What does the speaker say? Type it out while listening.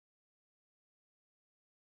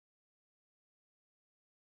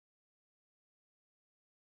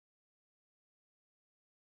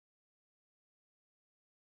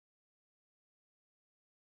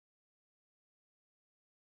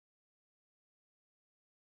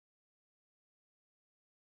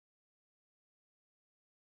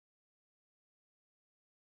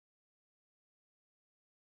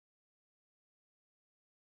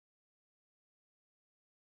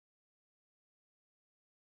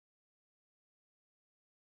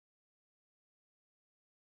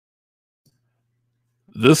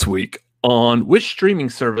This week on which streaming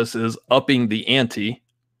service is upping the ante,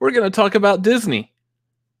 we're going to talk about Disney.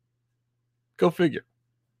 Go figure.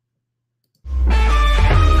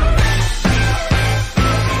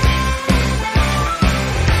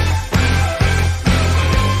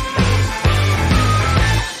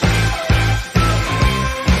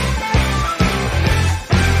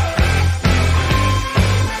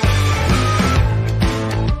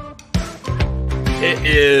 It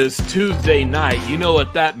is Tuesday night. You know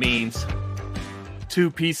what that means.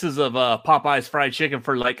 2 pieces of Popeye's fried chicken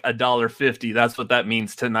for like $1.50. That's what that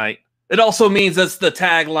means tonight. It also means that's the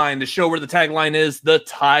tagline, the show where the tagline is the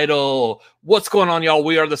title. What's going on, y'all?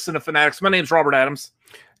 We are the Cinefanatics. My name's Robert Adams.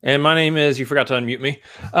 And my name is, you forgot to unmute me,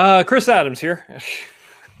 Chris Adams here.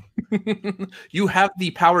 You have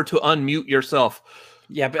the power to unmute yourself.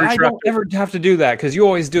 Yeah, but I don't ever have to do that because you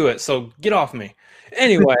always do it. So get off me.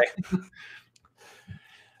 Anyway.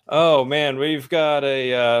 Oh man, we've got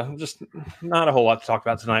a just not a whole lot to talk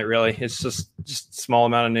about tonight, really. It's just a small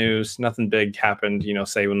amount of news. Nothing big happened,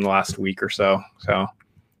 say in the last week or so. So,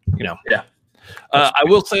 yeah. I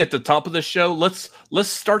will say at the top of the show, let's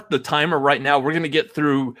start the timer right now. We're gonna get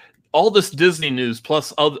through all this Disney news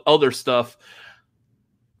plus other stuff.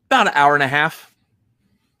 About an hour and a half.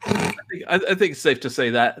 I think it's safe to say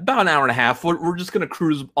that about an hour and a half. We're just going to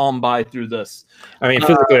cruise on by through this. I mean,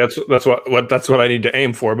 physically, that's what I need to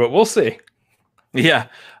aim for, but we'll see. Yeah.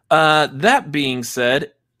 That being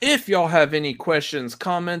said, if y'all have any questions,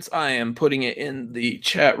 comments, I am putting it in the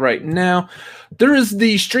chat right now. There is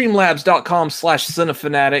the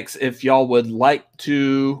streamlabs.com/cinefanatics. If y'all would like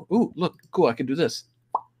to, ooh, look, cool. I can do this.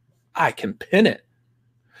 I can pin it.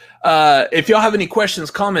 If y'all have any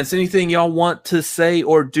questions, comments, anything y'all want to say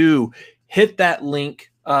or do, hit that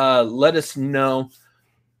link. Let us know.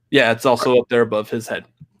 Yeah, it's also up there above his head.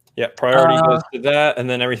 Yeah, priority goes to that, and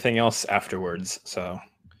then everything else afterwards. So,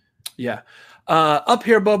 yeah. Up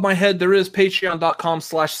here above my head, there is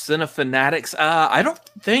patreon.com/cinefanatics. I don't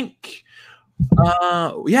think,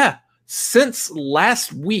 since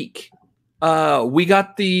last week, we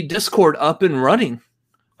got the Discord up and running.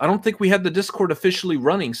 I don't think we had the Discord officially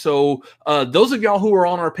running. So those of y'all who are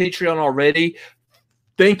on our Patreon already,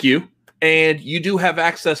 thank you. And you do have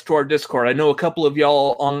access to our Discord. I know a couple of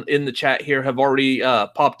y'all in the chat here have already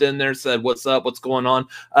popped in there, said, what's up, what's going on.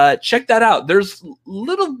 Check that out. There's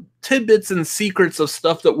little tidbits and secrets of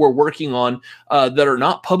stuff that we're working on that are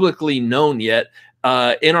not publicly known yet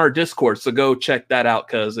in our Discord. So go check that out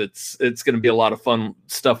because it's going to be a lot of fun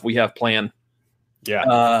stuff we have planned.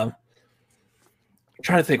 Yeah.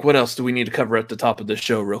 Trying to think, what else do we need to cover at the top of this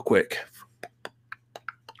show real quick?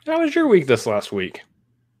 How was your week this last week?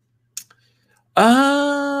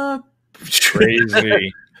 Crazy.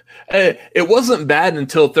 It wasn't bad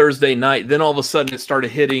until Thursday night. Then all of a sudden it started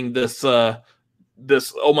hitting this, oh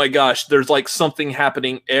my gosh, there's like something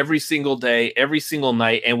happening every single day, every single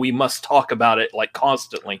night, and we must talk about it like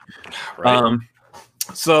constantly. Right.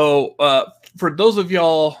 So for those of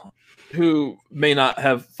y'all who may not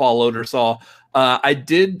have followed or saw, I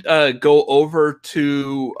did go over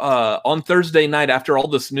to on Thursday night after all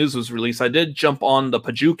this news was released. I did jump on the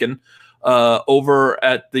Pajukin over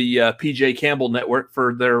at the PJ Campbell Network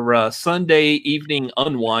for their Sunday evening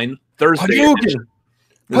unwind. Thursday.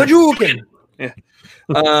 Pajukin. Yeah.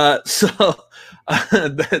 So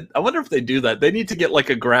I wonder if they do that. They need to get like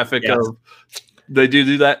a graphic of. They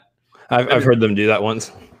do that. I've heard them do that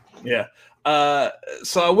once. Yeah.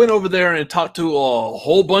 So I went over there and talked to a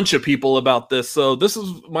whole bunch of people about this. So this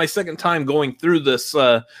is my second time going through this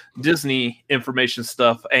Disney information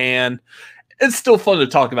stuff, and it's still fun to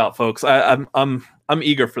talk about, folks. I'm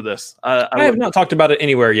eager for this. I have not talked about it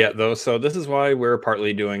anywhere yet, though. So this is why we're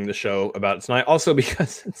partly doing the show about it tonight. Also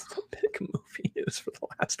because it's the big movie news for the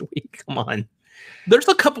last week. Come on. There's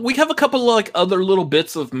a couple. We have a couple of like other little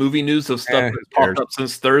bits of movie news of stuff that's popped up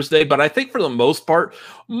since Thursday, but I think for the most part,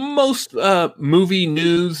 most movie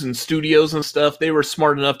news and studios and stuff, they were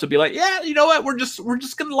smart enough to be like, yeah, you know what, we're just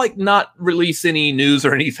gonna like not release any news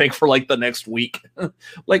or anything for like the next week.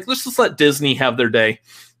 Like let's just let Disney have their day.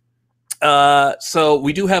 So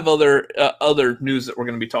we do have other news that we're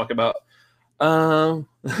going to be talking about.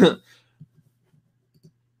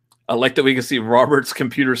 I like that we can see Robert's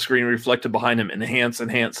computer screen reflected behind him.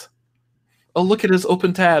 Enhance. Oh, look at his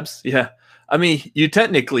open tabs. Yeah. I mean, you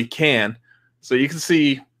technically can. So you can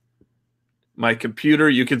see my computer.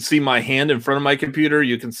 You can see my hand in front of my computer.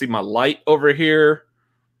 You can see my light over here.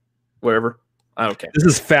 Wherever. I don't care. This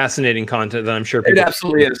is fascinating content that I'm sure people... It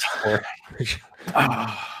absolutely is.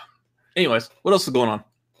 Anyways, what else is going on?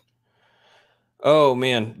 Oh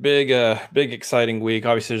man, big exciting week.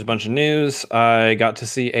 Obviously, there's a bunch of news. I got to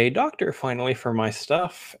see a doctor finally for my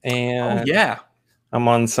stuff, Oh and yeah. I'm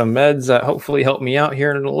on some meds that hopefully help me out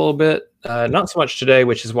here in a little bit. Not so much today,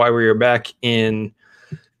 which is why we are back in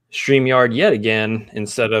StreamYard yet again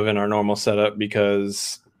instead of in our normal setup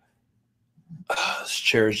because this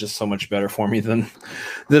chair is just so much better for me than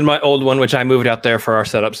my old one, which I moved out there for our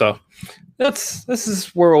setup. So this is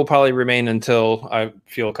where we'll probably remain until I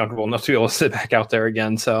feel comfortable enough to be able to sit back out there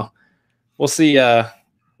again. So we'll see.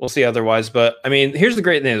 We'll see otherwise. But I mean, here's the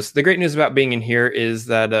great news. The great news about being in here is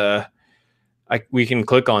that we can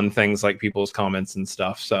click on things like people's comments and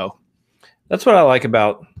stuff. So that's what I like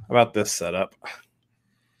about this setup.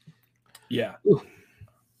 Yeah.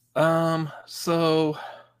 So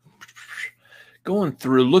going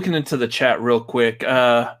through, looking into the chat real quick.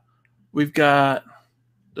 We've got,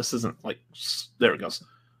 this isn't like, there it goes.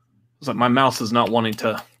 It's like my mouse is not wanting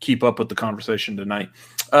to keep up with the conversation tonight.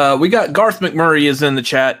 We got Garth McMurray is in the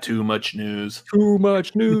chat. Too much news. Too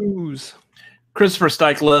much news. Christopher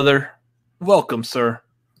Stykeleather, welcome, sir.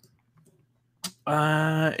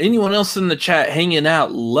 Anyone else in the chat hanging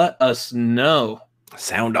out? Let us know.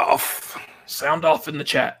 Sound off. Sound off in the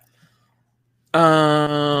chat.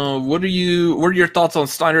 What are your thoughts on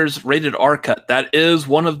Snyder's rated R cut? That is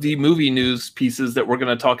one of the movie news pieces that we're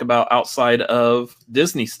going to talk about outside of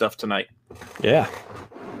Disney stuff tonight. Yeah.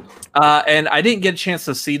 And I didn't get a chance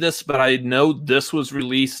to see this, but I know this was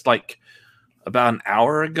released like about an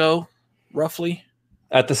hour ago, roughly.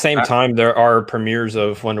 At the same time, there are premieres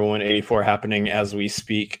of Wonder Woman 84 happening as we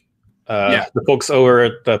speak. The folks over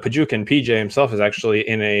at the Pajukan, PJ himself, is actually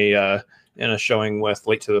in a showing with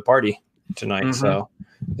Late to the Party tonight. Mm-hmm. So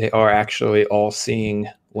they are actually all seeing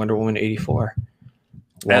Wonder Woman 84.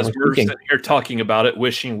 As we're sitting here talking about it,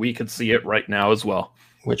 wishing we could see it right now as well.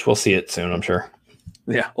 Which we'll see it soon, I'm sure.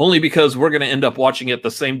 Yeah, only because we're going to end up watching it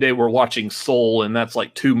the same day we're watching Soul, and that's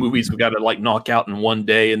like 2 movies we got to like knock out in one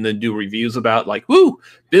day and then do reviews about. Like, woo,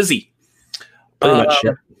 busy. Pretty much.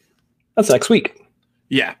 That's next week.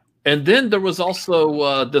 Yeah. And then there was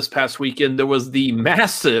also this past weekend, there was the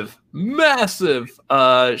massive Schmodown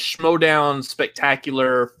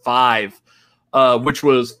Spectacular 5, which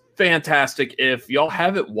was fantastic. If y'all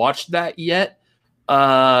haven't watched that yet,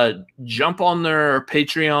 jump on their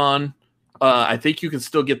Patreon. I think you can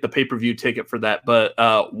still get the pay-per-view ticket for that, but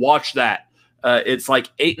watch that. It's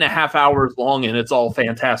like 8.5 hours long, and it's all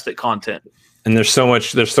fantastic content. And there's so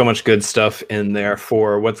much good stuff in there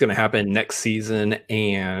for what's going to happen next season,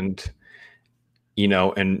 and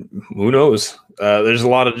and who knows? There's a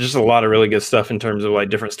lot of really good stuff in terms of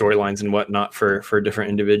like different storylines and whatnot for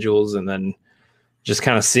different individuals, and then just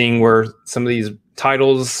kind of seeing where some of these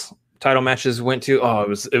title matches went to.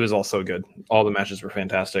 Oh, it was all so good. All the matches were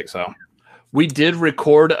fantastic. So we did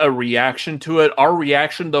record a reaction to it. Our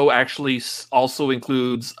reaction, though, actually also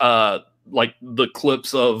includes like the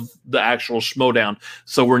clips of the actual Schmodown.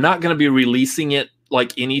 So we're not going to be releasing it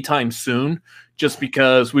like anytime soon, just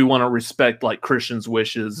because we want to respect like Christian's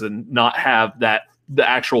wishes and not have the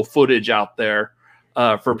actual footage out there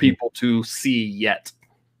for people to see yet.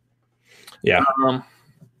 Yeah.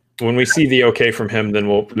 When we see the okay from him, then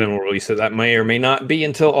we'll release it. That may or may not be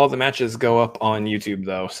until all the matches go up on YouTube,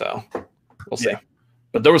 though. So we'll see. Yeah.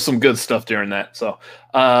 But there was some good stuff during that. So,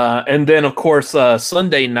 and then of course,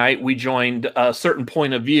 Sunday night we joined a Certain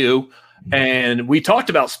Point of View, and we talked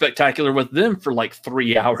about Spectacular with them for like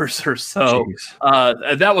 3 hours or so.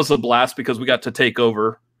 That was a blast because we got to take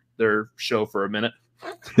over their show for a minute.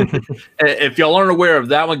 If y'all aren't aware of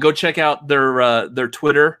that one, go check out their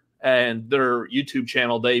Twitter and their YouTube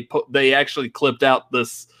channel. They actually clipped out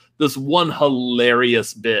this one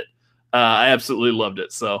hilarious bit. I absolutely loved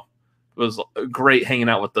it. So it was great hanging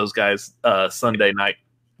out with those guys Sunday night.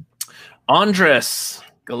 Andres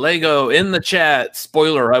Gallego in the chat.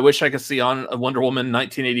 Spoiler, I wish I could see on Wonder Woman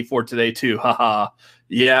 1984 today too. Haha.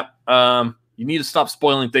 Yeah. You need to stop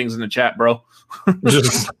spoiling things in the chat, bro.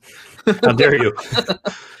 How dare you?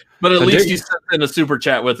 But at least you sent in a super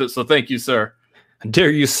chat with it, so thank you, sir. How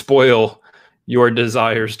dare you spoil your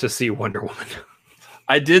desires to see Wonder Woman?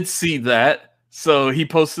 I did see that. So he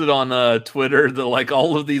posted on Twitter like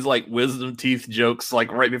all of these like wisdom teeth jokes like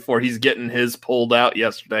right before he's getting his pulled out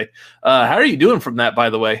yesterday. How are you doing from that, by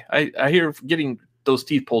the way? I hear getting those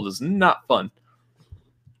teeth pulled is not fun.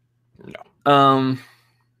 No.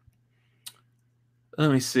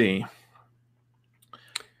 Let me see.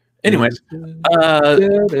 Anyways,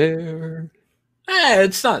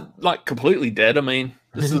 it's not like completely dead. I mean,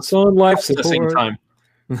 this is on life support time.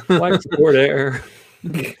 Life support air.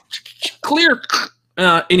 Clear.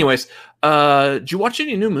 Anyways, did you watch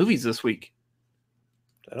any new movies this week?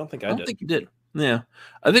 I don't think I don't think you did. Yeah.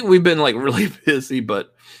 I think we've been like really busy,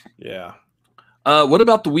 but Yeah. what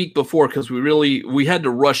about the week before? Because we had to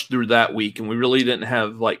rush through that week, and we really didn't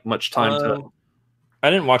have like much time to. I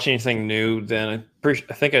didn't watch anything new then. I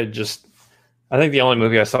think the only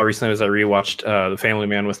movie I saw recently was I rewatched The Family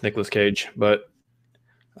Man with Nicolas Cage, but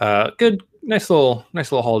good, nice little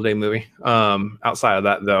holiday movie. Outside of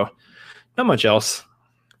that though, not much else.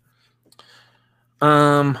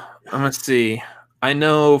 Let's see. I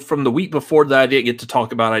know from the week before that I didn't get to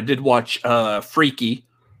talk about. I did watch Freaky.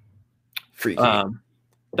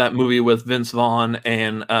 That movie with Vince Vaughn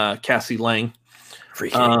and Cassie Lang.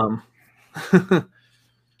 Freaky.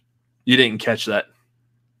 You didn't catch that.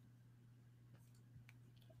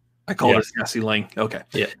 I called her Cassie Lang. Okay.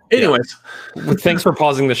 Yeah. Anyways. Yeah. Thanks for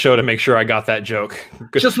pausing the show to make sure I got that joke.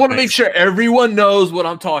 Good. Just want to make sure everyone knows what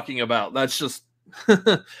I'm talking about. That's just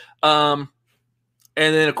and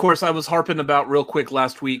then of course I was harping about real quick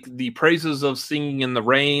last week the praises of Singing in the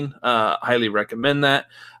Rain. Highly recommend that.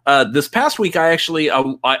 This past week I actually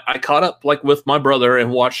I caught up like with my brother and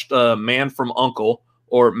watched Man from U.N.C.L.E.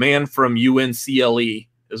 or Man from U.N.C.L.E.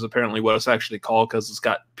 is apparently what it's actually called because it's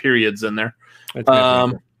got periods in there.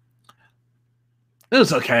 It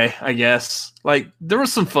was okay, I guess. Like there were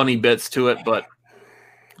some funny bits to it, but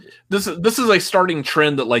this is a starting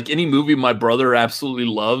trend that like any movie my brother absolutely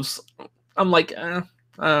loves, I'm like,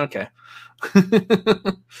 okay.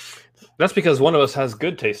 That's because one of us has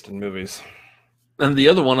good taste in movies, and the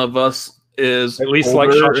other one of us is at least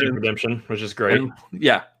like Shawshank Redemption, which is great.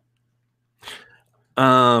 Yeah.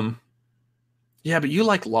 Yeah, but you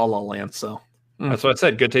like La La Land, so that's what I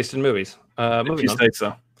said. Good taste in movies. If you say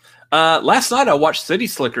so. Last night I watched City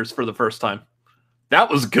Slickers for the first time. That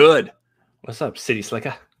was good. What's up, City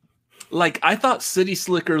Slicker? Like I thought City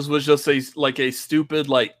Slickers was just a stupid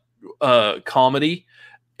comedy.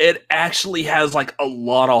 It actually has like a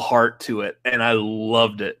lot of heart to it, and I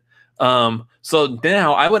loved it. So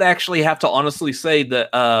now I would actually have to honestly say that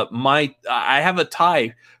I have a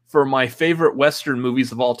tie for my favorite Western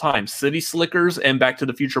movies of all time: City Slickers and Back to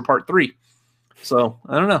the Future Part 3. So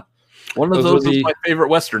I don't know. One of those is my favorite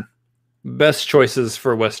Western. Best choices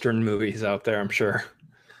for Western movies out there, I'm sure.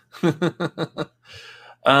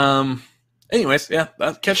 Anyways, yeah,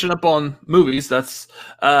 catching up on movies. That's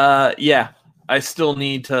I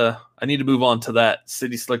need to move on to that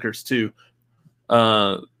City Slickers too.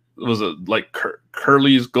 Was it like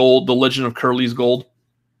Curly's Gold, The Legend of Curly's Gold?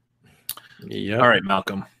 Yeah. All right,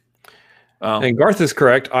 Malcolm. And Garth is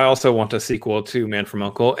correct. I also want a sequel to Man from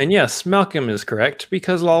U.N.C.L.E. And yes, Malcolm is correct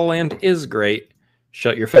because La La Land is great.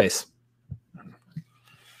 Shut your face.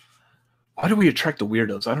 Why do we attract the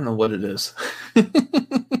weirdos? I don't know what it is.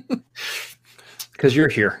 Because you're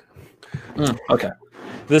here. Okay.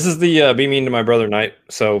 This is the Be Mean to My Brother night.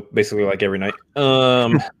 So basically like every night.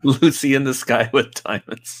 Lucy in the Sky with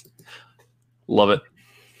Diamonds. Love it.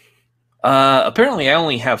 Apparently I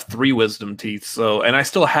only have 3 wisdom teeth, and I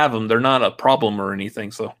still have them. They're not a problem or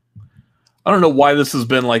anything, so I don't know why this has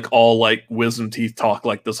been like all like wisdom teeth talk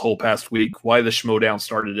like this whole past week. Why the Schmodown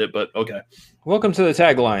started it, but okay. Welcome to the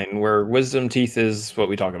tagline where wisdom teeth is what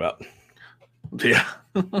we talk about. Yeah.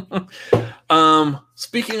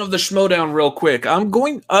 Speaking of the Schmodown real quick, I'm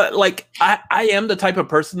going I am the type of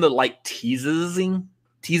person that like teasing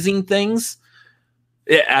things.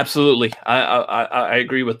 Yeah, absolutely. I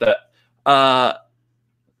agree with that.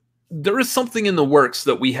 There is something in the works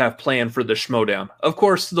that we have planned for the Schmodown. Of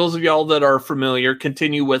course, those of y'all that are familiar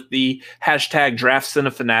continue with the hashtag Draft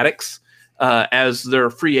Cinefanatics as their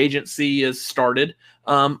free agency is started.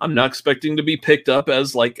 I'm not expecting to be picked up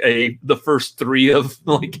as like the first 3 of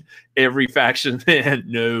like every faction.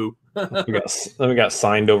 No. we got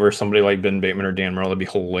signed over somebody like Ben Bateman or Dan Merle. That'd be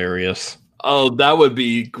hilarious. Oh, that would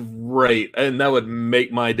be great, and that would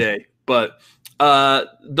make my day. But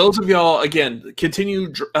those of y'all, again, continue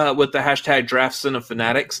with the hashtag Draft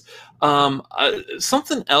Cinefanatics.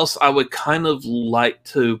 Something else I would kind of like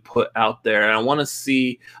to put out there, and I want to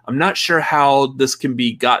see, I'm not sure how this can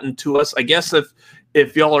be gotten to us. I guess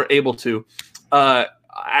if y'all are able to, I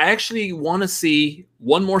actually want to see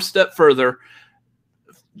one more step further.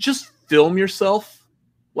 Just film yourself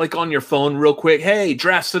like on your phone real quick. Hey,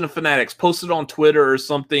 Draft Cinefanatics, post it on Twitter or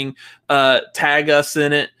something, tag us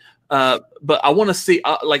in it. But I want to see,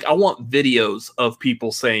 I want videos of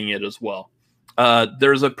people saying it as well.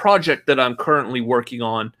 There's a project that I'm currently working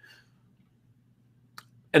on,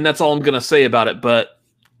 and that's all I'm going to say about it. But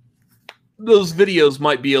those videos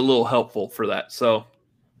might be a little helpful for that. So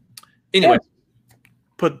anyway,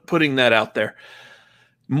 putting that out there.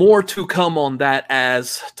 More to come on that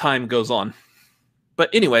as time goes on. But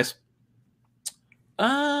anyways,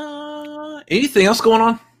 anything else going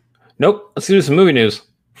on? Nope. Let's do some movie news.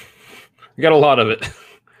 We got a lot of it.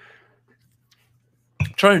 I'm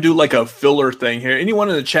trying to do like a filler thing here. Anyone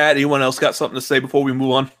in the chat? Anyone else got something to say before we move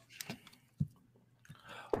on?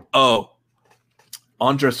 Oh,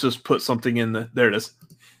 Andres just put something in the. There it is.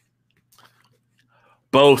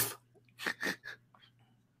 Both.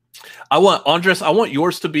 I want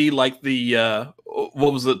yours to be like the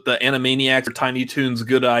what was it? The Animaniacs or Tiny Toons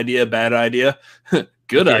good idea, bad idea?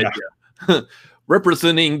 Good idea.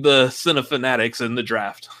 Representing the Cinefanatics in the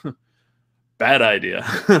draft. Bad idea.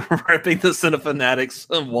 Ripping the Cinefanatics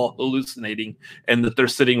while hallucinating and that they're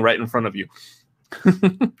sitting right in front of you.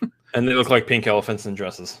 And they look like pink elephants in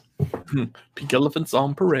dresses. Pink elephants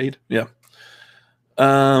on parade. Yeah.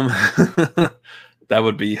 That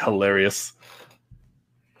would be hilarious.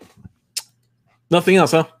 Nothing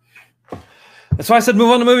else, huh? That's why I said move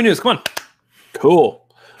on to movie news. Come on. Cool.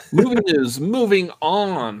 Movie news. Moving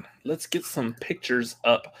on. Let's get some pictures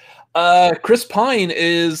up. Chris Pine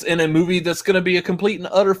is in a movie that's going to be a complete and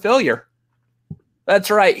utter failure.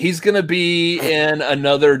 That's right. He's going to be in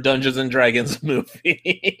another Dungeons and Dragons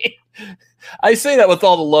movie. I say that with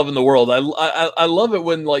all the love in the world. I love it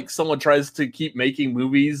when like someone tries to keep making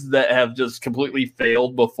movies that have just completely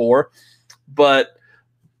failed before. But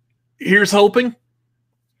here's hoping.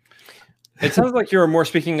 It sounds like you're more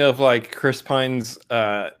speaking of like Chris Pine's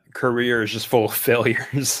career is just full of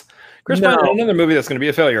failures. Chris Pine in another movie that's going to be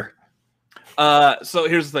a failure. So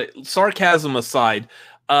here's the sarcasm aside.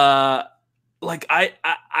 Like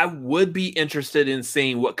I would be interested in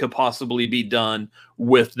seeing what could possibly be done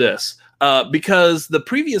with this. Because the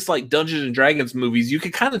previous like Dungeons and Dragons movies, you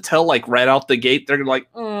could kind of tell like right out the gate, they're like,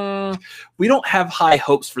 we don't have high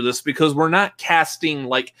hopes for this because we're not casting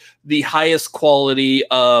like the highest quality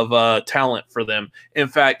of talent for them. In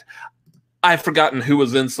fact, I've forgotten who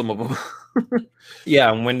was in some of them.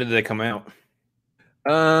 Yeah, and when did they come out?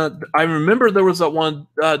 I remember there was that one.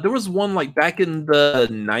 There was one like back in the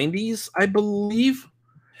 90s, I believe.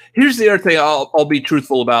 Here's the other thing I'll be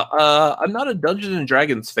truthful about. I'm not a Dungeons and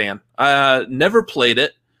Dragons fan. Never played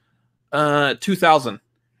it. 2000.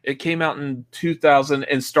 It came out in 2000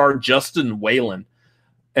 and starred Justin Whalen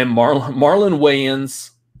and Marlon Wayans,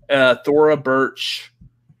 Thora Birch,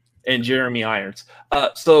 and Jeremy Irons.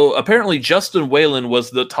 So apparently Justin Whalen was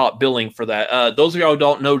the top billing for that. Those of y'all who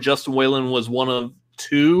don't know, Justin Whalen was one of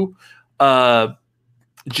two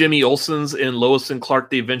Jimmy Olsen's in Lois and Clark: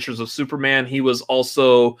 The Adventures of Superman. He was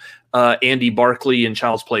also Andy Barclay in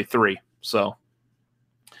Child's Play 3. So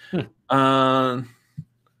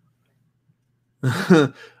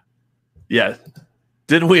yeah.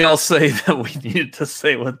 Didn't we all say that we needed to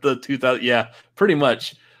say what the 2000? Yeah, pretty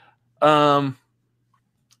much. But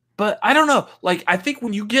I don't know. Like, I think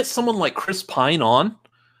when you get someone like Chris Pine on,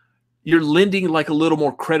 you're lending like a little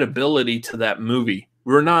more credibility to that movie.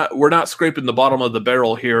 We're not scraping the bottom of the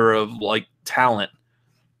barrel here of like talent.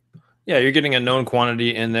 Yeah, you're getting a known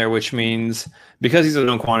quantity in there, which means because he's a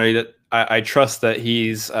known quantity, that I trust that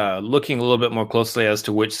he's looking a little bit more closely as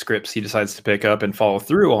to which scripts he decides to pick up and follow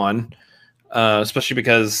through on. Especially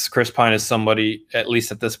because Chris Pine is somebody, at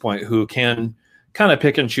least at this point, who can kind of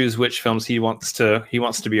pick and choose which films he wants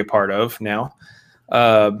to be a part of now.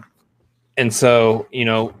 And so, you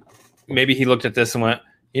know, maybe he looked at this and went,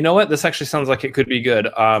 you know what, this actually sounds like it could be good.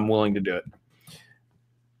 I'm willing to do it.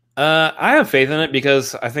 I have faith in it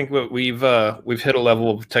because I think we've hit a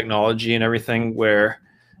level of technology and everything where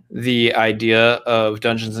the idea of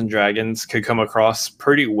Dungeons and Dragons could come across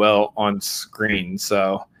pretty well on screen.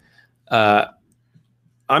 So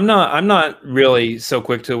I'm not really so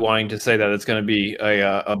quick to wanting to say that it's going to be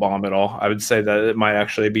a bomb at all. I would say that it might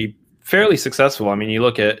actually be fairly successful. I mean, you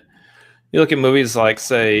look at movies like,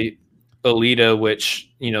 say, Alita,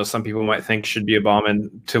 which, you know, some people might think should be a bomb,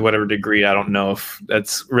 and to whatever degree, I don't know if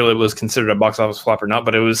that's really was considered a box office flop or not,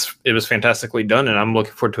 but it was fantastically done, and I'm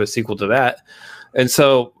looking forward to a sequel to that. And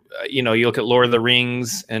so, you know, you look at Lord of the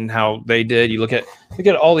Rings and how they did. You look at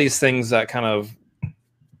all these things that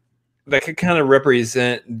could kind of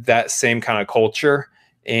represent that same kind of culture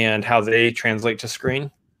and how they translate to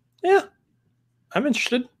screen. Yeah, I'm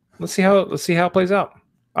interested. Let's see how it plays out.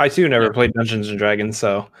 I too never played Dungeons and Dragons,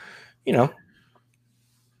 so, you know.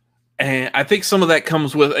 And I think some of that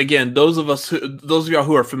comes with, again, those of y'all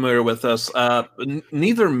who are familiar with us,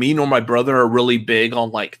 neither me nor my brother are really big on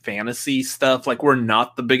like fantasy stuff. Like, we're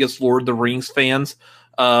not the biggest Lord of the Rings fans.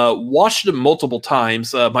 Watched them multiple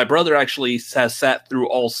times. My brother actually has sat through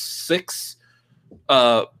all 6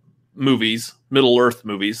 movies, Middle Earth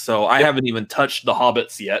movies. So I haven't even touched the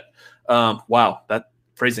Hobbits yet. Wow, that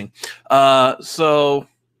phrasing. So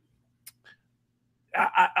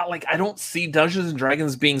I don't see Dungeons and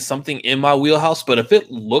Dragons being something in my wheelhouse, but if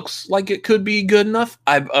it looks like it could be good enough,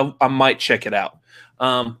 I might check it out.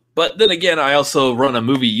 But then again, I also run a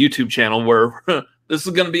movie YouTube channel where this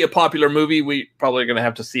is going to be a popular movie. We probably are going to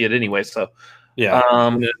have to see it anyway. So yeah,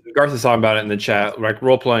 Garth is talking about it in the chat. Like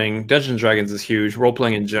role playing, Dungeons and Dragons is huge. Role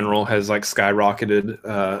playing in general has like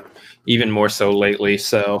skyrocketed, even more so lately.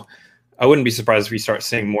 So I wouldn't be surprised if we start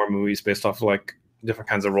seeing more movies based off of like different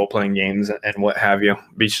kinds of role playing games and what have you.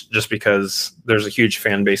 Just because there's a huge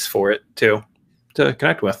fan base for it too to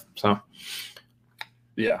connect with. So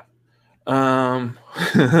yeah.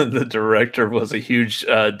 The director was a huge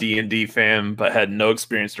D&D fan, but had no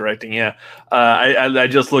experience directing. Yeah, I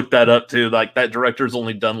just looked that up too. Like that director's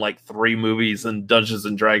only done like 3 movies, and Dungeons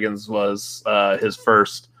and Dragons was his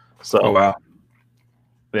first. So, oh wow,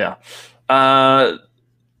 yeah,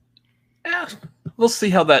 yeah. We'll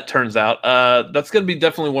see how that turns out. That's going to be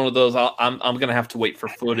definitely one of those. I'm going to have to wait for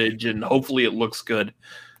footage, and hopefully it looks good.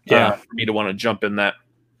 Yeah, for me to want to jump in that.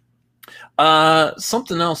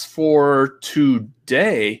 Something else for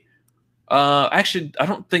today. Actually, I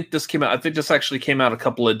don't think this came out. I think this actually came out a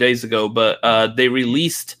couple of days ago, but they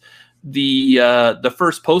released the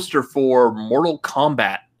first poster for Mortal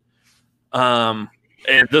Kombat. And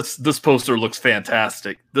this poster looks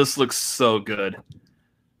fantastic. This looks so good.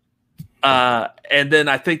 And then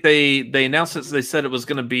I think they announced it. So they said it was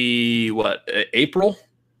going to be what, April?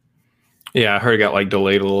 Yeah, I heard it got like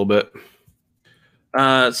delayed a little bit.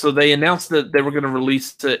 So they announced that they were going to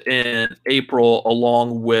release it in April,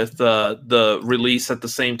 along with the release at the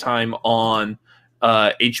same time on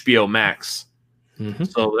HBO Max. Mm-hmm.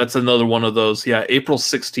 So that's another one of those. Yeah, April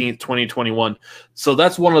 16th, 2021. So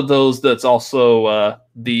that's one of those that's also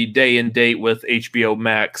the day and date with HBO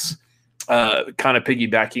Max, kind of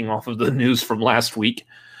piggybacking off of the news from last week.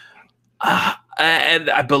 And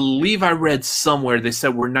I believe I read somewhere they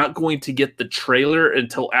said we're not going to get the trailer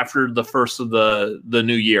until after the first of the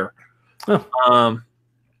new year. Oh.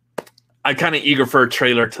 I'm kind of eager for a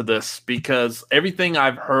trailer to this because everything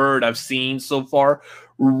I've heard, I've seen so far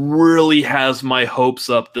really has my hopes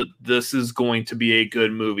up that this is going to be a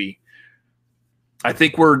good movie. I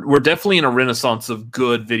think we're definitely in a renaissance of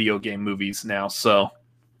good video game movies now. So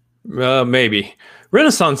maybe.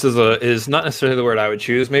 Renaissance is not necessarily the word I would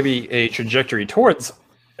choose. Maybe a trajectory towards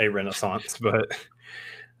a renaissance, but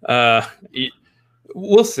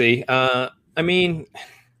we'll see. I mean,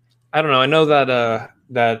 I don't know. I know that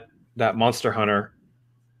that Monster Hunter,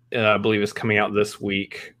 I believe, is coming out this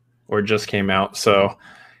week or just came out. So,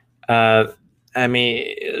 I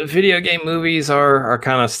mean, video game movies are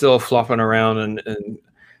kind of still flopping around, and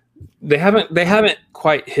they haven't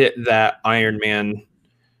quite hit that Iron Man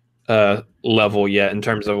level yet in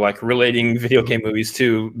terms of like relating video game movies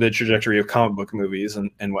to the trajectory of comic book movies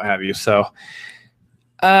and what have you. So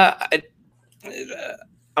I'm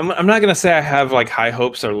not going to say I have like high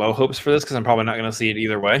hopes or low hopes for this because I'm probably not going to see it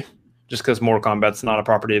either way, just because Mortal Kombat's not a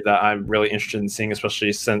property that I'm really interested in seeing,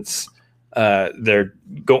 especially since they're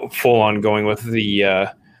full on going with the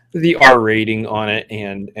R rating on it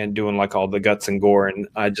and doing like all the guts and gore. And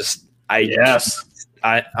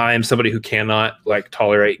I am somebody who cannot like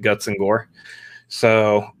tolerate guts and gore,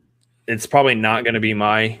 so it's probably not going to be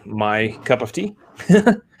my cup of tea.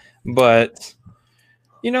 But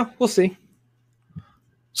we'll see.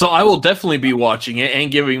 So I will definitely be watching it and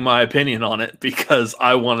giving my opinion on it because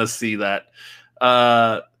I want to see that.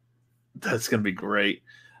 That's going to be great.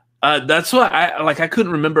 That's what I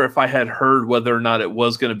couldn't remember if I had heard whether or not it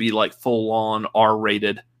was going to be like full on R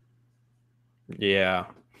rated. Yeah.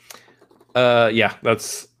 Yeah, yep,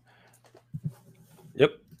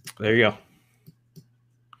 there you go.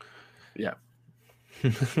 Yeah.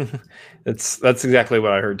 That's exactly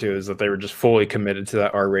what I heard too, is that they were just fully committed to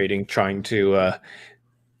that R rating, trying to not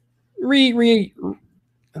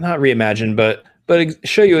reimagine, but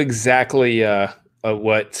show you exactly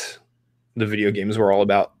what the video games were all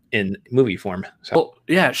about in movie form. So well,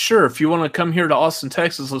 yeah, sure. If you want to come here to Austin,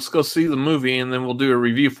 Texas, let's go see the movie and then we'll do a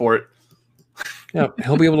review for it. Yeah,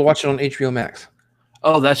 he'll be able to watch it on HBO Max.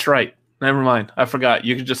 Oh, that's right. Never mind. I forgot.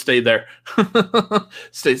 You can just stay there.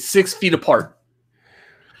 Stay 6 feet apart.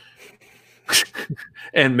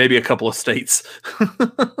 And maybe a couple of states.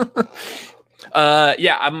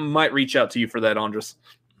 Yeah, I might reach out to you for that, Andres.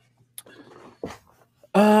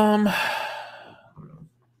 Let's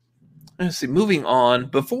see. Moving on.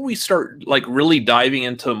 Before we start like really diving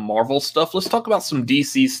into Marvel stuff, let's talk about some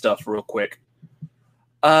DC stuff real quick.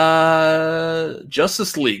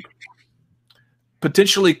 Justice League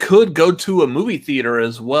potentially could go to a movie theater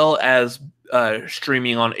as well as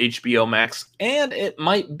streaming on HBO Max, and it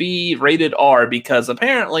might be rated R because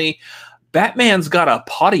apparently Batman's got a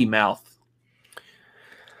potty mouth.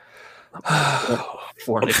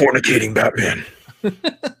 Fornicating Batman.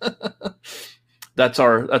 That's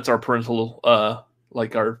our parental,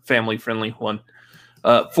 like our family friendly one.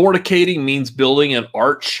 Fornicating means building an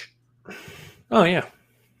arch. Oh yeah,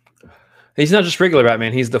 he's not just regular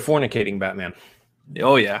Batman; he's the fornicating Batman.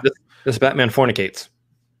 Oh yeah, this Batman fornicates.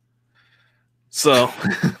 So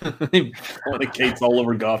he fornicates all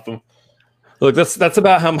over Gotham. Look, that's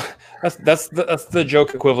about how that's the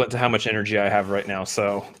joke equivalent to how much energy I have right now.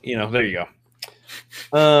 So there you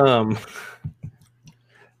go.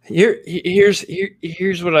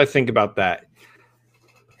 Here's what I think about that.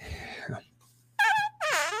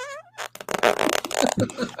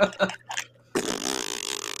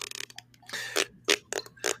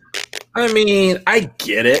 I mean, I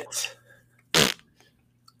get it.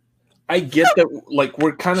 I get that, like,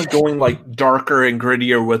 we're kind of going like darker and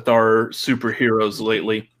grittier with our superheroes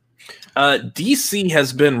lately. DC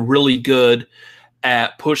has been really good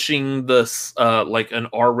at pushing this like an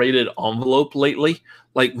R-rated envelope lately.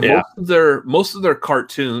 Like most of their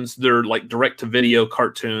cartoons, their like direct-to-video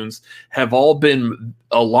cartoons, have all been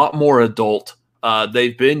a lot more adult.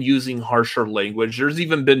 They've been using harsher language. There's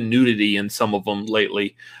even been nudity in some of them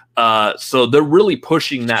lately. So they're really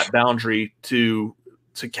pushing that boundary to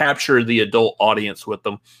capture the adult audience with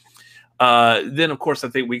them. Then, of course, I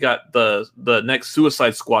think we got the next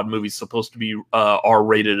Suicide Squad movie supposed to be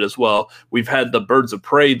R-rated as well. We've had the Birds of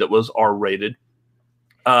Prey that was R-rated.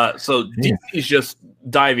 So DC's just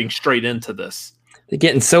diving straight into this. They're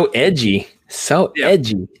getting so edgy. So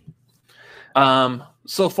edgy.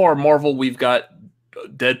 So far, Marvel, we've got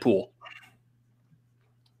Deadpool.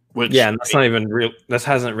 Which, and that's not even real. This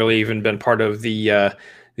hasn't really even been part of the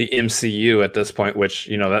MCU at this point, which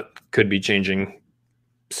that could be changing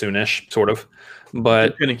soonish, sort of.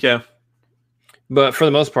 But but for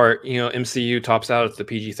the most part, MCU tops out at the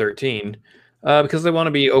PG-13 because they want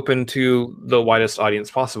to be open to the widest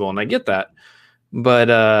audience possible, and I get that. But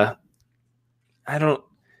I don't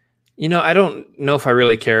know if I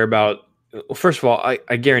really care about. Well, first of all,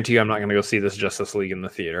 I guarantee you I'm not going to go see this Justice League in the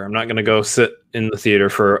theater. I'm not going to go sit in the theater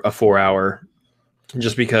for a 4-hour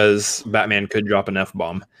just because Batman could drop an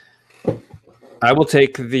F-bomb. I will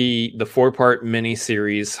take the 4-part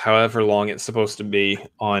mini-series, however long it's supposed to be,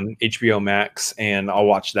 on HBO Max, and I'll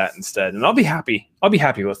watch that instead. And I'll be happy. I'll be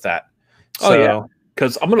happy with that.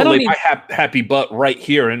 Because I'm going to lay my happy butt right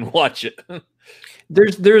here and watch it.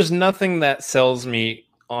 There's nothing that sells me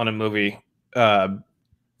on a movie.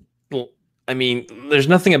 I mean, there's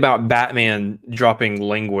nothing about Batman dropping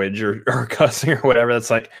language or cussing or whatever that's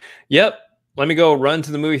like, yep, let me go run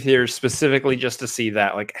to the movie theater specifically just to see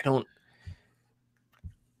that. Like, I don't.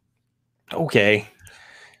 Okay.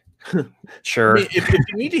 Sure. I mean, if you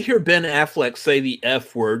need to hear Ben Affleck say the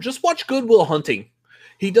F word, just watch Good Will Hunting.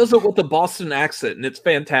 He does it with a Boston accent, and it's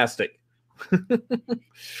fantastic.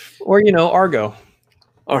 Or, Argo.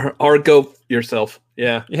 Or Argo yourself.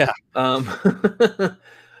 Yeah. Yeah.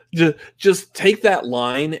 Just take that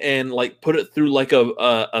line and like put it through like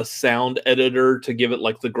a sound editor to give it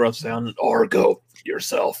like the gruff sound, and Argo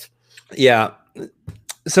yourself. Yeah.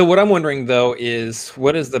 So what I'm wondering though is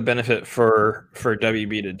what is the benefit for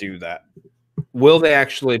WB to do that? Will they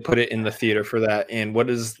actually put it in the theater for that? And what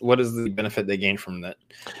is the benefit they gain from that?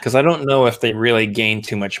 Because I don't know if they really gain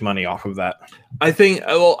too much money off of that. I think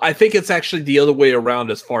it's actually the other way around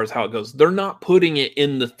as far as how it goes. They're not putting it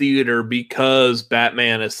in the theater because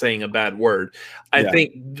Batman is saying a bad word. I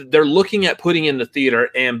think they're looking at putting in the theater,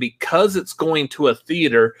 and because it's going to a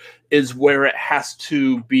theater is where it has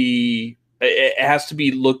to be. It has to be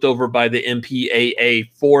looked over by the MPAA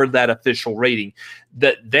for that official rating.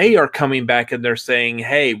 That they are coming back and they're saying,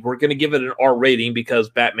 hey, we're going to give it an R rating because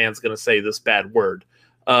Batman's going to say this bad word,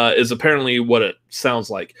 is apparently what it sounds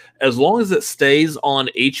like. As long as it stays on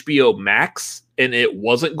HBO Max and it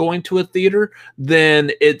wasn't going to a theater, then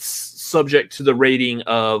it's subject to the rating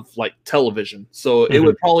of like television. So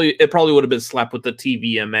it probably would have been slapped with the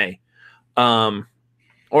TVMA.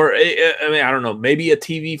 Or, I mean, I don't know, maybe a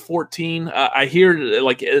TV 14. I hear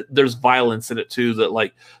like there's violence in it too, that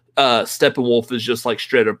like Steppenwolf is just like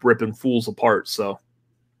straight up ripping fools apart. So,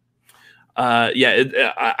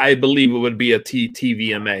 I believe it would be a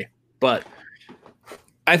TVMA. But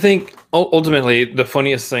I think ultimately the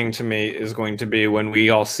funniest thing to me is going to be when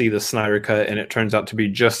we all see the Snyder Cut and it turns out to be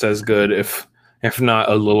just as good, if not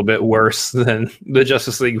a little bit worse than the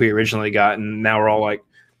Justice League we originally got. And now we're all like,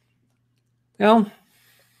 well,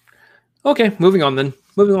 okay, moving on then.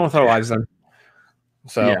 Moving on with our lives then.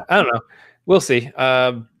 So, I don't know. We'll see.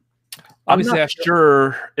 Obviously, I'm not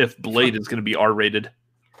sure if Blade is going to be R-rated.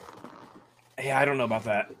 Yeah, I don't know about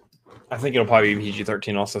that. I think it'll probably be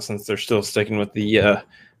PG-13 also, since they're still sticking with the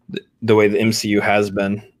way the MCU has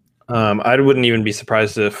been. I wouldn't even be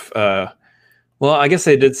surprised if. Well, I guess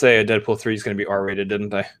they did say a Deadpool 3 is going to be R-rated, didn't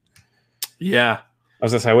they? Yeah. I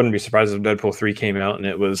was going to say I wouldn't be surprised if Deadpool 3 came out and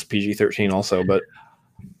it was PG-13 also, but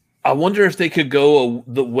I wonder if they could go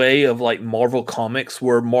the way of like Marvel Comics,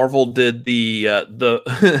 where Marvel did the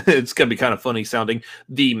it's gonna be kind of funny sounding,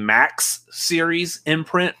 the Max series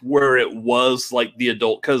imprint, where it was like the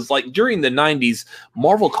adult, because like during the 90s,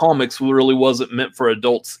 Marvel Comics really wasn't meant for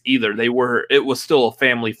adults either. It was still a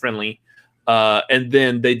family friendly. And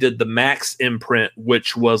then they did the Max imprint,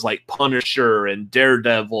 which was like Punisher and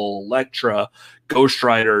Daredevil, Elektra, Ghost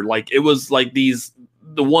Rider. Like it was like the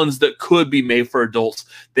ones that could be made for adults.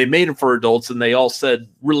 They made them for adults, and they all said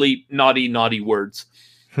really naughty words.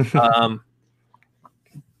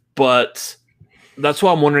 But that's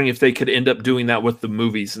why I'm wondering if they could end up doing that with the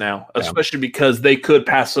movies now, especially because they could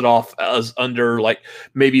pass it off as under like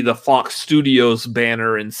maybe the Fox Studios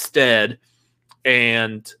banner instead.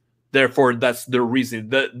 And therefore, that's their reason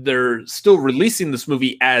that they're still releasing this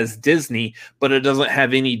movie as Disney, but it doesn't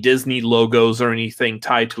have any Disney logos or anything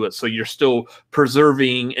tied to it. So you're still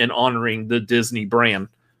preserving and honoring the Disney brand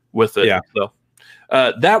with it. Yeah. So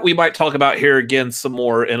that we might talk about here again some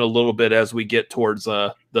more in a little bit as we get towards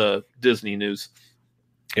the Disney news.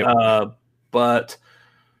 Yep. But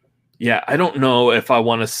yeah, I don't know if I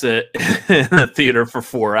want to sit in a theater for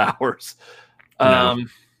 4 hours. No.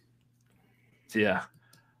 Yeah.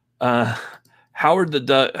 Howard the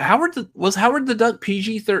Duck. Was Howard the Duck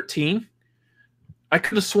PG-13? I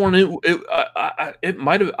could have sworn it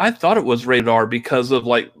might have. I thought it was rated R because of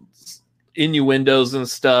like innuendos and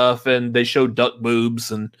stuff, and they showed duck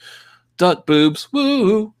boobs.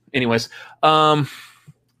 Woo! Anyways,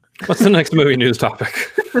 what's the next movie news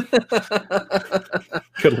topic?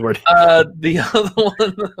 Good Lord. The other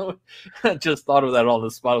one, I just thought of that on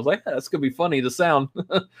the spot. I was like, that's gonna be funny to sound.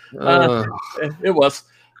 It was.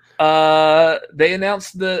 They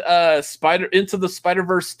announced the Into the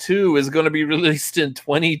Spider-Verse 2 is going to be released in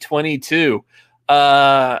 2022.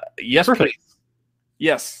 Yes, Perfect. please.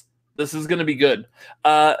 Yes, this is going to be good.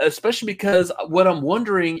 Especially because what I'm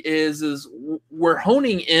wondering is we're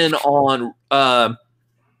honing in on the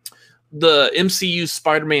MCU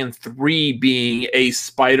Spider-Man 3 being a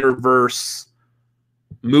Spider-Verse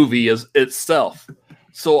movie as itself.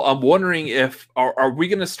 So I'm wondering if are we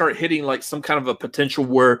going to start hitting like some kind of a potential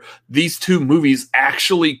where these two movies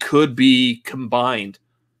actually could be combined?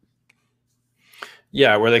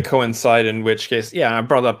 Yeah, where they coincide, in which case, yeah, I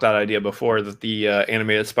brought up that idea before that the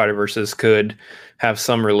animated Spider-Verses could have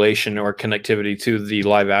some relation or connectivity to the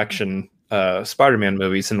live-action Spider-Man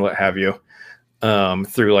movies and what have you,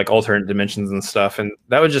 through like alternate dimensions and stuff. And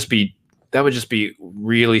that would just be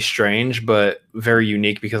really strange, but very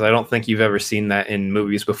unique, because I don't think you've ever seen that in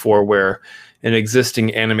movies before, where an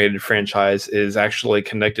existing animated franchise is actually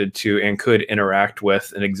connected to and could interact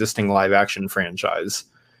with an existing live action franchise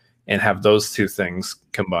and have those two things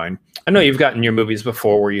combined. I know you've gotten your movies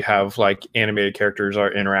before where you have like animated characters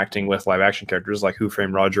are interacting with live action characters, like Who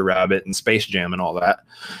Framed Roger Rabbit and Space Jam and all that.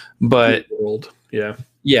 But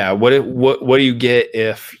yeah, what do you get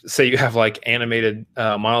if, say, you have like animated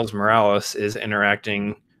Miles Morales is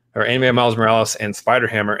interacting, or animated Miles Morales and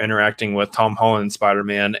Spider-Ham are interacting with Tom Holland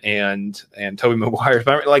Spider-Man and Tobey Maguire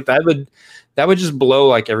Spider-Man? Like that would just blow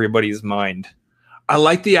like everybody's mind. I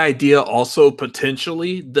like the idea also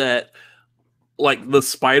potentially that like the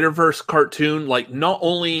Spider-Verse cartoon, like not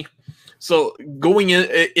only so going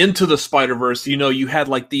into the Spider-Verse, you know, you had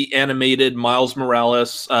like the animated Miles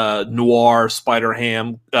Morales, Noir,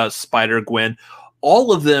 Spider-Ham, Spider-Gwen.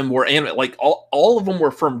 All of them were like all of them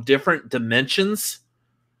were from different dimensions,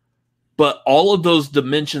 but all of those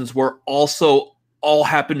dimensions were also all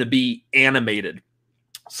happened to be animated.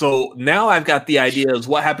 So now I've got the idea is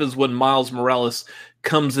what happens when Miles Morales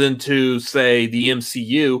comes into, say, the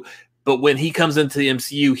MCU. But when he comes into the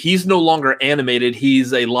MCU, he's no longer animated.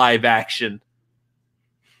 He's a live action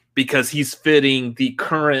because he's fitting the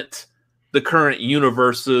current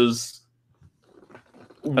universe's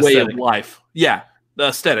way of life. Yeah, the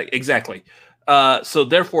aesthetic, exactly. So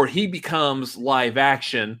therefore, he becomes live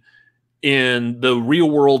action in the real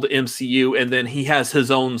world MCU, and then he has his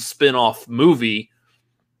own spin-off movie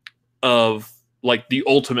of like the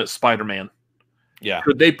Ultimate Spider-Man. Yeah.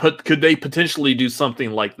 Could they potentially do something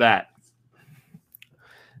like that?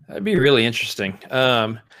 That'd be really interesting.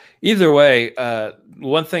 Either way,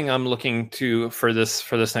 one thing I'm looking to for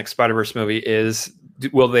this next Spider-Verse movie is,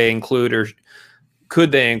 will they include, or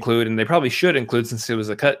could they include, and they probably should include, since it was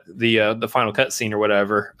the final cut scene or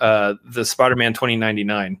whatever, the Spider-Man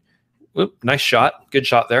 2099. Oop, nice shot. Good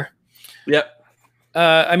shot there. Yep.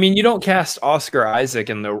 I mean, you don't cast Oscar Isaac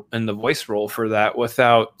in the voice role for that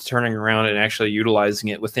without turning around and actually utilizing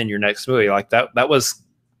it within your next movie. Like that was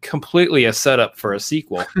completely a setup for a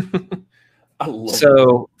sequel. I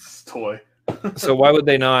love this toy. So why would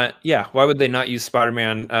they not? Yeah, why would they not use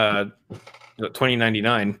Spider-Man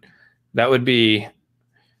 2099? That would be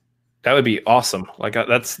awesome. Like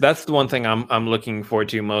that's the one thing I'm looking forward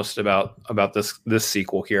to most about this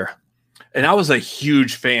sequel here. And I was a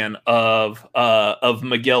huge fan of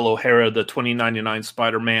Miguel O'Hara, the 2099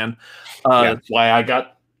 Spider-Man. That's why I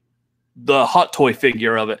got the hot toy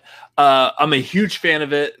figure of it. I'm a huge fan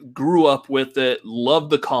of it. Grew up with it. Love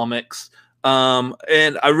the comics.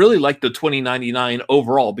 And I really like the 2099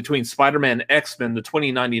 overall. Between Spider-Man and X-Men, the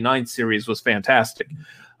 2099 series was fantastic.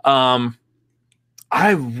 I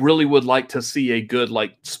really would like to see a good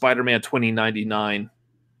like Spider-Man 2099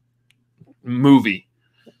 movie.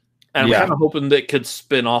 And I'm kind of hoping that could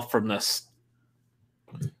spin off from this.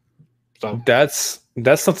 So that's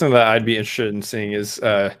something that I'd be interested in seeing is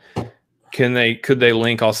could they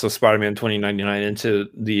link also Spider-Man 2099 into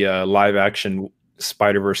the live action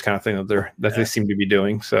Spider-Verse kind of thing that they seem to be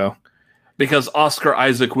doing. So because Oscar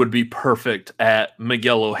Isaac would be perfect at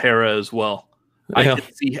Miguel O'Hara as well. Yeah.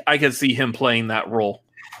 I could see him playing that role.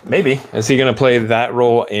 Maybe. Is he going to play that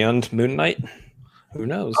role and Moon Knight? Who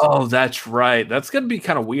knows? Oh, that's right. That's going to be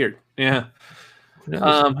kind of weird. Yeah.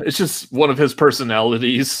 It's just one of his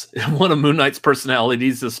personalities. One of Moon Knight's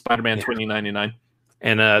personalities is Spider-Man 2099.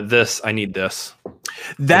 And I need this.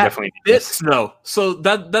 That fits though. So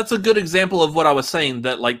that's a good example of what I was saying,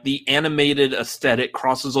 that like the animated aesthetic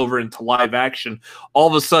crosses over into live action. All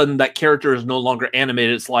of a sudden that character is no longer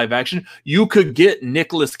animated, it's live action. You could get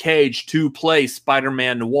Nicolas Cage to play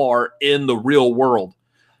Spider-Man Noir in the real world,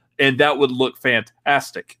 and that would look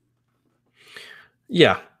fantastic.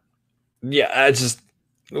 Yeah. I just,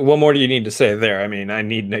 what more do you need to say there? I mean, I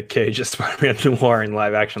need Nick Cage as Spider-Man Noir in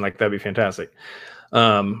live action. Like, that'd be fantastic.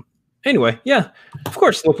 Anyway, yeah, of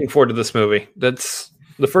course, looking forward to this movie.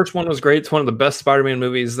 The first one was great. It's one of the best Spider-Man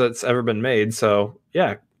movies that's ever been made. So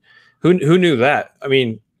yeah, who knew that? I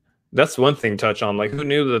mean, that's one thing to touch on. Like, who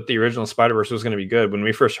knew that the original Spider-Verse was going to be good? When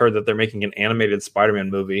we first heard that they're making an animated Spider-Man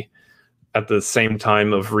movie at the same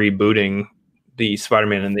time of rebooting the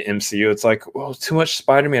Spider-Man in the MCU, it's like, well, too much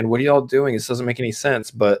Spider-Man. What are y'all doing? This doesn't make any sense.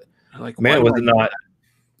 But like, man,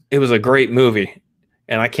 it was a great movie,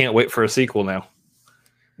 and I can't wait for a sequel now.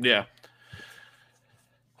 Yeah.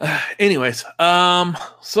 Anyways,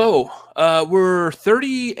 so we're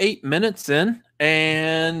 38 minutes in,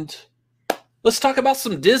 and let's talk about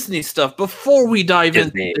some Disney stuff before we dive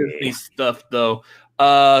into Disney stuff, though.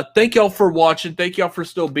 Thank y'all for watching. Thank y'all for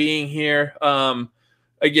still being here.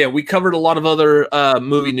 Again, we covered a lot of other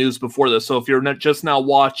movie news before this, so if you're not just now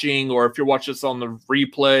watching, or if you're watching this on the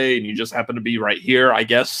replay and you just happen to be right here, I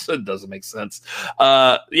guess it doesn't make sense.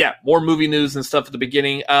 Yeah, more movie news and stuff at the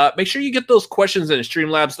beginning. Make sure you get those questions in at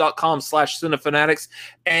streamlabs.com/cinefanatics,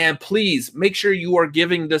 and please make sure you are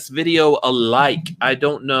giving this video a like. I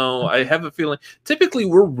don't know, I have a feeling typically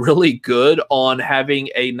we're really good on having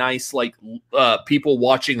a nice like people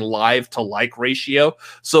watching live to like ratio,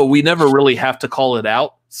 so we never really have to call it out.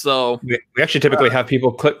 So we actually typically have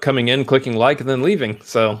people coming in, clicking like, and then leaving.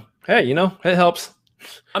 So, hey, it helps.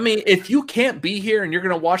 I mean, if you can't be here and you're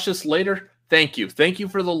going to watch this later, thank you. Thank you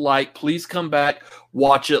for the like. Please come back,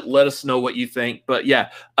 watch it. Let us know what you think. But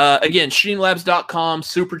yeah, again, streamlabs.com,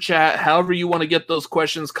 super chat, however you want to get those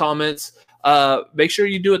questions, comments. Make sure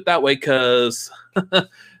you do it that way, because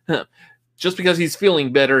just because he's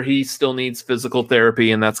feeling better, he still needs physical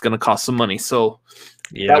therapy, and that's going to cost some money. So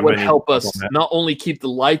yeah, that would help us not only keep the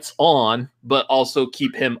lights on, but also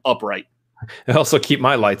keep him upright. And also keep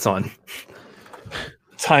my lights on.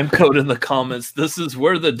 Time code in the comments. This is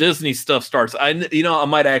where the Disney stuff starts. I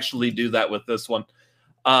might actually do that with this one.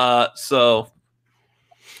 So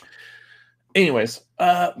anyways,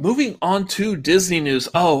 moving on to Disney news.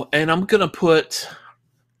 Oh, and I'm going to put,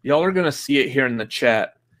 y'all are going to see it here in the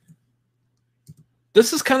chat.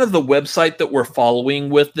 This is kind of the website that we're following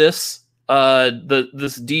with this.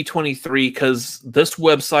 This D23, because this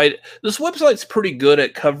website's pretty good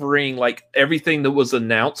at covering like everything that was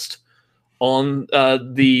announced on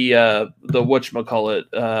the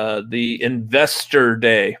whatchamacallit, the Investor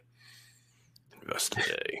Day.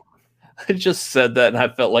 I just said that and I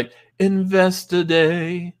felt like Investor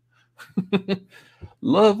Day.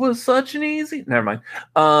 Love was such an easy. Never mind.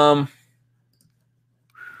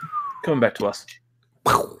 Coming back to us.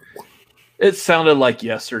 It sounded like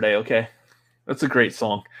yesterday. Okay. That's a great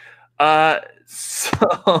song. So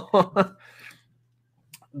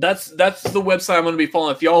that's the website I'm going to be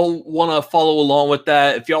following. If y'all want to follow along with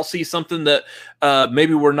that, if y'all see something that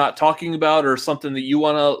maybe we're not talking about or something that you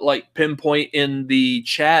want to like pinpoint in the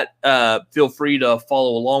chat, feel free to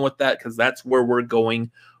follow along with that because that's where we're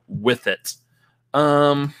going with it.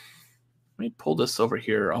 Let me pull this over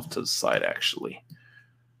here off to the side actually.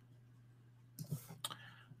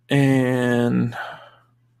 And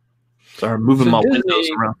sorry, moving my windows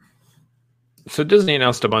around. So Disney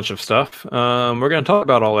announced a bunch of stuff. We're going to talk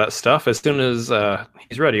about all that stuff as soon as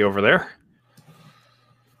he's ready over there.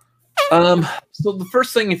 So the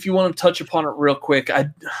first thing, if you want to touch upon it real quick,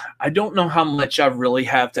 I don't know how much I really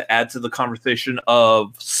have to add to the conversation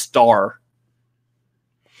of Star.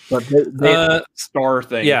 But the Star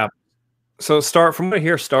thing. Yeah. So Star, from what I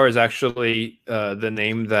hear, Star is actually the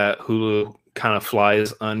name that Hulu kind of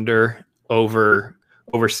flies under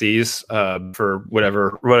overseas for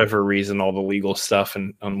whatever reason, all the legal stuff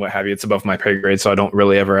and what have you. It's above my pay grade, so I don't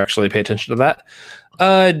really ever actually pay attention to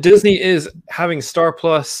that. Disney is having Star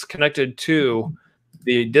Plus connected to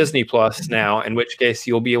the Disney Plus now, in which case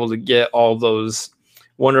you'll be able to get all those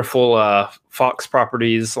wonderful Fox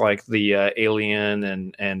properties like the Alien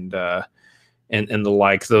and the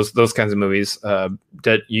like, those kinds of movies.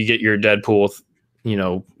 You get your Deadpool,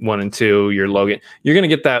 1 and 2, your Logan. You're going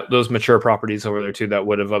to get those mature properties over there too that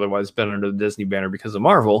would have otherwise been under the Disney banner because of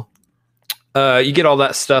Marvel. You get all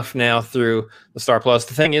that stuff now through the Star Plus.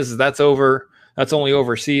 The thing is that's only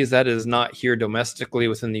overseas. That is not here domestically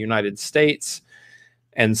within the United States.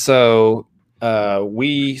 And so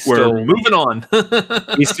we're moving on.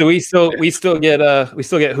 we still get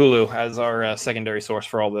Hulu as our secondary source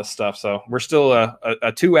for all this stuff. So we're still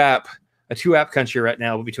a two app country right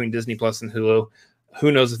now between Disney Plus and Hulu. Who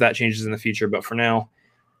knows if that changes in the future? But for now,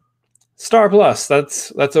 Star Plus,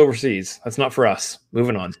 that's overseas. That's not for us.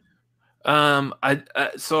 Moving on.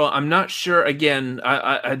 So I'm not sure. Again,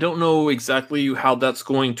 I don't know exactly how that's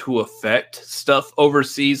going to affect stuff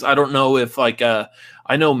overseas. I don't know if I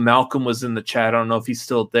know Malcolm was in the chat. I don't know if he's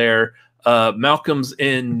still there. Malcolm's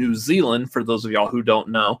in New Zealand. For those of y'all who don't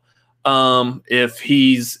know, if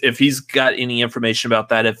he's got any information about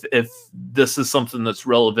that, if this is something that's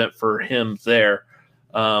relevant for him there,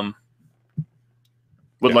 would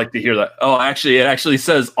like to hear that. Oh, actually, it actually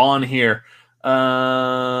says on here,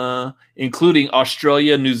 including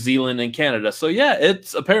Australia, New Zealand, and Canada. So yeah,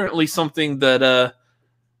 it's apparently something that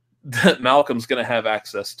that Malcolm's going to have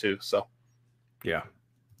access to. So yeah,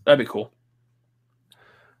 that'd be cool.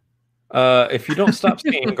 If you don't stop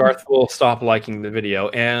seeing, Garth will stop liking the video,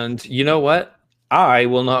 and you know what? I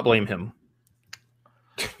will not blame him.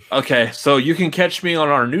 Okay, so you can catch me on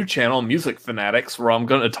our new channel, Music Fanatics, where I'm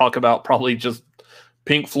going to talk about probably just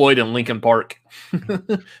Pink Floyd and Linkin Park. How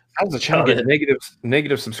does the channel get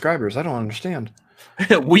negative subscribers? I don't understand.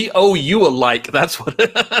 We owe you a like. That's what.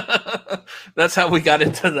 That's how we got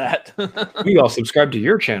into that. We all subscribe to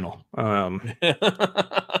your channel.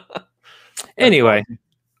 Anyway,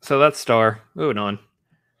 so that's Star. Moving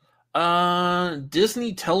on.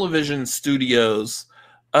 Disney Television Studios.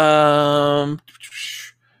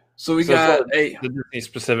 So we got the Disney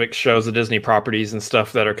specific shows, the Disney properties and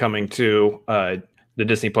stuff that are coming to the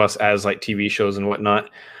Disney Plus as like TV shows and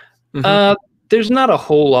whatnot. Mm-hmm. There's not a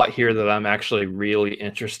whole lot here that I'm actually really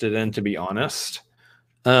interested in, to be honest.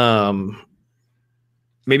 Maybe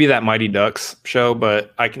that Mighty Ducks show,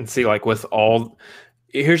 but I can see like with all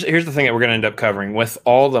here's the thing that we're going to end up covering with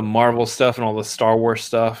all the Marvel stuff and all the Star Wars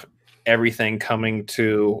stuff, everything coming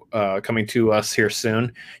to us here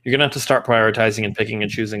soon. You're gonna have to start prioritizing and picking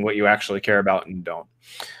and choosing what you actually care about and don't.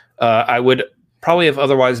 I would probably have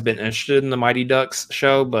otherwise been interested in the Mighty Ducks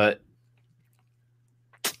show, but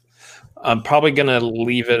I'm probably gonna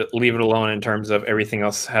leave it alone in terms of everything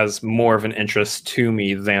else has more of an interest to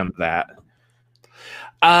me than that.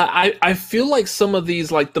 I feel like some of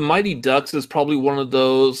these, like the Mighty Ducks, is probably one of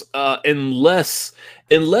those. Unless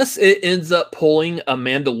it ends up pulling a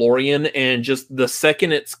Mandalorian, and just the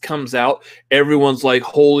second it comes out, everyone's like,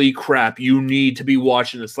 "Holy crap! You need to be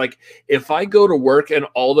watching this." Like, if I go to work and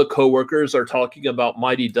all the coworkers are talking about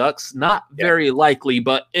Mighty Ducks, not very likely,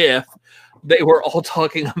 but if they were all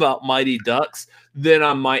talking about Mighty Ducks, then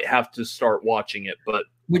I might have to start watching it. But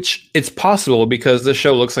which it's possible because this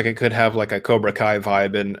show looks like it could have like a Cobra Kai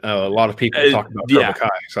vibe, and a lot of people talk about Cobra Kai.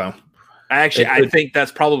 So I think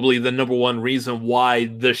that's probably the number one reason why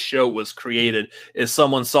this show was created is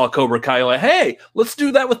someone saw Cobra Kai like, hey, let's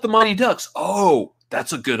do that with the Mighty Ducks. Oh,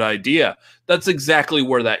 that's a good idea. That's exactly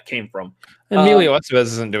where that came from. And Emilio Estevez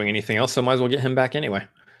isn't doing anything else, so might as well get him back anyway.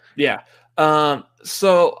 Yeah.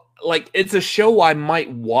 So like it's a show I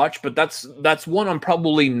might watch, but that's one I'm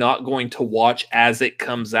probably not going to watch as it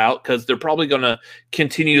comes out, because they're probably going to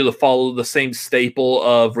continue to follow the same staple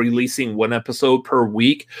of releasing one episode per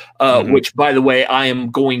week. Which, by the way, I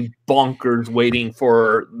am going bonkers waiting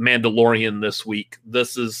for Mandalorian this week.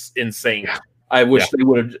 This is insane. I wish they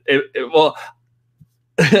would have. Well,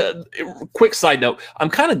 quick side note, I'm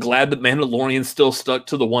kind of glad that Mandalorian still stuck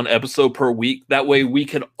to the one episode per week. That way we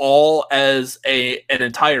could all, as an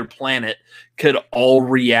entire planet, could all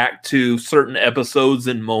react to certain episodes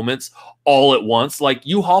and moments all at once. Like,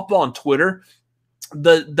 you hop on Twitter,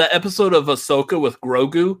 the episode of Ahsoka with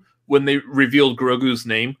Grogu, when they revealed Grogu's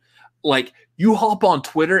name, like, you hop on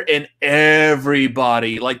Twitter and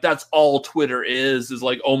everybody, like, that's all Twitter is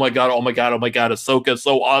like, oh my god, Ahsoka's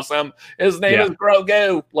so awesome. His name is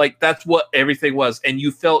Grogu. Like, that's what everything was. And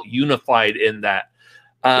you felt unified in that.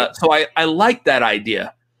 So I like that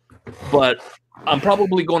idea. But I'm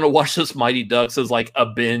probably going to watch this Mighty Ducks as like a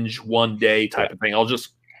binge one day type of thing. I'll just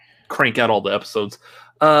crank out all the episodes.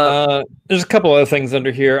 There's a couple other things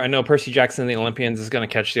under here. I know Percy Jackson and the Olympians is going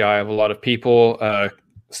to catch the eye of a lot of people.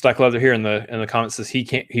 Stack Leather here in the comments says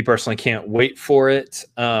he personally can't wait for it.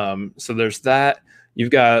 So there's that.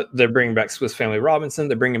 They're bringing back Swiss Family Robinson.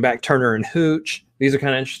 They're bringing back Turner and Hooch. These are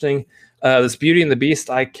kind of interesting. This Beauty and the Beast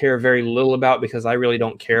I care very little about, because I really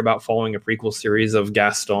don't care about following a prequel series of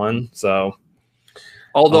Gaston. So,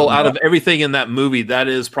 although out of everything in that movie, that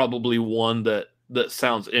is probably one that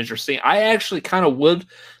sounds interesting. I actually kind of would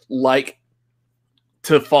like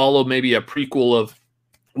to follow maybe a prequel of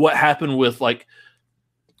what happened with like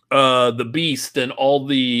the Beast and all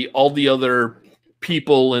the other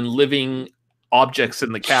people and living objects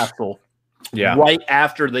in the castle. Yeah. Right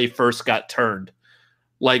after they first got turned.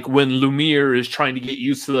 Like when Lumiere is trying to get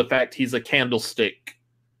used to the fact he's a candlestick.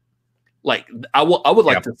 Like, I would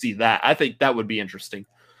like to see that. I think that would be interesting.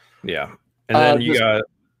 Yeah. And then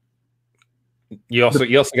you also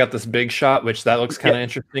got this Big Shot, which that looks kind of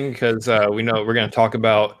interesting, because we know we're going to talk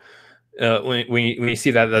about when you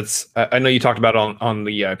see that's I know you talked about on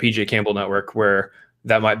the PJ Campbell network, where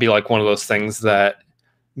that might be like one of those things that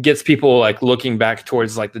gets people like looking back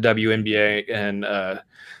towards like the WNBA, and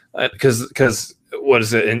because what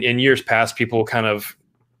is it in years past, people kind of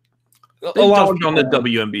a lot of people on the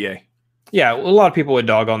WNBA. Yeah, a lot of people would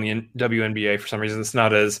dog on the WNBA for some reason. It's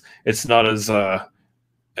not as to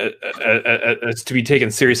be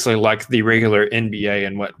taken seriously like the regular NBA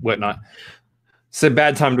and whatnot. It's a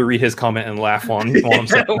bad time to read his comment and laugh on. It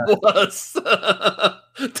was.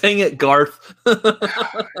 Dang it, Garth.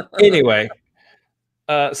 Anyway,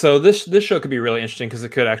 so this show could be really interesting, because it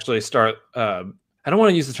could actually start. I don't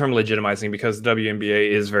want to use the term legitimizing, because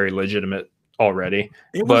WNBA is very legitimate already,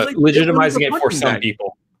 but legitimizing it for some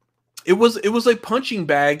people. It was a punching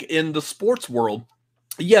bag in the sports world.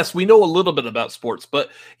 Yes, we know a little bit about sports, but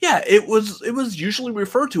yeah, it was usually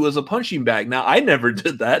referred to as a punching bag. Now, I never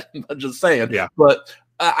did that. I'm just saying. Yeah. But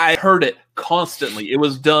I heard it constantly. It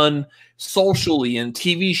was done socially in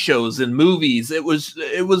TV shows and movies. It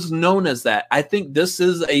was known as that. I think this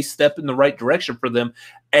is a step in the right direction for them,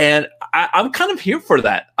 and I'm kind of here for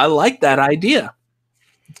that. I like that idea.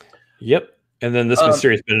 Yep. And then this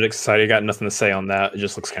Mysterious Benedict Society, I got nothing to say on that. It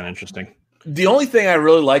just looks kind of interesting. The only thing I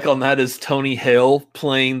really like on that is Tony Hale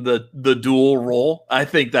playing the dual role. I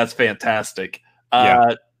think that's fantastic.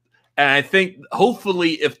 And I think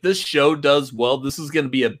hopefully if this show does well, this is going to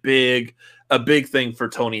be a big thing for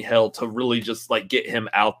Tony Hale to really just like get him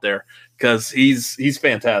out there, because he's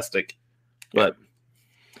fantastic. But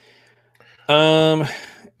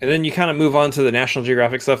and then you kind of move on to the National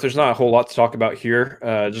Geographic stuff. There's not a whole lot to talk about here,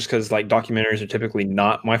 just because like documentaries are typically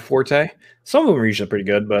not my forte. Some of them are usually pretty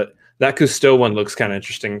good, but that Cousteau one looks kind of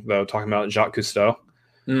interesting, though, talking about Jacques Cousteau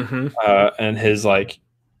and his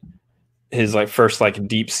first like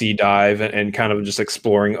deep sea dive and kind of just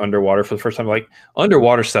exploring underwater for the first time. Like,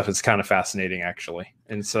 underwater stuff is kind of fascinating, actually.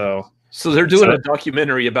 And so they're doing a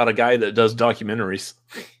documentary about a guy that does documentaries.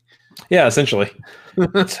 Yeah, essentially.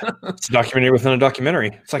 It's a documentary within a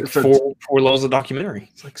documentary. It's like four levels of documentary.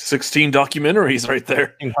 It's like 16 documentaries right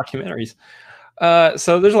there. 16 documentaries.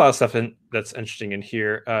 So there's a lot of stuff that's interesting in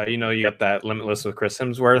here. You got that Limitless with Chris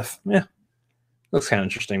Hemsworth. Yeah, looks kind of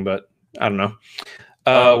interesting, but I don't know.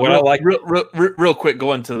 What I like real quick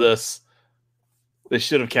going to this, they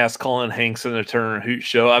should have cast Colin Hanks in the Turner and Hooch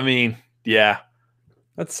show. I mean, yeah,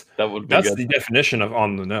 that's good. The definition of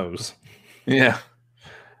on the nose. Yeah.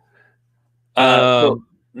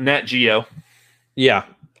 Nat Geo. Yeah.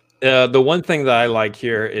 The one thing that I like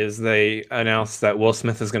here is they announced that Will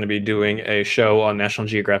Smith is going to be doing a show on National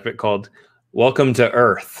Geographic called Welcome to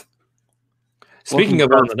Earth. Speaking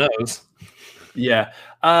of on the nose. Yeah.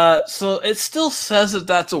 So it still says that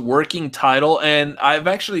that's a working title, and I've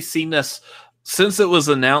actually seen this since it was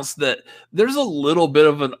announced that there's a little bit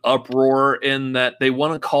of an uproar in that they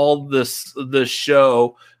want to call this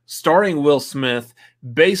show starring Will Smith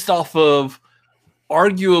based off of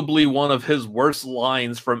arguably one of his worst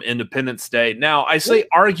lines from Independence Day. Now, I say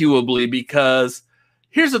arguably because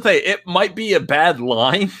here's the thing, it might be a bad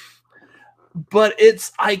line. But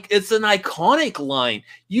it's an iconic line.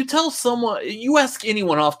 You tell someone, you ask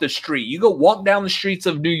anyone off the street, you go walk down the streets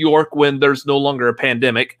of New York when there's no longer a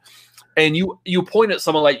pandemic, and you point at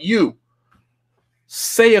someone like, you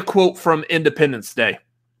say a quote from Independence Day,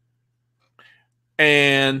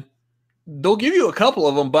 and they'll give you a couple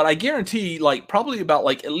of them, but I guarantee like probably about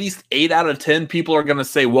like at least 8 out of 10 people are going to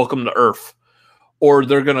say welcome to Earth. Or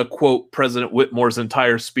they're going to quote President Whitmore's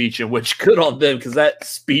entire speech, in which good on them because that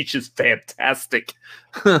speech is fantastic.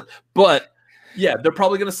 But yeah, they're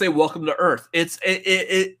probably going to say "Welcome to Earth."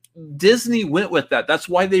 Disney went with that. That's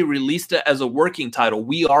why they released it as a working title.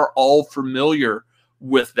 We are all familiar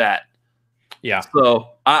with that. Yeah. So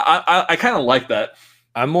I kind of like that.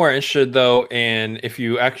 I'm more interested though, in if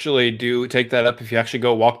you actually do take that up, if you actually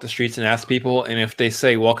go walk the streets and ask people, and if they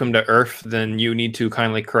say welcome to Earth, then you need to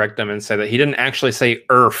kindly correct them and say that he didn't actually say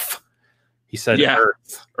Earth. He said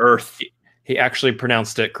Earth. Earth. He actually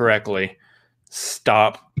pronounced it correctly.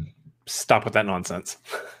 Stop with that nonsense.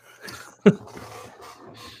 Skip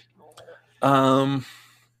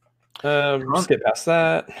past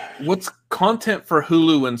that. What's content for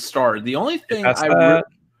Hulu and Star? The only thing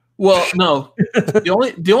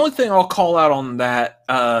the only thing I'll call out on that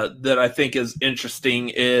that I think is interesting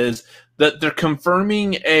is that they're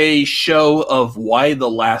confirming a show of Y the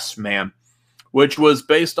Last Man, which was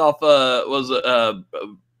based off was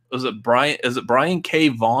it Brian K.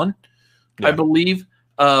 Vaughan, yeah. I believe.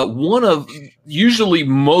 One of usually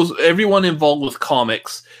most everyone involved with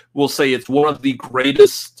comics will say it's one of the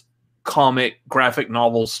greatest comic graphic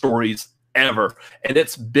novel stories ever, and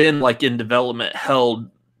it's been like in development held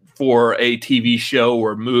for a TV show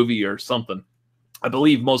or movie or something. I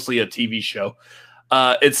believe mostly a TV show.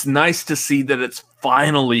 It's nice to see that it's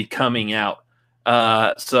finally coming out.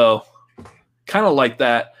 So kind of like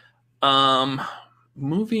that.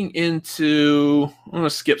 Moving into, I'm going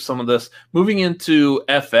to skip some of this. Moving into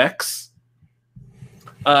FX.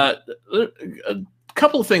 A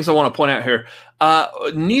couple of things I want to point out here.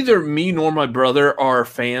 Neither me nor my brother are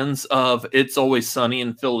fans of It's Always Sunny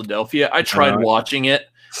in Philadelphia. I tried watching it.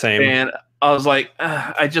 Same. And I was like,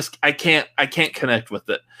 I can't connect with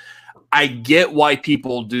it. I get why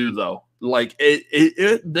people do though. Like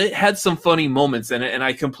it had some funny moments in it, and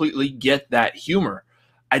I completely get that humor.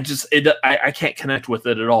 I can't connect with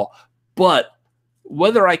it at all. But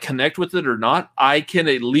whether I connect with it or not, I can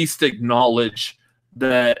at least acknowledge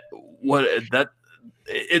that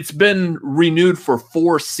it's been renewed for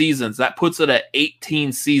 4 seasons. That puts it at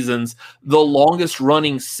 18 seasons, the longest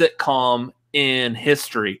running sitcom in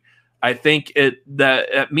history. I think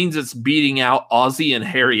that means it's beating out Ozzie and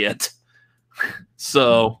Harriet.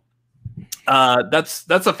 So that's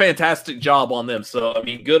a fantastic job on them. So I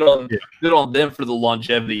mean, good on them for the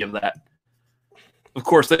longevity of that. Of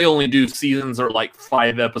course, they only do seasons or like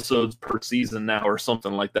 5 episodes per season now or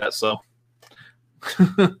something like that. So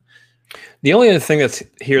the only other thing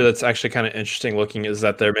that's actually kind of interesting looking is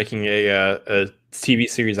that they're making a TV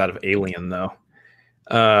series out of Alien though.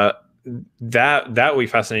 That would be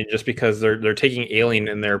fascinating just because they're taking Alien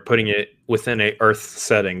and they're putting it within a Earth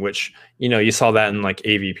setting, which, you know, you saw that in like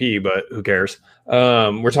AVP, but who cares?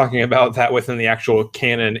 We're talking about that within the actual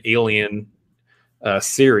canon Alien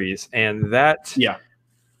series, and that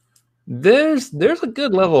there's a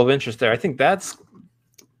good level of interest there. I think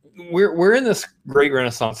we're in this great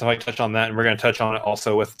renaissance. If I touch on that, and we're going to touch on it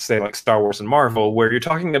also with say like Star Wars and Marvel, where you're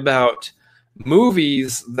talking about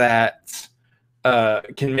movies that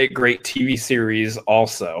can make great TV series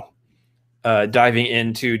also, diving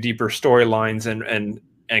into deeper storylines and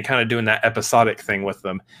kind of doing that episodic thing with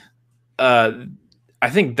them. I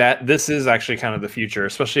think that this is actually kind of the future,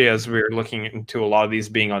 especially as we're looking into a lot of these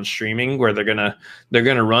being on streaming, where they're gonna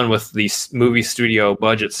run with these movie studio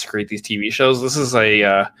budgets to create these TV shows. This is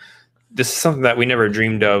something that we never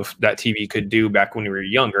dreamed of that TV could do back when we were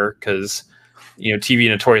younger, because you know, TV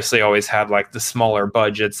notoriously always had like the smaller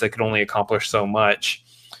budgets that could only accomplish so much.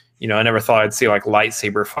 You know, I never thought I'd see like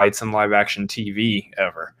lightsaber fights in live action TV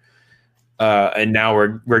ever. And now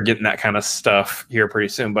we're getting that kind of stuff here pretty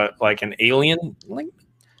soon. But like an Alien, like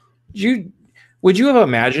would you have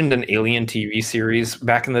imagined an Alien TV series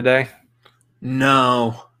back in the day?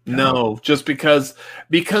 No, No, just because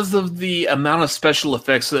of the amount of special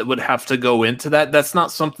effects that would have to go into that. That's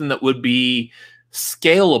not something that would be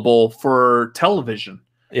scalable for television.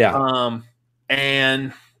 Yeah.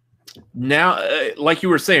 And now, like you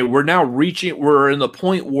were saying, we're in the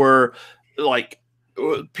point where like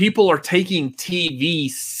people are taking TV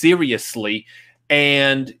seriously,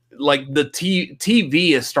 and like the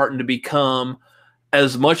TV is starting to become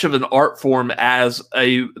as much of an art form as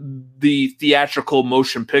the theatrical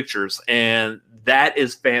motion pictures, and that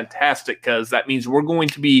is fantastic because that means we're going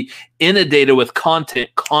to be inundated with content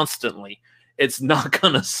constantly. It's not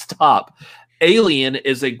going to stop. Alien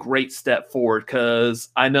is a great step forward because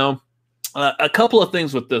I know a couple of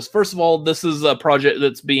things with this. First of all, this is a project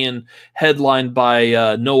that's being headlined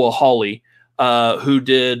by Noah Hawley, who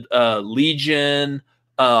did Legion,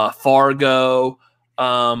 Fargo,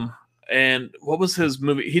 and what was his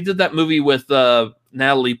movie? He did that movie with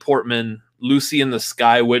Natalie Portman, Lucy in the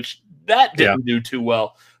Sky, which that didn't do too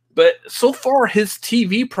well. But so far, his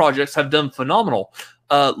TV projects have done phenomenal.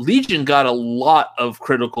 Legion got a lot of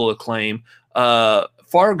critical acclaim.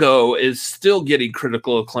 Fargo is still getting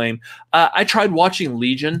critical acclaim. I tried watching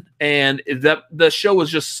Legion, and the show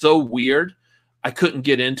was just so weird. I couldn't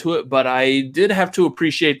get into it, but I did have to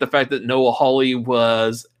appreciate the fact that Noah Hawley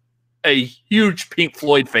was a huge Pink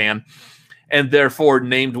Floyd fan and therefore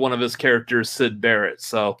named one of his characters Syd Barrett.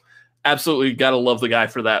 So absolutely got to love the guy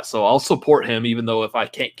for that. So I'll support him, even though if I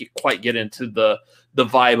can't quite get into the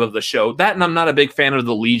vibe of the show. That, and I'm not a big fan of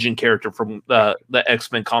the Legion character from the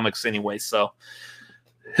X-Men comics anyway. So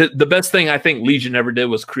the best thing I think Legion ever did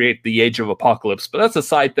was create the Age of Apocalypse, but that's a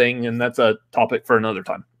side thing, and that's a topic for another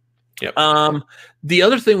time. Yep. The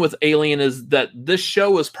other thing with Alien is that this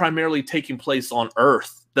show is primarily taking place on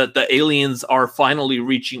Earth, that the aliens are finally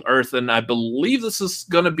reaching Earth, and I believe this is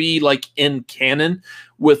going to be like in canon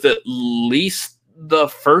with at least the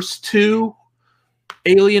first two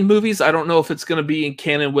Alien movies. I don't know if it's going to be in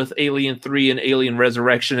canon with Alien 3 and Alien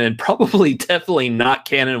Resurrection, and probably definitely not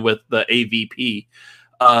canon with the AVP.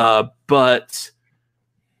 But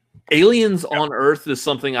Aliens on Earth is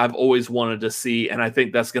something I've always wanted to see, and I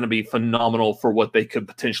think that's going to be phenomenal for what they could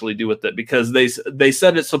potentially do with it, because they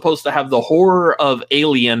said it's supposed to have the horror of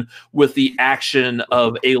Alien with the action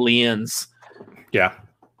of Aliens. Yeah.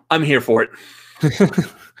 I'm here for it.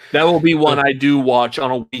 That will be one I do watch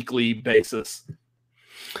on a weekly basis.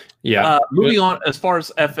 Yeah. Moving on, as far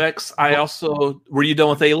as FX, were you done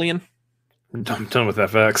with Alien? I'm done with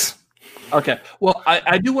FX. Okay. Well,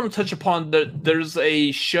 I do want to touch upon that. There's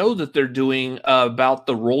a show that they're doing about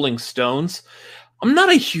the Rolling Stones. I'm not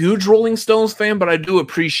a huge Rolling Stones fan, but I do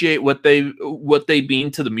appreciate what they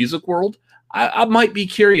mean to the music world. I might be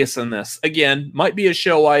curious in this. Again, might be a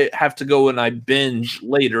show I have to go and I binge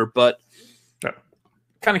later, but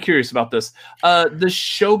kind of curious about this. The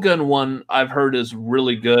Shogun one I've heard is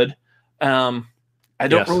really good. I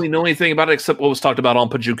don't really know anything about it except what was talked about on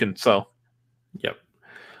Pajukin. So, yep.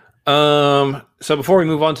 So before we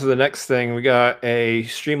move on to the next thing, we got a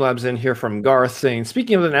Streamlabs in here from Garth saying,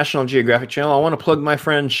 speaking of the National Geographic Channel, I want to plug my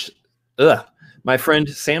friend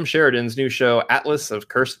Sam Sheridan's new show, Atlas of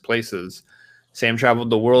Cursed Places. Sam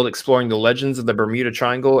traveled the world exploring the legends of the Bermuda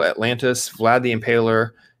Triangle, Atlantis, Vlad the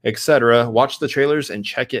Impaler, etc. Watch the trailers and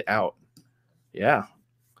check it out. Yeah.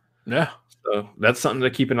 So that's something to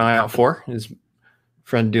keep an eye out for. His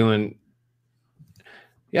friend doing.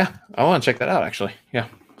 Yeah, I want to check that out, actually. Yeah.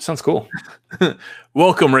 Sounds cool.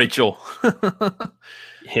 Welcome, Rachel.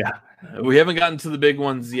 Yeah. We haven't gotten to the big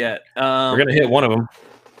ones yet. We're going to hit one of them.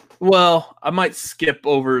 Well, I might skip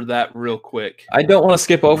over that real quick. I don't want to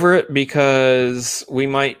skip over it because we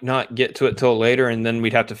might not get to it till later, and then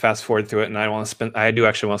we'd have to fast forward through it, and I do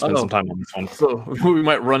actually want to spend some time on this one. So we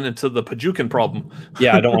might run into the Pajukin problem.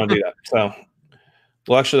 Yeah, I don't want to do that. So,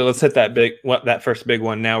 well, actually, let's hit that first big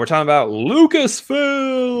one now. We're talking about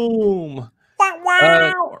Lucasfilm.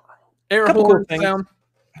 Air horn sound.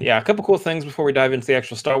 Yeah, a couple cool things before we dive into the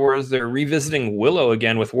actual Star Wars. They're revisiting Willow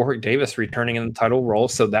again with Warwick Davis returning in the title role,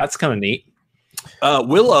 so that's kind of neat.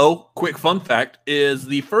 Willow, quick fun fact, is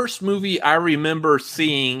the first movie I remember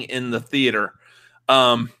seeing in the theater.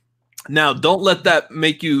 Now, don't let that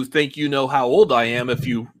make you think you know how old I am if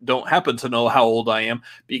you don't happen to know how old I am,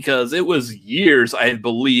 because it was years, I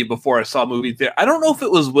believe, before I saw a movie there. I don't know if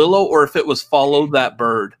it was Willow or if it was Follow That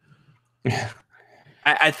Bird.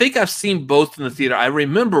 I think I've seen both in the theater. I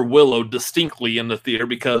remember Willow distinctly in the theater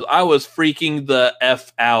because I was freaking the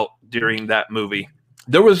F out during that movie.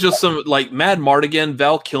 There was just some, like, Mad Mardigan,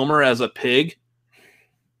 Val Kilmer as a pig.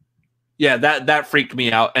 Yeah, that freaked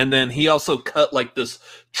me out. And then he also cut, like, this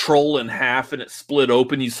troll in half and it split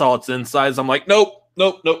open. You saw its insides. I'm like, nope,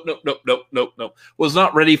 Was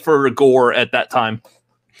not ready for gore at that time.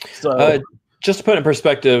 So just to put it in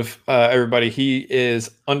perspective, everybody, he is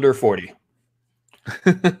under 40.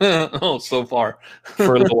 Oh, so far.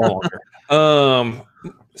 For a little longer.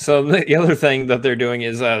 So the other thing that they're doing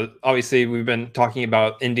is obviously we've been talking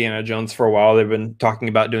about Indiana Jones for a while. They've been talking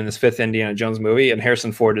about doing this 5th Indiana Jones movie, and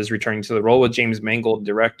Harrison Ford is returning to the role with James Mangold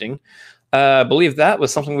directing. I believe that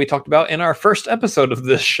was something we talked about in our first episode of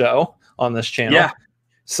this show on this channel. Yeah.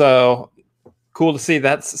 So cool to see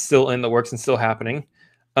that's still in the works and still happening.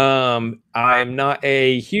 I'm not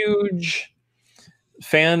a huge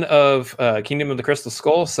fan of Kingdom of the Crystal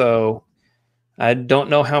Skull, so I don't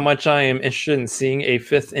know how much I am interested in seeing a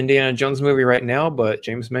 5th Indiana Jones movie right now, but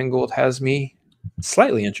James Mangold has me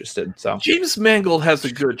slightly interested. So James Mangold has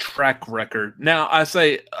a good track record. Now,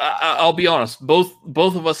 I'll be honest, both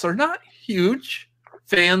of us are not huge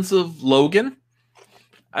fans of Logan.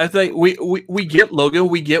 I think we get Logan,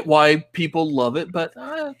 we get why people love it, but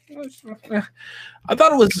I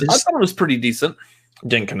thought it was pretty decent.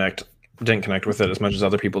 Didn't connect with it as much as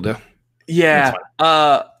other people do. Yeah.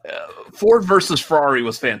 Ford versus Ferrari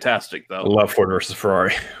was fantastic, though. I love Ford versus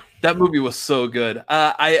Ferrari. That movie was so good.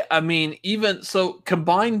 I mean, even so,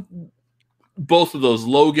 combine both of those,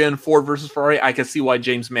 Logan, Ford versus Ferrari, I can see why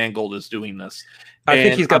James Mangold is doing this. I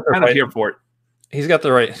think he's got the kind of here for it. He's got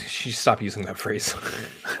the right. Stop using that phrase.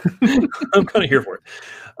 I'm kind of here for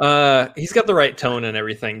it. He's got the right tone and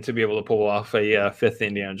everything to be able to pull off a 5th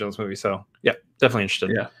Indiana Jones movie. So yeah, definitely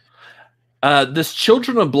interested. Yeah. This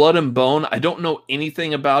Children of Blood and Bone, I don't know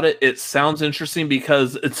anything about it. It sounds interesting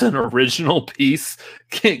because it's an original piece.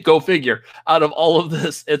 Go figure. Out of all of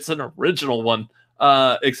this, it's an original one,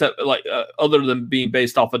 except other than being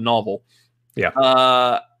based off a novel.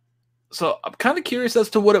 Yeah. So I'm kind of curious as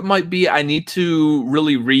to what it might be. I need to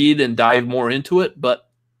really read and dive more into it, but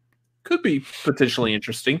could be potentially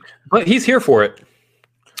interesting. But he's here for it.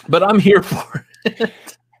 But I'm here for it.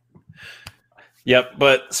 Yep,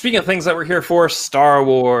 but speaking of things that we're here for, Star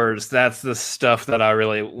Wars, that's the stuff that I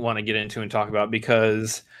really want to get into and talk about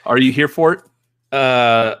because... Are you here for it?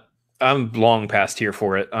 I'm long past here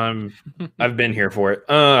for it. I've been here for it.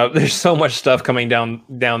 There's so much stuff coming down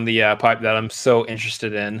the pipe that I'm so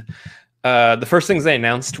interested in. The first things they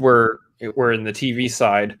announced were in the TV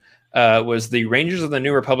side, was the Rangers of the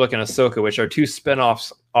New Republic and Ahsoka, which are 2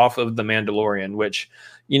 spinoffs off of The Mandalorian, which...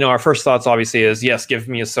 our first thoughts obviously is, yes, give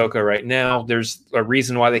me Ahsoka right now. There's a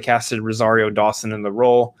reason why they casted Rosario Dawson in the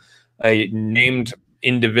role. A named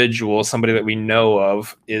individual, somebody that we know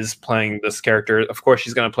of, is playing this character. Of course,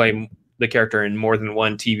 she's going to play the character in more than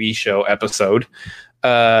one TV show episode.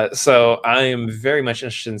 So I am very much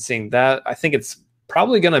interested in seeing that. I think it's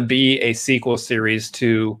probably going to be a sequel series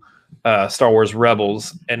to Star Wars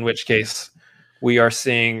Rebels, in which case we are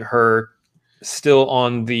seeing her still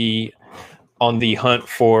on the hunt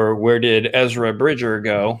for where did Ezra Bridger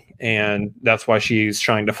go, and that's why she's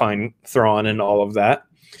trying to find Thrawn and all of that.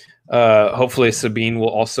 Hopefully Sabine will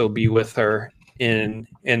also be with her in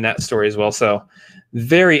that story as well. So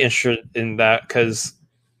very interested in that because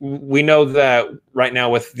we know that right now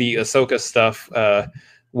with the Ahsoka stuff,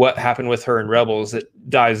 what happened with her in Rebels, it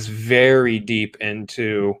dives very deep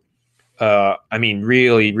into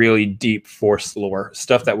really, really deep Force lore,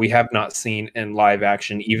 stuff that we have not seen in live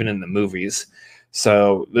action, even in the movies.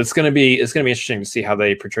 So it's going to be interesting to see how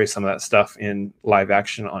they portray some of that stuff in live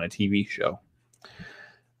action on a TV show.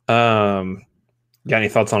 Got any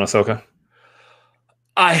thoughts on Ahsoka?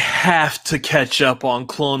 I have to catch up on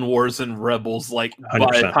Clone Wars and Rebels. 100%.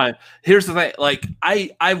 By the time. Here's the thing.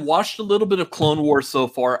 I watched a little bit of Clone Wars so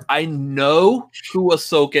far. I know who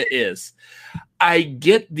Ahsoka is. I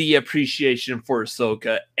get the appreciation for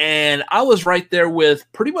Ahsoka, and I was right there with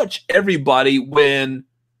pretty much everybody when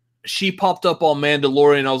she popped up on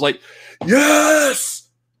Mandalorian. I was like, yes!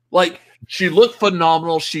 She looked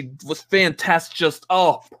phenomenal. She was fantastic. Just,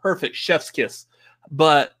 perfect. Chef's kiss.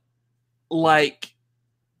 But,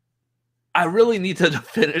 I really need to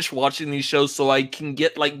finish watching these shows so I can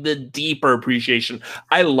get the deeper appreciation.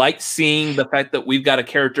 I like seeing the fact that we've got a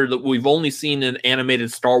character that we've only seen in animated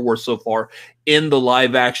Star Wars so far in the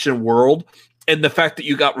live action world. And the fact that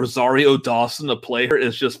you got Rosario Dawson to play her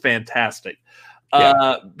is just fantastic.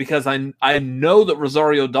 Yeah. Because I know that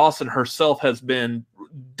Rosario Dawson herself has been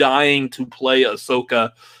dying to play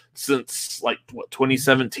Ahsoka since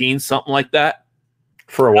 2017, something like that.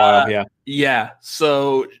 For a while, yeah. Yeah,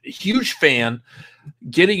 so huge fan.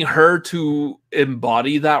 Getting her to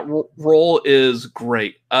embody that role is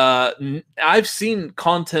great. I've seen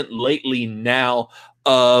content lately now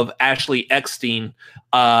of Ashley Eckstein.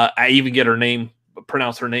 I even get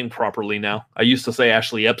pronounce her name properly now. I used to say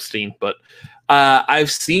Ashley Epstein, but I've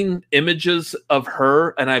seen images of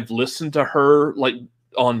her and I've listened to her like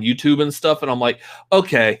on YouTube and stuff, and I'm like,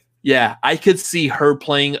 okay, yeah, I could see her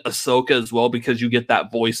playing Ahsoka as well because you get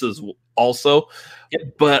that voice as also.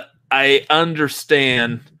 Yep. But I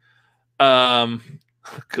understand.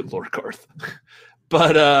 Good Lord, Garth.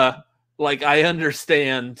 But like I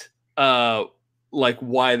understand like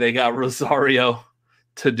why they got Rosario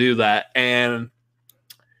to do that. And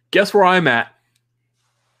guess where I'm at?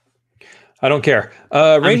 I don't care.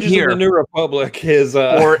 Rangers of the New Republic is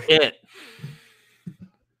or it.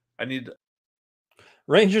 I need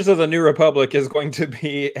Rangers of the New Republic is going to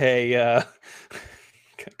be a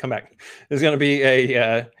come back. Is going to be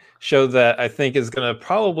a show that I think is going to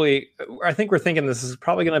probably. I think we're thinking this is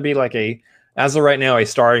probably going to be like a, as of right now, a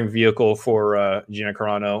starring vehicle for Gina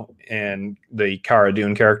Carano and the Cara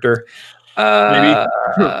Dune character.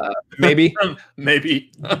 Maybe.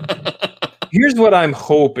 Maybe. Here's what I'm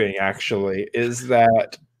hoping, actually, is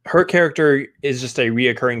that her character is just a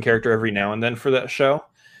reoccurring character every now and then for that show.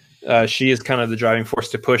 She is kind of the driving force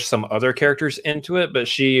to push some other characters into it, but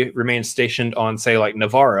she remains stationed on, say, like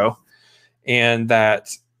Navarro, and that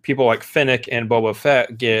people like Fennec and Boba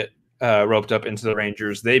Fett get roped up into the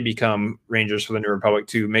Rangers. They become Rangers for the New Republic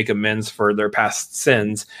to make amends for their past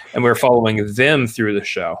sins, and we're following them through the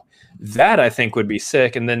show. That I think would be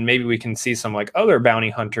sick, and then maybe we can see some like other bounty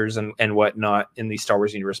hunters and whatnot in the Star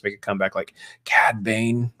Wars universe make a comeback, like Cad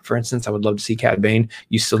Bane, for instance. I would love to see Cad Bane.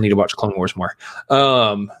 You still need to watch Clone Wars more.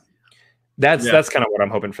 That's kind of what I'm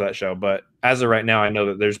hoping for that show. But as of right now, I know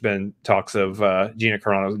that there's been talks of Gina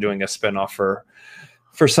Carano doing a spinoff for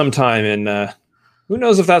some time, and who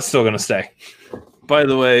knows if that's still going to stay. By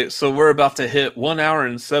the way, so we're about to hit 1 hour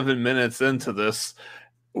and 7 minutes into this.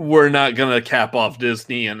 We're not going to cap off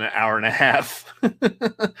Disney in an hour and a half.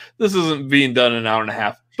 This isn't being done in an hour and a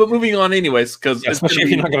half. But moving on anyways, because especially if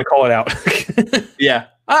you're not going to call it out. Yeah.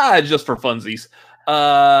 Just for funsies.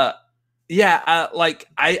 Like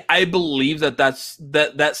I believe that's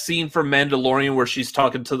that scene from Mandalorian where she's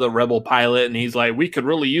talking to the rebel pilot and he's like, we could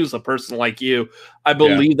really use a person like you. I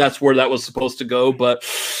believe that's where that was supposed to go, but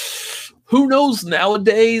who knows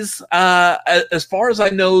nowadays? As far as I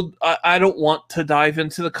know, I don't want to dive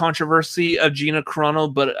into the controversy of Gina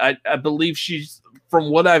Carano, but I believe she's, from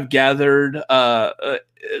what I've gathered,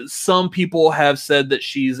 some people have said that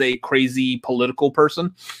she's a crazy political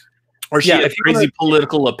person, or she has crazy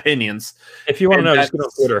political opinions. If you want to know, just go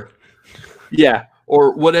on Twitter. Yeah,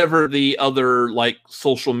 or whatever the other like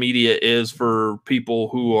social media is for people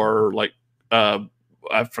who are like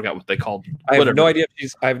I forgot what they called. I have no idea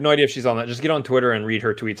if she's on that. Just get on Twitter and read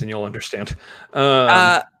her tweets, and you'll understand.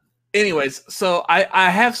 Anyways, so I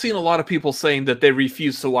have seen a lot of people saying that they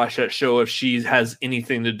refuse to watch that show if she has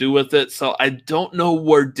anything to do with it. So I don't know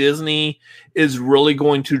where Disney is really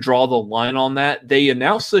going to draw the line on that. They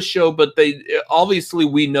announced the show, but obviously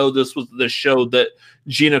we know this was the show that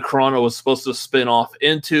Gina Carano was supposed to spin off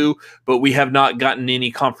into, but we have not gotten any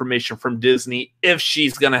confirmation from Disney if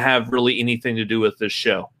she's going to have really anything to do with this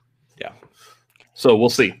show. Yeah. So we'll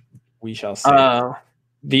see. We shall see.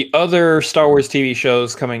 The other Star Wars TV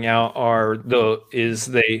shows coming out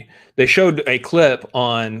they showed a clip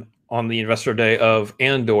on the Investor Day of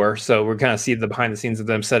Andor, so we're kind of see the behind the scenes of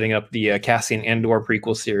them setting up the Cassian Andor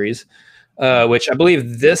prequel series, which I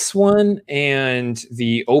believe this one and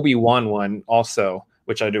the Obi-Wan one also,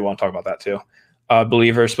 which I do want to talk about that too. I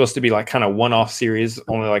believe are supposed to be like kind of one-off series,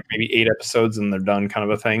 only like maybe 8 episodes and they're done, kind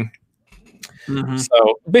of a thing. Mm-hmm.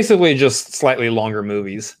 So basically, just slightly longer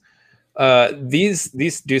movies.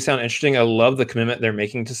 These do sound interesting. I love the commitment they're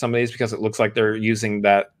making to some of these because it looks like they're using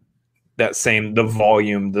the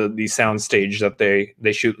volume, the sound stage that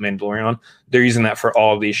they shoot Mandalorian on. They're using that for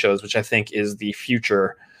all of these shows, which I think is the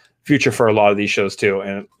future for a lot of these shows too.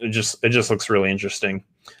 And it just looks really interesting.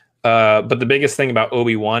 But the biggest thing about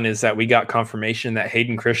Obi-Wan is that we got confirmation that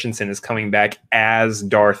Hayden Christensen is coming back as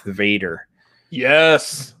Darth Vader.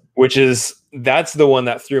 Yes. That's the one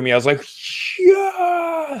that threw me. I was like,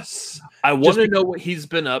 yes. I want to know what he's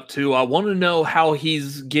been up to. I want to know how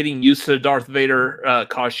he's getting used to the Darth Vader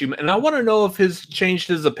costume. And I want to know if he's changed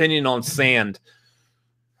his opinion on sand.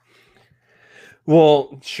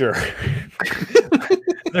 Well, sure.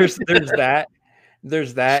 there's that.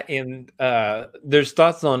 There's that. And there's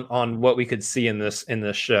thoughts on what we could see in this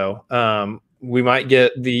show. We might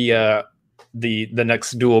get the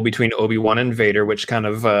next duel between Obi-Wan and Vader, which kind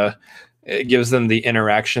of it gives them the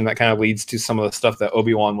interaction that kind of leads to some of the stuff that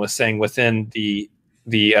Obi-Wan was saying within the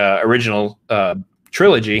original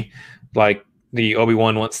trilogy. Like the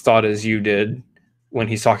Obi-Wan once thought as you did when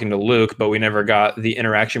he's talking to Luke, but we never got the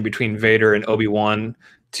interaction between Vader and Obi-Wan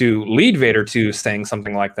to lead Vader to saying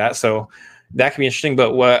something like that. So that could be interesting.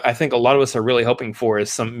 But what I think a lot of us are really hoping for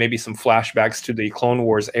is maybe some flashbacks to the Clone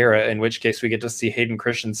Wars era, in which case we get to see Hayden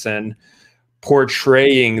Christensen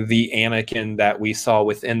portraying the Anakin that we saw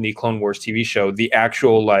within the Clone Wars TV show, the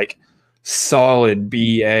actual like solid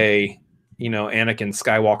BA, Anakin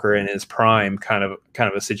Skywalker in his prime kind of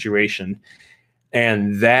a situation.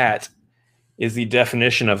 And that is the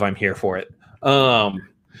definition of I'm here for it.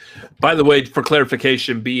 By the way, for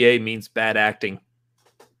clarification, BA means bad acting.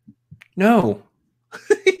 No.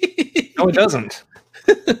 No, it doesn't.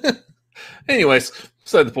 Anyways,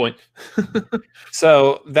 beside the point.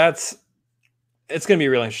 So it's going to be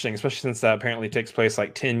really interesting, especially since that apparently takes place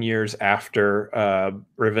like 10 years after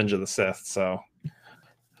Revenge of the Sith. So,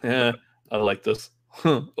 yeah, I like this.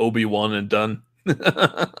 Obi-Wan and done.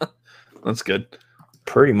 That's good.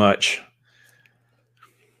 Pretty much.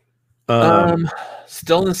 Stellan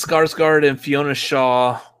Skarsgård and Fiona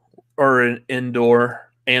Shaw are in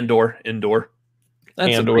Andor.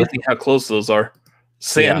 That's amazing how close those are.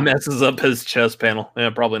 Sam messes up his chess panel. Yeah,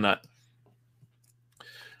 probably not.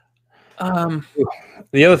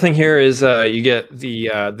 The other thing here is you get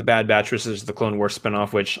the Bad Batch, which is the Clone Wars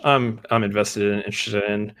spinoff, which I'm invested in, interested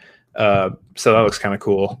in. So that looks kind of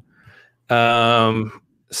cool.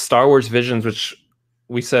 Star Wars Visions, which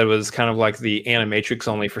we said was kind of like the Animatrix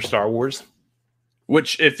only for Star Wars.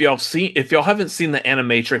 Which, if y'all haven't seen the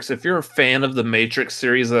Animatrix, if you're a fan of the Matrix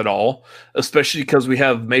series at all, especially because we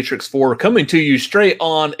have Matrix 4 coming to you straight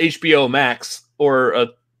on HBO Max or a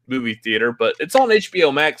movie theater, but it's on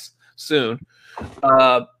HBO Max soon.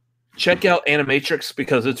 Check out Animatrix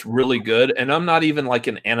because it's really good. And I'm not even like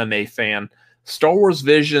an anime fan. Star Wars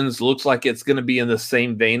Visions looks like it's going to be in the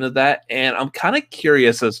same vein of that, and I'm kind of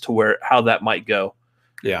curious as to how that might go.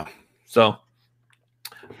 Yeah. So,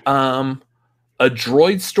 a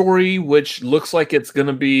droid story, which looks like it's going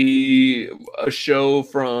to be a show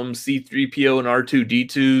from C-3PO and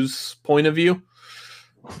R2-D2's point of view.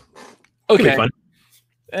 Okay.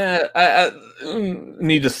 I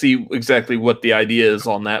need to see exactly what the idea is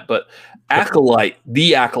on that, but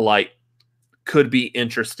The Acolyte could be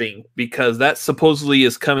interesting because that supposedly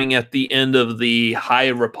is coming at the end of the High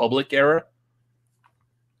Republic era.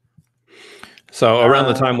 So around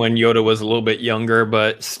the time when Yoda was a little bit younger,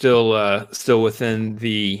 but still within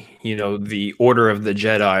the the Order of the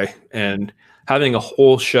Jedi, and having a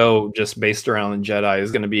whole show just based around the Jedi is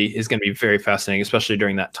going to be very fascinating, especially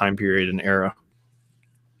during that time period and era.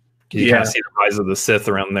 You kind of see the rise of the Sith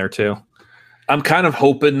around there too. I'm kind of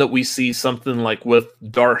hoping that we see something like with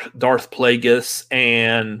Darth Plagueis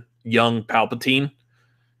and young Palpatine,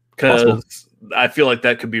 because I feel like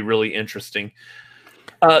that could be really interesting.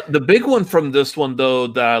 The big one from this one, though,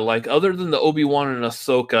 that I like, other than the Obi-Wan and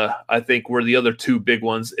Ahsoka, I think were the other two big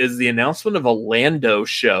ones, is the announcement of a Lando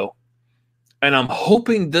show. And I'm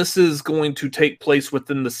hoping this is going to take place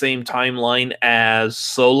within the same timeline as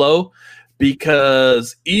Solo,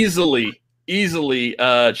 because easily,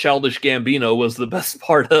 Childish Gambino was the best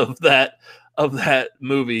part of that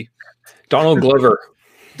movie. Donald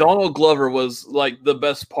Glover was like the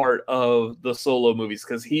best part of the Solo movies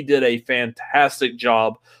because he did a fantastic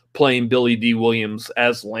job playing Billy D. Williams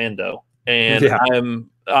as Lando, and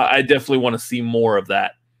I definitely want to see more of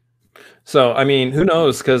that. So, I mean, who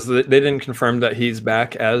knows? Because they didn't confirm that he's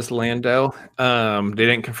back as Lando. They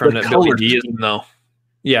didn't confirm that Billy D is no.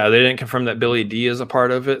 Yeah, they didn't confirm that Billy D is a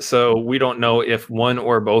part of it, so we don't know if one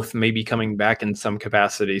or both may be coming back in some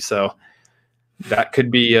capacity. So that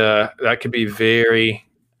could be very,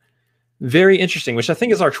 very interesting. Which I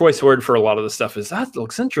think is our choice word for a lot of the stuff. Is that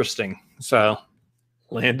looks interesting? So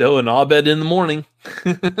Lando and Abed in the morning.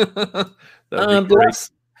 The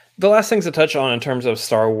last things to touch on in terms of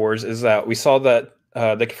Star Wars is that we saw that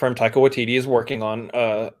they confirmed Taika Waititi is working on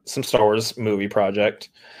some Star Wars movie project.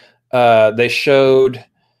 They showed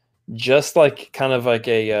just like kind of like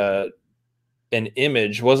an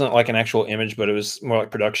image. It wasn't like an actual image, but it was more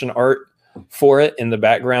like production art for it in the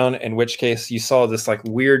background, in which case you saw this like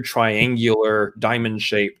weird triangular diamond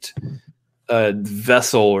shaped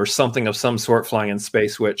vessel or something of some sort flying in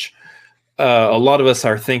space, which a lot of us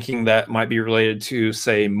are thinking that might be related to,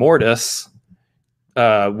 say, Mortis,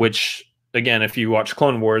 which again, if you watch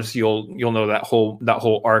Clone Wars, you'll know that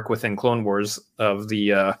whole arc within Clone Wars of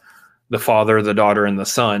the father, the daughter, and the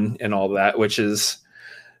son, and all that, which is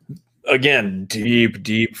again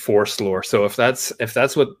deep Force lore. So if that's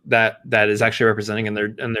what that is actually representing, and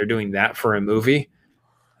they're doing that for a movie,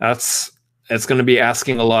 it's going to be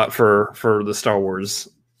asking a lot for the Star Wars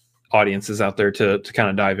audiences out there to kind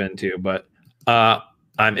of dive into. But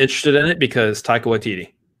I'm interested in it because Taika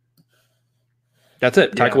Waititi. That's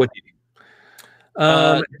it, Taika Waititi.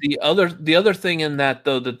 The other thing in that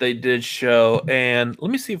though that they did show, and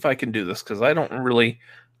let me see if I can do this because I don't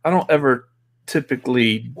ever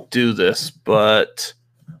typically do this, but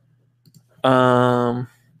dang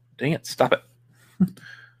it, stop it.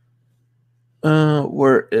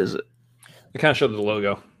 Where is it? It kind of showed the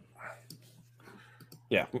logo.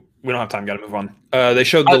 Yeah, we don't have time. Got to move on. They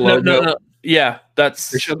showed the logo. No. Yeah,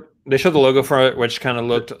 that's they showed the logo for it, which kind of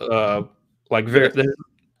looked like very.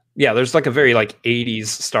 There's like a very like 80s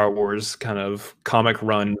Star Wars kind of comic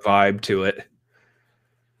run vibe to it.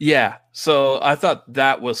 Yeah, so I thought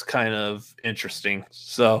that was kind of interesting.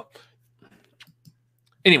 So,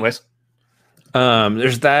 anyways,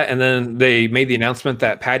 there's that, and then they made the announcement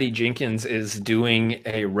that Patty Jenkins is doing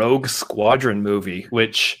a Rogue Squadron movie,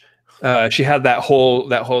 which she had that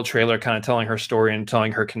whole trailer kind of telling her story and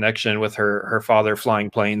telling her connection with her father flying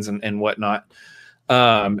planes and whatnot.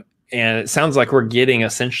 And it sounds like we're getting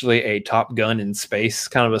essentially a Top Gun in space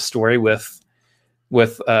kind of a story with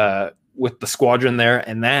the squadron there,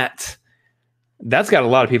 and that's got a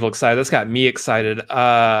lot of people excited. That's got me excited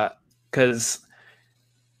because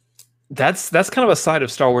that's kind of a side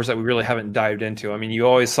of Star Wars that we really haven't dived into. I mean, you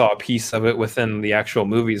always saw a piece of it within the actual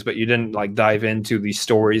movies, but you didn't like dive into the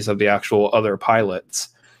stories of the actual other pilots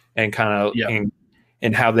and kind of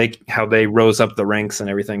and how they rose up the ranks and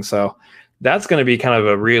everything. So that's going to be kind of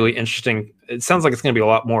a really interesting. It sounds like it's going to be a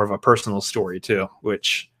lot more of a personal story too,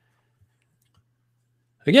 which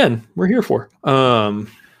again, we're here for.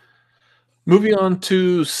 Moving on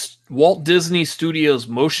to Walt Disney Studios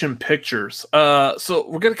motion pictures. So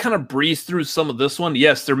we're going to kind of breeze through some of this one.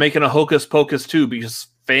 Yes, they're making a Hocus Pocus 2 because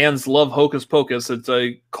fans love Hocus Pocus. It's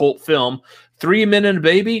a cult film. 3 Men and a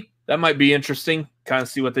Baby. That might be interesting. Kind of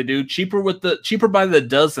see what they do. Cheaper by the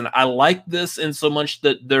dozen. I like this in so much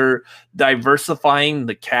that they're diversifying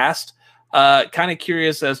the cast. Kind of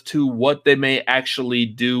curious as to what they may actually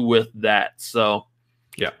do with that. So,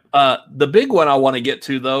 yeah. The big one I want to get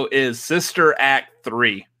to though is Sister Act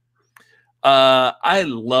 3. I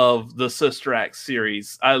love the Sister Act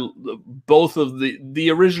series. Both of the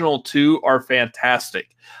original two are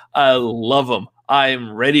fantastic. I love them. I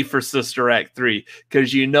am ready for Sister Act 3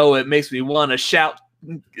 because it makes me want to shout.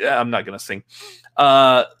 I'm not going to sing.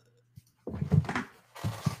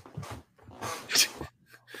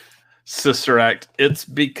 Sister Act. It's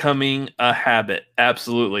becoming a habit.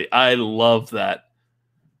 Absolutely. I love that.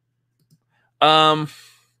 I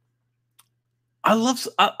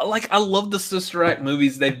love the Sister Act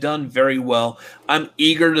movies. They've done very well. I'm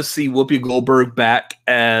eager to see Whoopi Goldberg back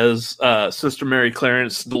as Sister Mary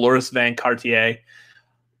Clarence, Dolores Van Cartier.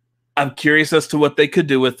 I'm curious as to what they could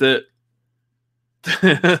do with it.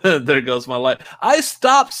 There goes my light. I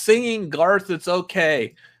stopped singing, Garth. It's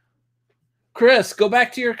okay. Chris, go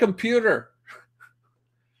back to your computer.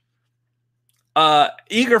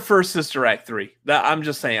 Eager for Sister Act 3. That I'm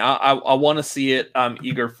just saying. I want to see it. I'm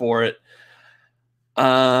eager for it.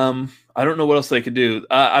 I don't know what else they could do.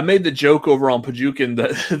 I made the joke over on Pajukin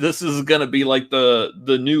that this is going to be like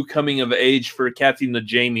the new coming of age for Kathy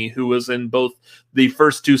Najimy, who was in both the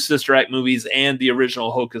first two Sister Act movies and the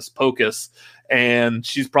original Hocus Pocus. And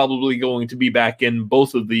she's probably going to be back in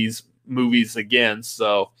both of these movies again.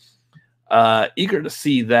 So eager to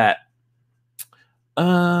see that.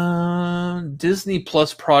 Disney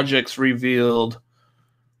Plus projects revealed.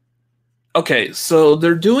 Okay, so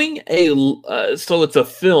they're doing so it's a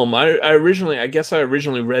film. I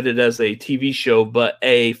originally read it as a TV show, but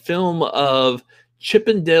a film of Chip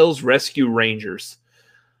 'n Dale's Rescue Rangers.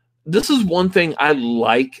 This is one thing I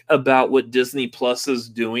like about what Disney Plus is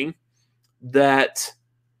doing, that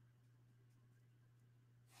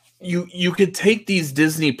you could take these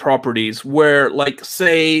Disney properties where, like,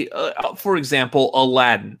 say, for example,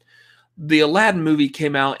 Aladdin. The Aladdin movie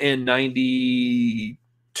came out in 92.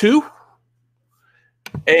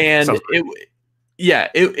 And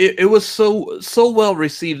it was so well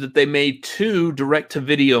received that they made 2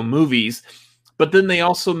 direct-to-video movies, but then they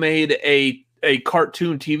also made a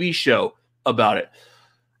cartoon TV show about it.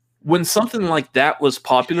 When something like that was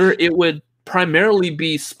popular, it would primarily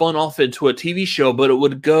be spun off into a TV show, but it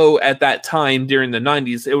would go at that time during the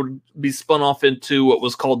 90s, it would be spun off into what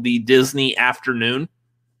was called the Disney Afternoon.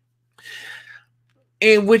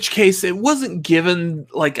 In which case, it wasn't given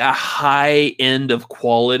like a high end of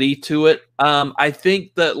quality to it. I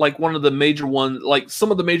think that like one of the major ones, like some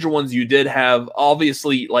of the major ones you did have,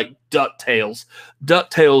 obviously like DuckTales.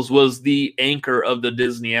 DuckTales was the anchor of the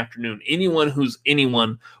Disney Afternoon.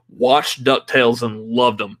 Anyone watched DuckTales and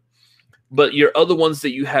loved them. But your other ones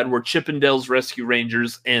that you had were Chip 'n Dale's Rescue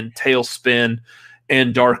Rangers and Tailspin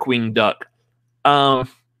and Darkwing Duck.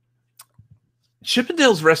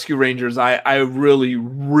 Chippendales Rescue Rangers, I really,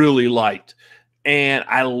 really liked. And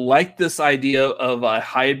I like this idea of a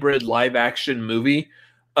hybrid live action movie,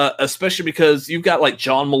 especially because you've got like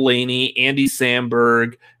John Mulaney, Andy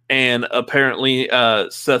Samberg, and apparently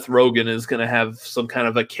Seth Rogen is going to have some kind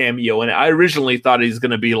of a cameo. And I originally thought he's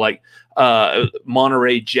going to be like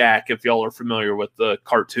Monterey Jack, if y'all are familiar with the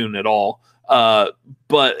cartoon at all.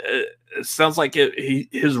 But it sounds like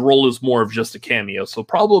his role is more of just a cameo. So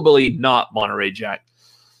probably not Monterey Jack.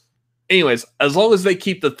 Anyways, as long as they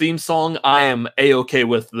keep the theme song, I am A-okay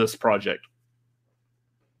with this project.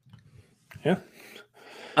 Yeah.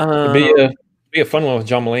 It'd be a fun one with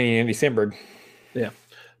John Mulaney and Andy Samberg. Yeah.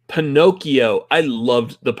 Pinocchio. I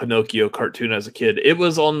loved the Pinocchio cartoon as a kid. It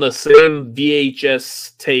was on the same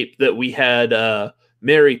VHS tape that we had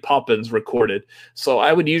Mary Poppins recorded. So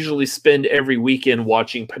I would usually spend every weekend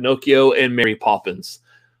watching Pinocchio and Mary Poppins.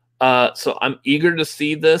 So I'm eager to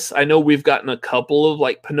see this. I know we've gotten a couple of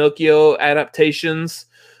like Pinocchio adaptations.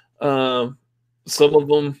 Some of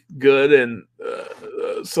them good and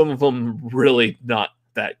some of them really not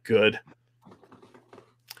that good.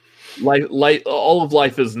 Like all of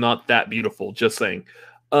life is not that beautiful, just saying.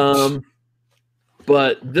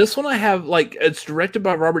 But this one I have, like, it's directed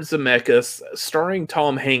by Robert Zemeckis, starring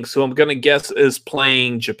Tom Hanks, who I'm going to guess is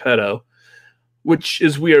playing Geppetto, which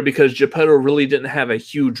is weird because Geppetto really didn't have a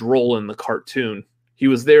huge role in the cartoon. He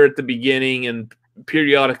was there at the beginning and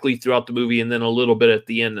periodically throughout the movie and then a little bit at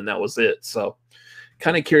the end, and that was it. So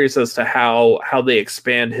kind of curious as to how they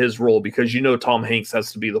expand his role, because you know Tom Hanks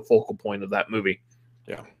has to be the focal point of that movie.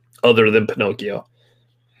 Yeah. Other than Pinocchio.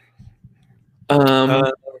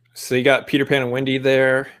 So you got Peter Pan and Wendy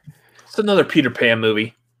there. It's another Peter Pan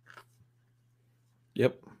movie.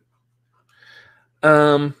 Yep.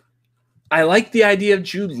 I like the idea of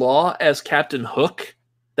Jude Law as Captain Hook.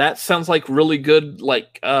 That sounds like really good,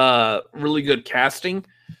 really good casting.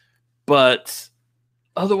 But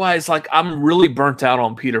otherwise, like, I'm really burnt out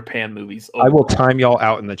on Peter Pan movies. I will time y'all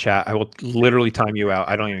out in the chat. I will literally time you out.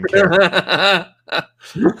 I don't even care.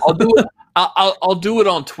 I'll do it. I'll do it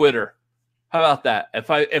on Twitter. How about that?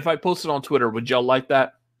 If I post it on Twitter, would y'all like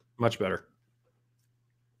that? Much better.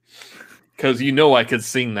 Because you know I could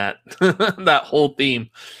sing that that whole theme.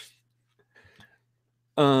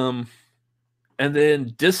 And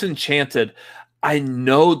then Disenchanted. I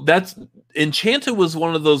know Enchanted was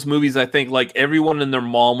one of those movies, I think, like, everyone and their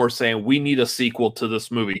mom were saying, we need a sequel to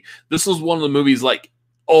this movie. This was one of the movies, like,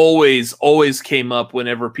 always came up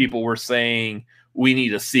whenever people were saying we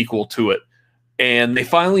need a sequel to it. And they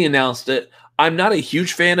finally announced it. I'm not a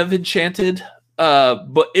huge fan of Enchanted,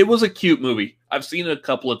 but it was a cute movie. I've seen it a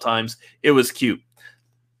couple of times. It was cute.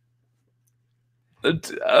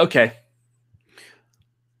 Okay.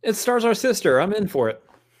 It stars our sister. I'm in for it.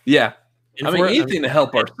 Yeah. Anything to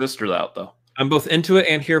help our sister out, though. I'm both into it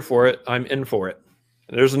and here for it. I'm in for it.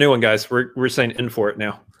 There's a new one, guys. We're saying in for it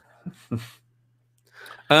now.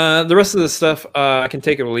 The rest of this stuff, I can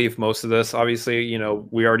take or leave most of this. Obviously, you know,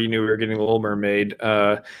 we already knew we were getting Little Mermaid.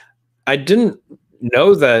 I didn't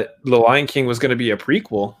know that The Lion King was going to be a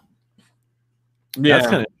prequel. Yeah,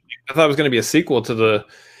 I thought it was going to be a sequel to the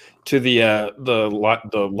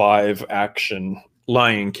live action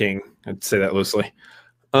Lion King. I'd say that loosely.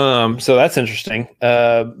 So that's interesting.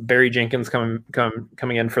 Barry Jenkins coming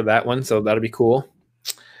in for that one, so that'll be cool.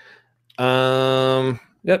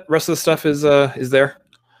 Yep. Rest of the stuff is there.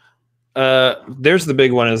 There's the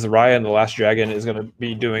big one is Raya and the Last Dragon is going to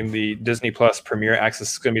be doing the Disney Plus Premiere Access.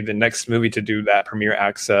 It's going to be the next movie to do that Premiere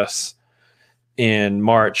Access in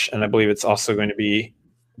March, and I believe it's also going to be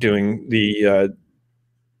doing the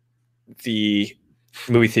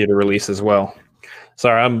movie theater release as well.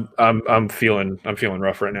 Sorry, I'm feeling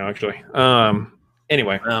rough right now, actually.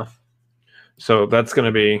 Anyway, so that's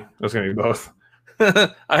gonna be both.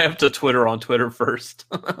 I have to Twitter on Twitter first.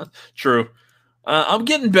 True. I'm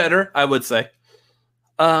getting better, I would say.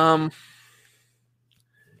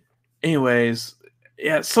 Anyways,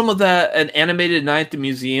 yeah, some of that, an animated night at the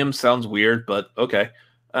museum sounds weird, but okay.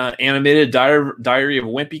 Animated Diary of a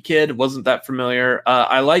Wimpy Kid, wasn't that familiar.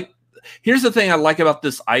 Here's the thing I like about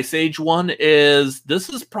this Ice Age one is this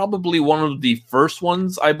is probably one of the first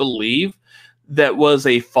ones, I believe, that was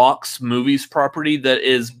a Fox Movies property that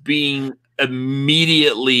is being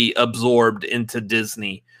immediately absorbed into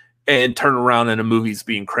Disney and turn around and a movie's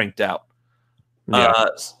being cranked out. Yeah.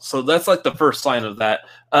 So that's like the first sign of that.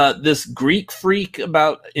 This Greek Freak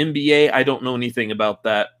about NBA, I don't know anything about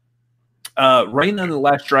that. Rain and the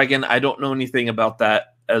Last Dragon, I don't know anything about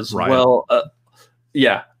that as well.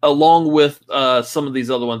 Yeah, along with some of these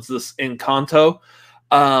other ones, this Encanto.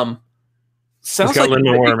 Sounds it's got like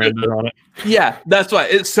Lin-Manuel Miranda on it. Yeah, that's why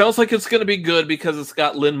it sounds like it's going to be good because it's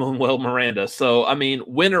got Lin-Manuel Miranda. So I mean,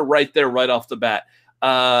 winner right there, right off the bat.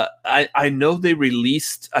 I know they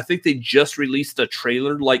released. I think they just released a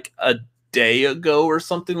trailer like a day ago or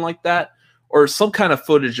something like that, or some kind of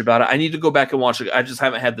footage about it. I need to go back and watch it. I just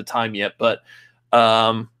haven't had the time yet, but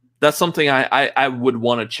that's something I would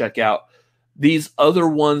want to check out. These other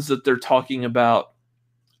ones that they're talking about,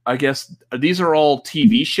 I guess these are all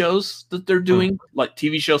TV shows that they're doing, like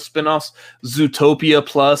TV show spinoffs. Zootopia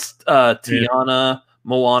Plus, Tiana,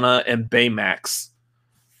 Moana, and Baymax.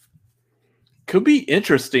 Could be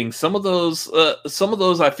interesting. Some of those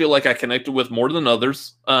I feel like I connected with more than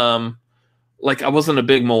others. Like I wasn't a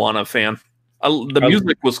big Moana fan. The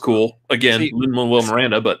music was cool. Again, Lin-Manuel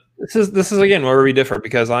Miranda, but this is again where we differ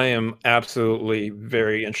because I am absolutely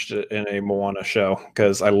very interested in a Moana show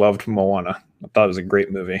because I loved Moana. I thought it was a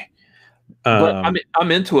great movie. But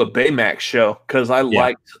I'm into a Baymax show because I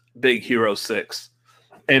liked Big Hero 6,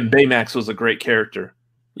 and Baymax was a great character.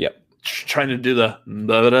 Yep, trying to do the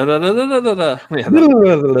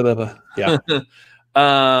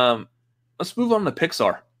yeah. Let's move on to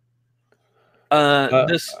Pixar.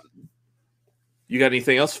 You got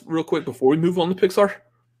anything else real quick before we move on to Pixar?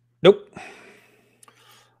 Nope.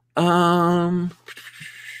 So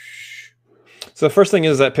the first thing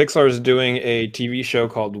is that Pixar is doing a TV show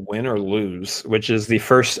called Win or Lose, which is the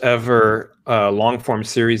first ever long-form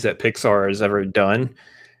series that Pixar has ever done.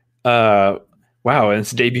 Wow, and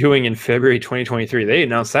it's debuting in February 2023. They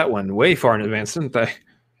announced that one way far in advance, didn't they?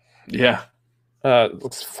 Yeah.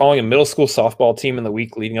 It's following a middle school softball team in the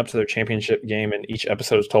week leading up to their championship game, and each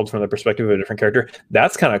episode is told from the perspective of a different character.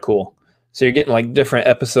 That's kind of cool. So you're getting like different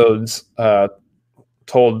episodes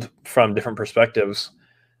told from different perspectives.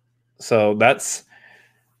 So that's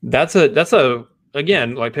a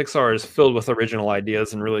again, like Pixar is filled with original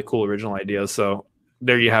ideas and really cool original ideas. So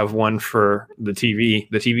there you have one for the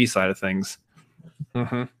TV side of things.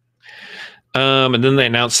 Mm-hmm. And then they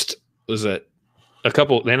announced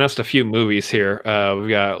they announced a few movies here. We've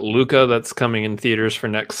got Luca that's coming in theaters for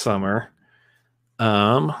next summer.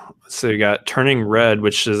 So you got Turning Red,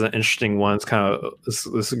 which is an interesting one. It's kind of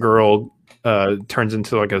this girl turns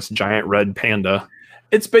into like this giant red panda.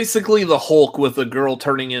 It's basically the Hulk with a girl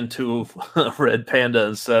turning into a red panda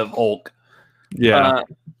instead of Hulk. Yeah.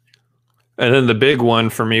 And then the big one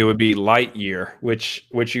for me would be Lightyear, which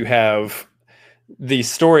you have. The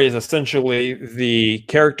story is essentially the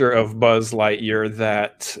character of Buzz Lightyear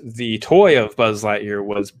that the toy of Buzz Lightyear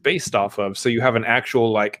was based off of. So you have an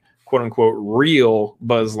actual, like, quote unquote, real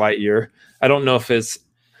Buzz Lightyear. I don't know if it's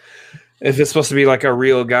supposed to be like a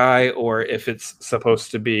real guy or if it's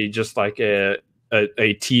supposed to be just like a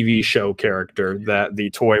TV show character that the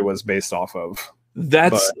toy was based off of.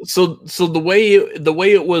 So the way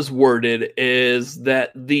it was worded is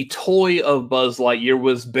that the toy of Buzz Lightyear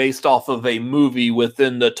was based off of a movie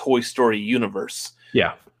within the Toy Story universe.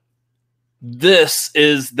 Yeah. This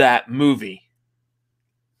is that movie.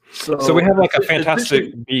 So we have like a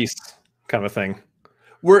Fantastic Beasts kind of thing.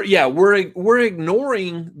 We're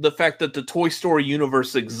ignoring the fact that the Toy Story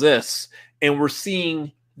universe exists, and we're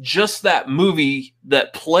seeing just that movie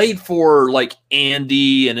that played for like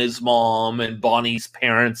Andy and his mom and Bonnie's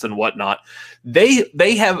parents and whatnot.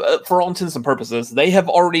 They have, for all intents and purposes, they have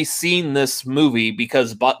already seen this movie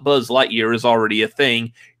because Buzz Lightyear is already a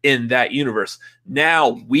thing in that universe.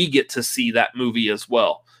 Now we get to see that movie as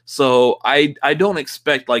well. So I don't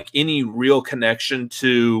expect like any real connection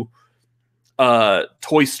to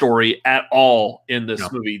Toy Story at all in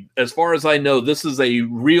this movie. As far as I know, this is a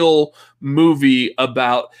real movie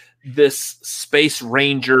about this Space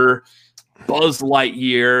Ranger Buzz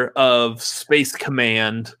Lightyear of Space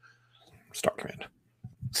Command. Star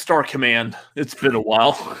Command. It's been a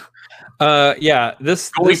while.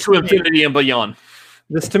 This going to infinity and beyond.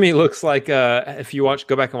 This to me looks like if you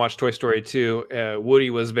go back and watch Toy Story 2,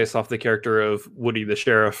 Woody was based off the character of Woody the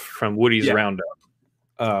Sheriff from Woody's Roundup.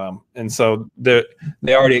 And so they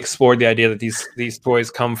already explored the idea that these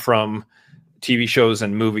toys come from TV shows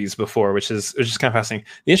and movies before, which is kind of fascinating.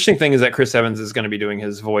 The interesting thing is that Chris Evans is going to be doing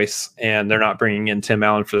his voice, and they're not bringing in Tim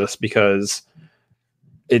Allen for this because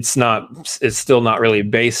it's still not really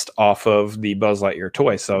based off of the Buzz Lightyear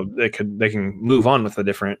toy. So they can move on with a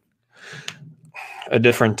different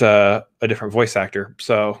voice actor.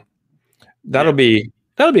 So that'll be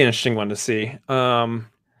an interesting one to see.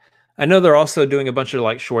 I know they're also doing a bunch of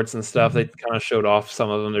like shorts and stuff. They kind of showed off some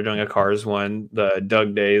of them. They're doing a Cars one, the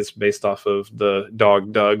Doug Days, based off of the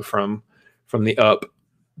dog Doug from the Up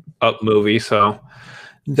movie. So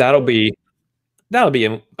that'll be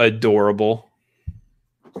adorable.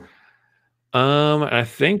 I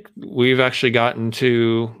think we've actually gotten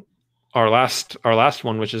to our last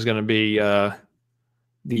one, which is going to be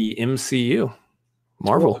the MCU,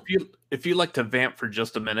 Marvel. Well, if you like to vamp for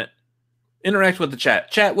just a minute, interact with the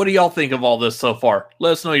chat. Chat, what do y'all think of all this so far?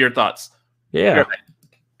 Let us know your thoughts. Yeah.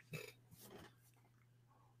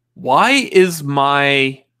 Why is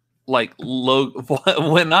my logo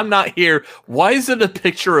when I'm not here? Why is it a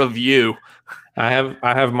picture of you? I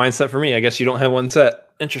have mine set for me. I guess you don't have one set.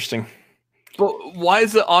 Interesting. But why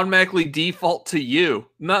is it automatically default to you?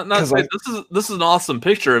 Not this is an awesome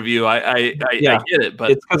picture of you. I get it,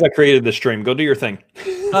 but it's because I created the stream. Go do your thing.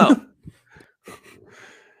 Oh.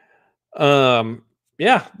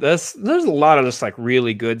 Yeah, there's a lot of just like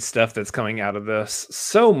really good stuff that's coming out of this.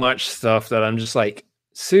 So much stuff that I'm just like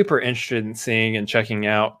super interested in seeing and checking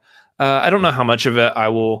out. I don't know how much of it I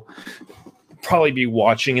will probably be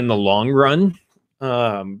watching in the long run.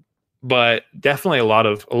 But definitely a lot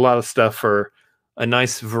of stuff for a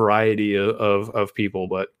nice variety of people.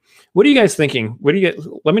 But what are you guys thinking?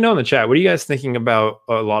 Let me know in the chat. What are you guys thinking about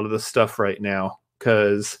a lot of this stuff right now?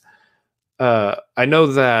 Because I know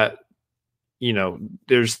that,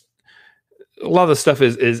 there's a lot of the stuff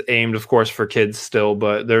is aimed, of course, for kids still,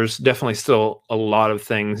 but there's definitely still a lot of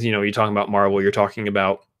things. You're talking about Marvel, you're talking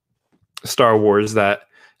about Star Wars that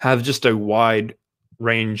have just a wide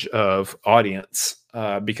range of audience,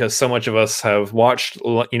 because so much of us have watched a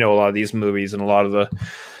lot of these movies and a lot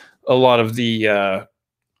of the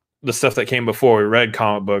stuff that came before. We read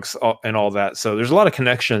comic books and all that, so there's a lot of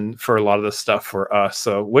connection for a lot of this stuff for us.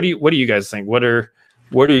 So what do you guys think? What are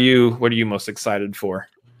you most excited for?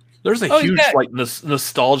 There's a huge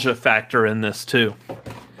nostalgia factor in this too.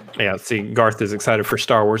 Yeah, see, Garth is excited for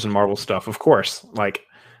Star Wars and Marvel stuff, of course. Like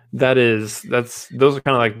those are kind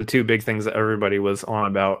of like the two big things that everybody was on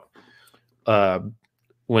about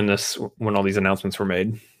when all these announcements were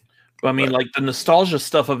made. I mean, like the nostalgia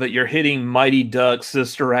stuff of it, you're hitting Mighty Ducks,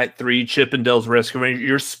 Sister Act 3, Chippendales Rescue Rangers.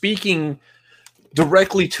 You're speaking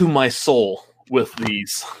directly to my soul with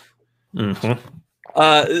these. Mm-hmm.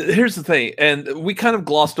 Here's the thing, and we kind of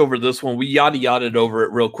glossed over this one. We yada-yada'd over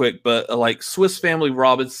it real quick, but like Swiss Family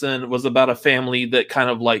Robinson was about a family that kind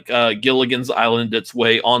of like Gilligan's Island its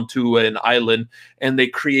way onto an island, and they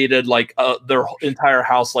created like their entire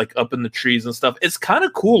house like up in the trees and stuff. It's kind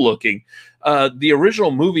of cool looking. The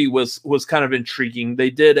original movie was kind of intriguing. They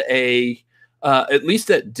did at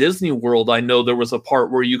least at Disney World, I know there was a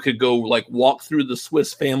part where you could go like walk through the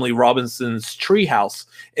Swiss Family Robinson's treehouse,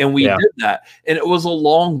 and we did that. And it was a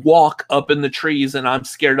long walk up in the trees, and I'm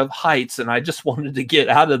scared of heights, and I just wanted to get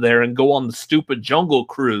out of there and go on the stupid Jungle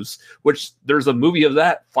Cruise, which there's a movie of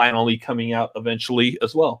that finally coming out eventually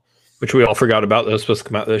as well. Which we all forgot about. That was supposed to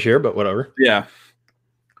come out this year, but whatever. Yeah.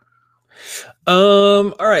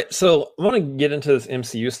 All right, so I want to get into this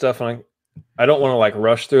MCU stuff, and I don't want to like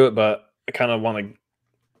rush through it, but I kind of want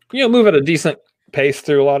to, move at a decent pace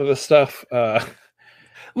through a lot of this stuff. Well,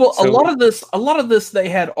 a lot of this they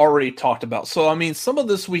had already talked about. So I mean, some of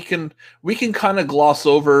this we can kind of gloss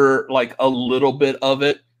over like a little bit of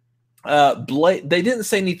it. Blade, they didn't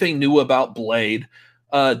say anything new about Blade.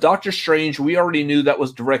 Doctor Strange, we already knew that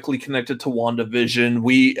was directly connected to WandaVision.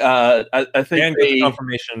 I think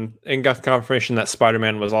got the confirmation that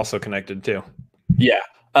Spider-Man was also connected too. Yeah.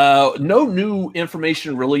 No new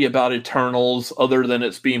information really about Eternals other than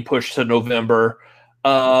it's being pushed to November.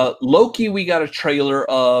 Loki, we got a trailer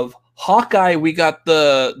of. Hawkeye, we got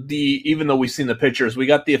the even though we've seen the pictures, we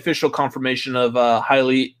got the official confirmation of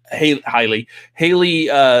Haley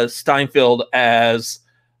Steinfeld as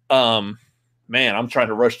man, I'm trying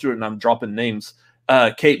to rush through it and I'm dropping names.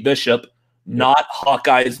 Kate Bishop, not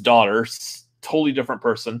Hawkeye's daughter, totally different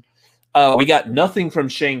person. We got nothing from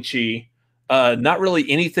Shang-Chi. Not really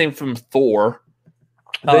anything from Thor.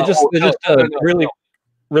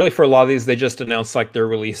 Really for a lot of these, they just announced like their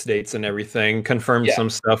release dates and everything. Confirmed some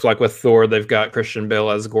stuff. Like with Thor, they've got Christian Bale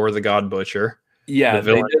as Gore the God Butcher. Yeah,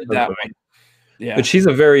 they did that one. Yeah, but he's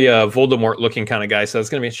a very Voldemort looking kind of guy, so it's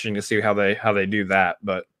going to be interesting to see how they do that.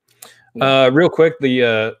 But real quick,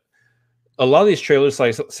 a lot of these trailers,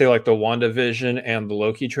 like say like the WandaVision and the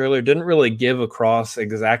Loki trailer, didn't really give across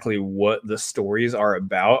exactly what the stories are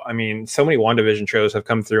about. I mean, so many WandaVision trailers have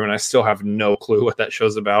come through, and I still have no clue what that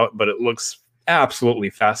show's about, but it looks absolutely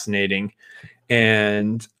fascinating.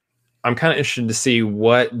 And I'm kind of interested to see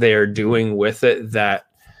what they're doing with it that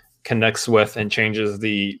connects with and changes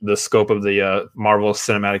the scope of the Marvel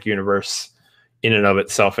Cinematic Universe in and of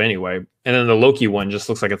itself anyway. And then the Loki one just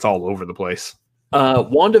looks like it's all over the place.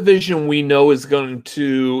 WandaVision, we know, is going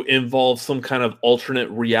to involve some kind of alternate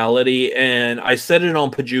reality. And I said it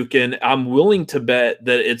on Pajukin, I'm willing to bet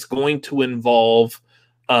that it's going to involve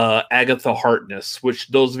Agatha Harkness, which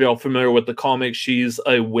those of y'all familiar with the comics, she's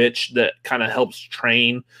a witch that kind of helps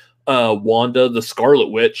train Wanda, the Scarlet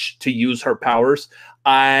Witch, to use her powers.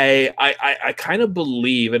 I kind of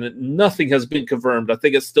believe, and nothing has been confirmed, I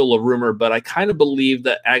think it's still a rumor, but I kind of believe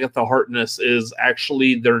that Agatha Harkness is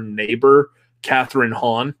actually their neighbor, Catherine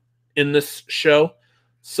Hahn, in this show.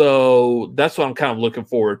 So that's what I'm kind of looking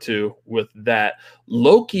forward to with that.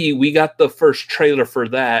 Loki, we got the first trailer for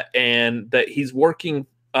that, and that he's working.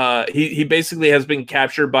 He basically has been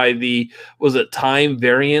captured by the, was it Time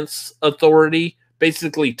Variance Authority?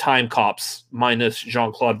 Basically, time cops minus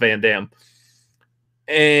Jean-Claude Van Damme.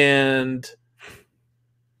 And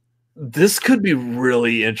this could be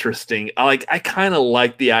really interesting. I kind of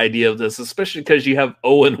like the idea of this, especially because you have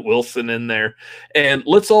Owen Wilson in there. And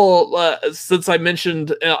let's all, since I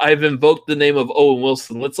mentioned, I've invoked the name of Owen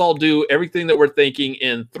Wilson, let's all do everything that we're thinking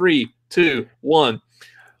in 3, 2, 1.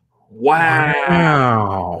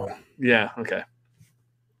 Wow. Yeah, okay.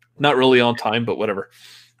 Not really on time, but whatever.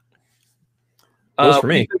 For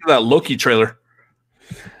me. Think of that Loki trailer.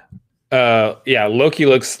 Yeah, Loki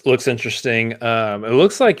looks interesting. It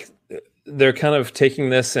looks like they're kind of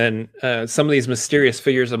taking this and some of these mysterious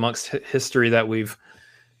figures amongst history that we've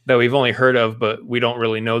only heard of, but we don't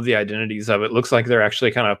really know the identities of. It looks like they're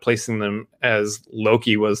actually kind of placing them as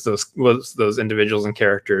Loki was those individuals and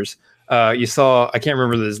characters. You saw, I can't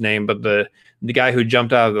remember his name, but the guy who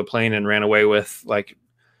jumped out of the plane and ran away with like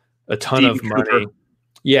a ton of money.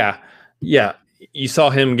 Yeah. You saw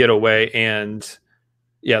him get away, and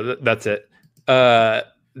yeah, that's it. That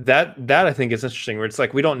I think is interesting. Where it's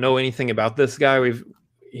like we don't know anything about this guy.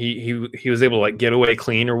 He was able to like get away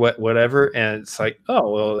clean or whatever, and it's like, oh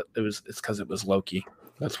well, it's because it was Loki.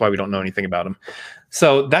 That's why we don't know anything about him.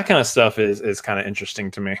 So that kind of stuff is kind of interesting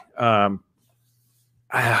to me. I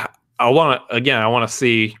want to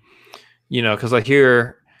see, because I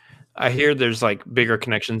hear there's like bigger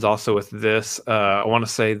connections also with this. I want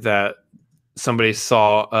to say that somebody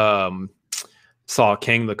saw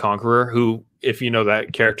Kang the Conqueror, who, if you know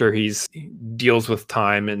that character, he deals with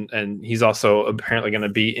time, and he's also apparently going to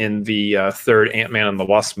be in the third Ant-Man and the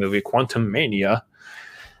Wasp movie, Quantumania.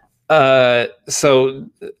 So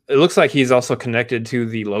it looks like he's also connected to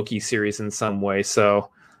the Loki series in some way. So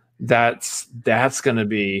that's going to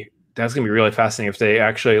be really fascinating if they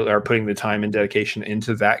actually are putting the time and dedication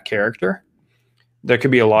into that character. There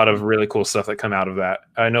could be a lot of really cool stuff that come out of that.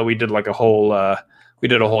 I know we did like a whole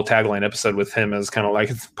tagline episode with him as kind of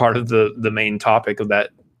like part of the main topic of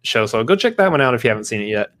that show. So go check that one out if you haven't seen it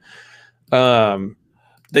yet.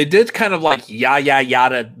 They did kind of like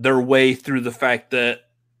yada their way through the fact that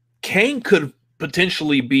Kang could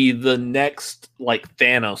potentially be the next like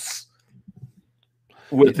Thanos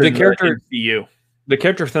with the character MCU. The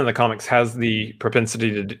character within the comics has the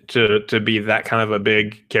propensity to be that kind of a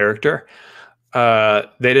big character. They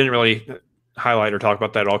didn't really highlight or talk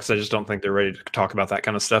about that at all because I just don't think they're ready to talk about that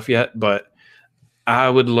kind of stuff yet. But I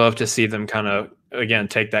would love to see them kind of, again,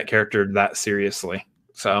 take that character that seriously.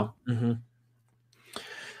 So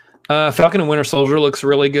Falcon and Winter Soldier looks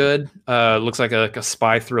really good. Looks like a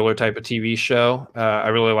spy thriller type of TV show. I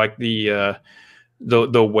really like the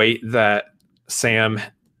weight that Sam,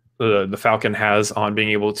 the Falcon, has on being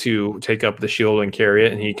able to take up the shield and carry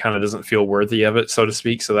it, and he kind of doesn't feel worthy of it, so to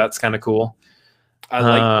speak. So that's kind of cool. I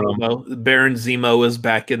like Zemo. Baron Zemo is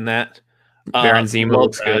back in that. Baron Zemo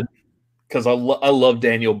looks good because I love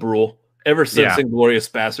Daniel Bruhl. Ever since Inglourious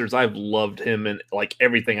Basterds, I've loved him in like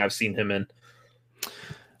everything I've seen him in.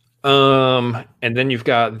 And then you've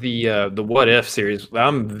got the What If series.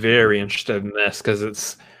 I'm very interested in this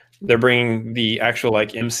because they're bringing the actual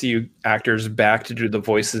like MCU actors back to do the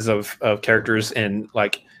voices of characters in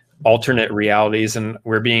like alternate realities, and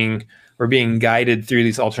we're being guided through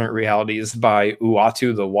these alternate realities by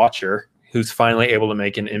Uatu the Watcher, who's finally able to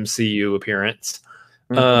make an MCU appearance,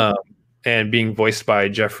 and being voiced by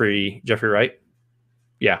Jeffrey Wright.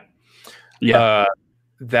 Yeah.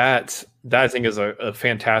 That I think is a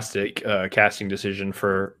fantastic casting decision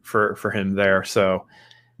for him there. So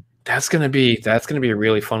that's gonna be a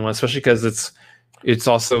really fun one, especially because it's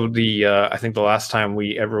also the I think the last time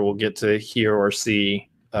we ever will get to hear or see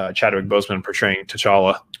Chadwick Boseman portraying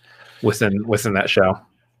T'Challa within that show.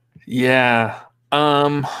 Yeah.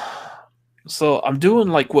 So I'm doing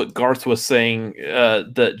like what Garth was saying,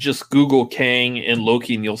 that just Google Kang and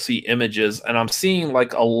Loki and you'll see images, and I'm seeing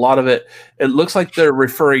like a lot of it. It looks like they're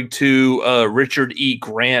referring to Richard E.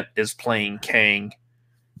 Grant is playing Kang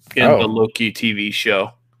in the Loki TV show.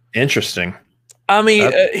 Interesting. I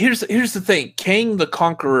mean, here's the thing. Kang the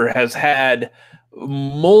Conqueror has had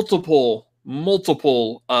multiple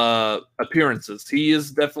appearances. He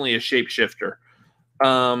is definitely a shapeshifter.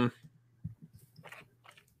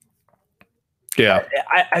 Yeah,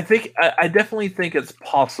 I think I definitely think it's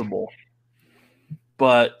possible,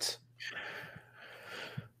 but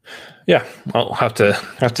yeah, I'll have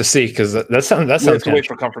to see because that sounds we have to wait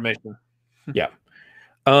for confirmation. Yeah.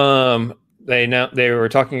 They were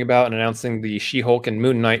talking about and announcing the She-Hulk and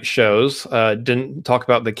Moon Knight shows. Didn't talk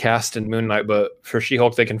about the cast in Moon Knight, but for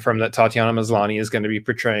She-Hulk, they confirmed that Tatiana Maslany is going to be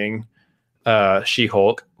portraying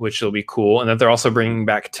She-Hulk, which will be cool, and that they're also bringing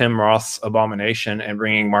back Tim Roth's Abomination and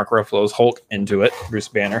bringing Mark Ruffalo's Hulk into it, Bruce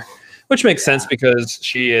Banner, which makes sense because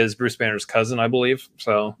she is Bruce Banner's cousin, I believe.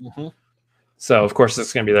 So, so of course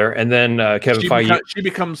it's going to be there. And then Kevin Feige, she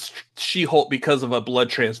becomes She-Hulk because of a blood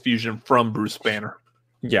transfusion from Bruce Banner.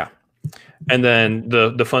 Yeah. And then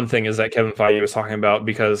the fun thing is that Kevin Feige was talking about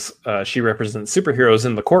because she represents superheroes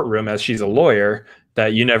in the courtroom as she's a lawyer,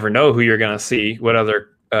 that you never know who you're going to see, what other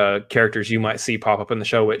characters you might see pop up in the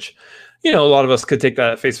show, which, you know, a lot of us could take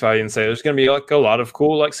that at face value and say there's going to be like a lot of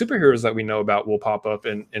cool like superheroes that we know about will pop up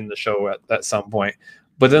in the show at some point.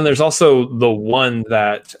 But then there's also the one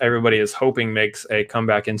that everybody is hoping makes a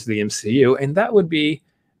comeback into the MCU, and that would be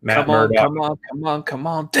Matt Murdock. Come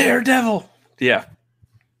on, Daredevil. Yeah.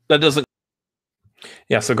 That doesn't.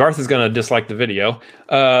 Yeah, so Garth is going to dislike the video.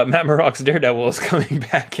 Matt Murdock's Daredevil is coming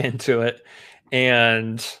back into it.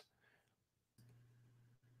 And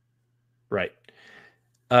right.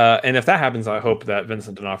 And if that happens, I hope that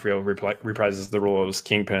Vincent D'Onofrio reprises the role of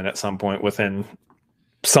Kingpin at some point within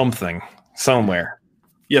somewhere.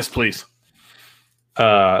 Yes, please.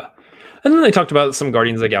 And then they talked about some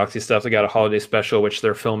Guardians of the Galaxy stuff. They got a holiday special, which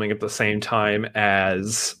they're filming at the same time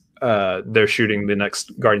as they're shooting the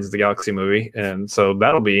next Guardians of the Galaxy movie, and so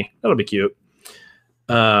that'll be cute.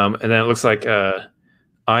 And then it looks like I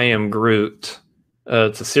Am Groot.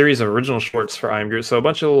 It's a series of original shorts for I Am Groot, so a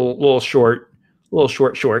bunch of little short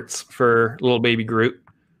shorts for little baby Groot,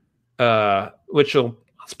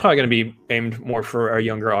 it's probably going to be aimed more for our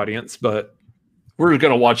younger audience, but we're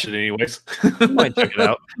going to watch it anyways. Might check it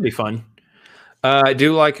out. It'll be fun. I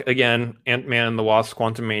do like, again, Ant-Man and the Wasp: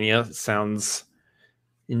 Quantumania. Sounds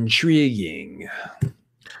intriguing.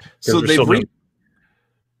 So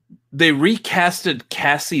they recasted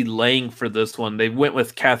Cassie Lang for this one. They went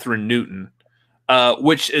with Catherine Newton,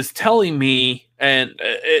 which is telling me, and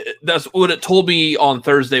that's what it told me on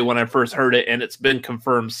Thursday when I first heard it, and it's been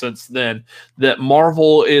confirmed since then, that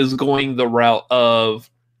Marvel is going the route of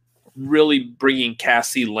really bringing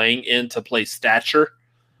Cassie Lang in to play Stature.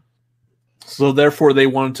 So therefore they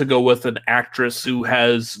wanted to go with an actress who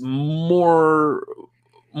has more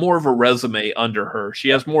of a resume under her. She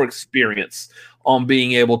has more experience on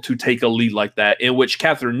being able to take a lead like that, in which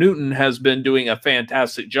Catherine Newton has been doing a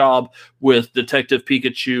fantastic job with Detective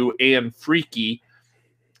Pikachu and Freaky,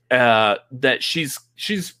 that she's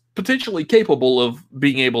potentially capable of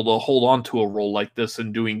being able to hold on to a role like this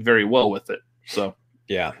and doing very well with it. So,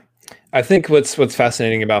 yeah. I think what's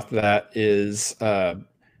fascinating about that is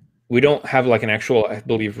we don't have like an actual, I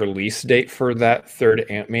believe, release date for that third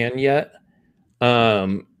Ant-Man yet.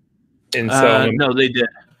 And so no, they did.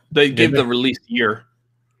 They gave the release year.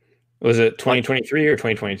 Was it 2023 or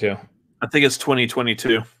 2022? I think it's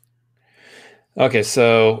 2022. Okay,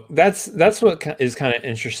 so that's what is kind of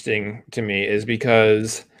interesting to me, is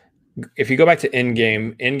because if you go back to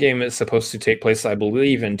Endgame is supposed to take place, I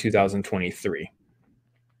believe, in 2023.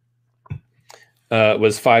 It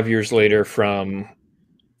was 5 years later from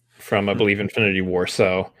I believe Infinity War.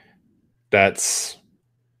 So that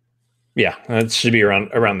should be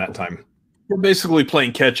around that time. We're basically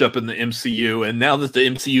playing catch up in the MCU, and now that the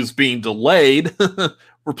MCU is being delayed,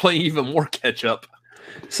 we're playing even more catch up.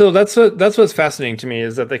 So that's what's fascinating to me,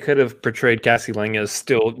 is that they could have portrayed Cassie Lang as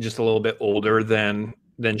still just a little bit older than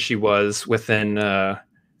she was within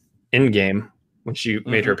Endgame when she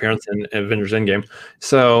made her appearance in Avengers Endgame.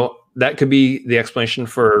 So that could be the explanation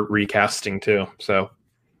for recasting too. So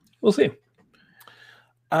we'll see.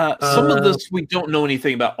 Some of this we don't know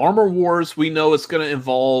anything about. Armor Wars, we know it's going to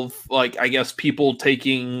involve, like, I guess, people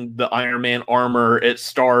taking the Iron Man armor. It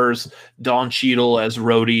stars Don Cheadle as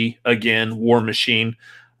Rhodey, again, War Machine.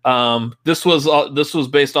 This was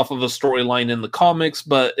based off of a storyline in the comics,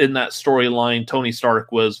 but in that storyline, Tony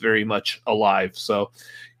Stark was very much alive. So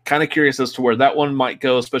kind of curious as to where that one might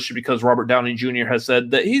go, especially because Robert Downey Jr. has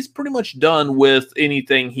said that he's pretty much done with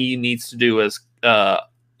anything he needs to do as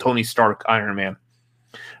Tony Stark Iron Man.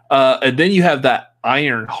 And then you have that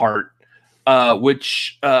Ironheart,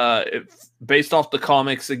 which, based off the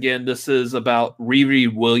comics, again, this is about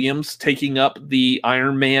Riri Williams taking up the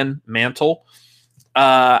Iron Man mantle.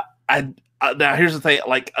 Now here's the thing,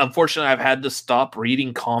 like, unfortunately, I've had to stop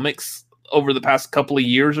reading comics over the past couple of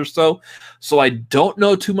years or so. So I don't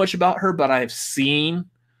know too much about her, but I've seen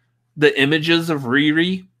the images of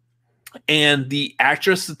Riri, and the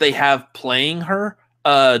actress that they have playing her,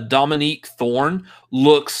 Dominique Thorne,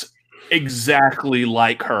 looks exactly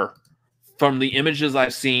like her. From the images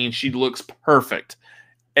I've seen, she looks perfect.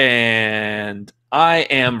 And I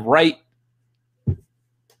am right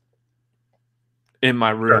in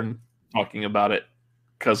my room talking about it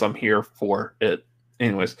because I'm here for it.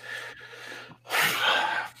 Anyways.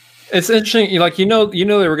 It's interesting, like they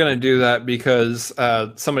were going to do that because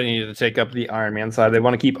somebody needed to take up the Iron Man side. They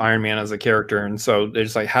want to keep Iron Man as a character, and so they're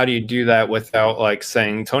just like, how do you do that without like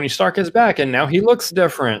saying Tony Stark is back and now he looks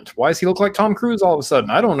different? Why does he look like Tom Cruise all of a sudden?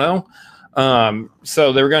 I don't know.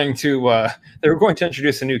 So they were going to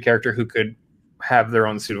introduce a new character who could have their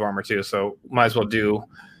own suit of armor too. So might as well do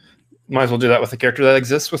that with a character that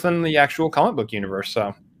exists within the actual comic book universe.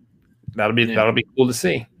 So that'll be cool to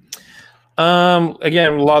see.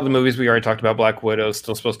 Again, a lot of the movies we already talked about. Black Widow is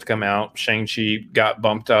still supposed to come out. Shang-Chi got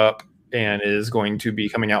bumped up and is going to be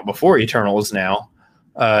coming out before Eternals now.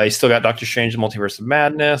 You still got Doctor Strange, The Multiverse of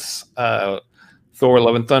Madness, Thor,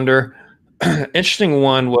 Love and Thunder. Interesting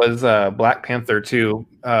one was Black Panther 2.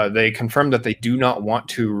 They confirmed that they do not want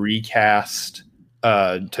to recast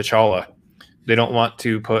T'Challa. They don't want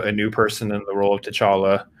to put a new person in the role of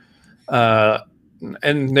T'Challa.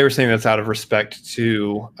 And they were saying that's out of respect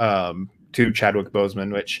to Chadwick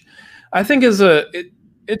Boseman, which I think is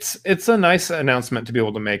it's a nice announcement to be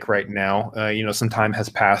able to make right now. Some time has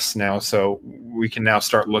passed now, so we can now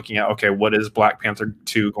start looking at, okay, what is Black Panther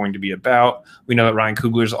 2 going to be about? We know that Ryan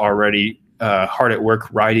Coogler's already hard at work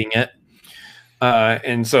writing it.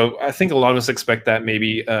 And so I think a lot of us expect that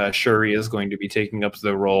maybe Shuri is going to be taking up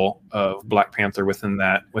the role of Black Panther within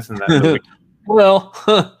that movie. Well,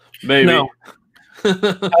 maybe. No.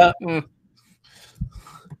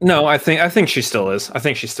 No, I think she still is. I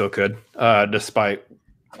think she still could, despite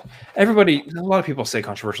a lot of people say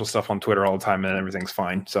controversial stuff on Twitter all the time, and everything's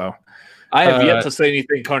fine. So I have yet to say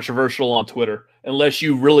anything controversial on Twitter, unless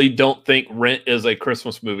you really don't think Rent is a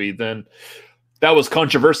Christmas movie. Then that was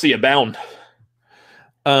controversy abound.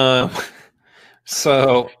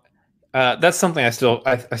 So that's something I still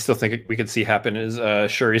think we could see happen is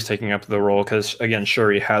Shuri's taking up the role, because again,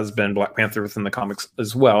 Shuri has been Black Panther within the comics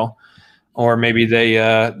as well. Or maybe they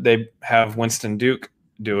have Winston Duke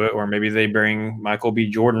do it, or maybe they bring Michael B.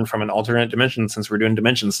 Jordan from an alternate dimension, since we're doing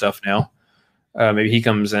dimension stuff now. Maybe he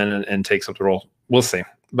comes in and takes up the role. We'll see.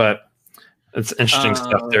 But it's interesting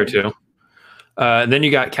stuff there too. Then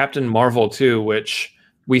you got Captain Marvel too, which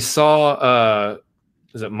we saw.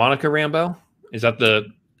 Is it Monica Rambeau? Is that the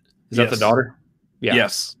daughter? Yeah.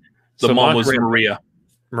 Yes. The mom was Maria.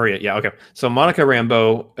 Maria, yeah, okay. So Monica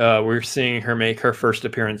Rambeau, we're seeing her make her first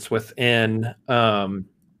appearance within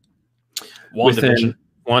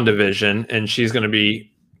WandaVision, and she's going to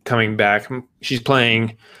be coming back. She's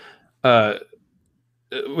playing.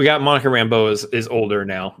 We got Monica Rambeau is older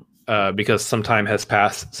now because some time has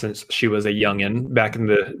passed since she was a youngin back in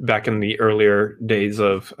the earlier days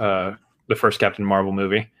of the first Captain Marvel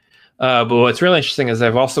movie. But what's really interesting is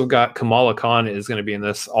I've also got Kamala Khan is going to be in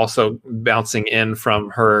this, also bouncing in from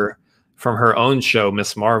her own show,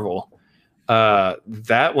 Miss Marvel.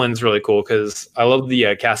 That one's really cool because I love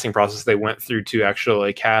the casting process they went through to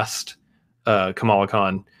actually cast Kamala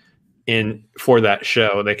Khan in for that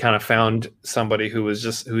show. They kind of found somebody who's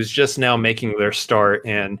just now making their start,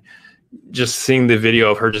 and just seeing the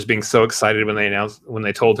video of her just being so excited when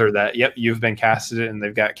they told her that, yep, you've been casted, and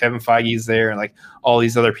they've got Kevin Feige's there and like all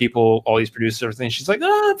these other people, all these producers, everything. She's like,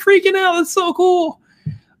 I'm freaking out. That's so cool.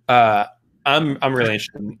 I'm really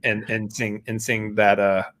interested in seeing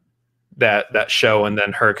that show, and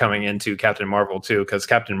then her coming into Captain Marvel too, because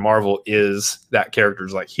Captain Marvel is that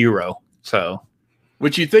character's like hero. So,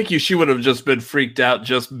 which you think she would have just been freaked out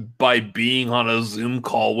just by being on a Zoom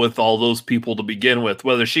call with all those people to begin with,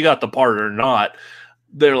 whether she got the part or not.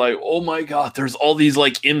 They're like, oh my God, there's all these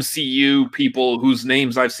like MCU people whose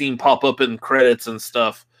names I've seen pop up in credits and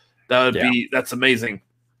stuff. That's amazing.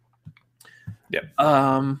 Yeah.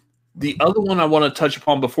 The other one I want to touch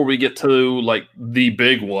upon before we get to like the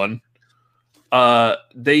big one,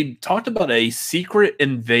 they talked about a Secret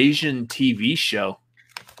Invasion TV show.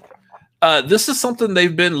 This is something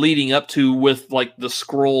they've been leading up to with like the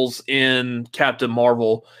Skrulls in Captain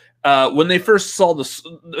Marvel. When they first showed the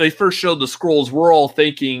Skrulls, we're all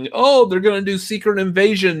thinking, oh, they're going to do Secret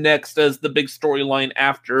Invasion next as the big storyline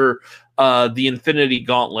after the Infinity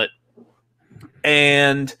Gauntlet.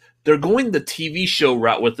 And they're going the TV show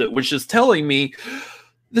route with it, which is telling me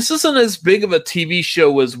this isn't as big of a TV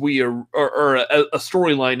show as we are, or a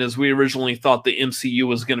storyline as we originally thought the MCU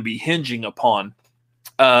was going to be hinging upon.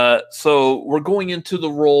 So we're going into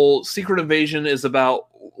the role. Secret Invasion is about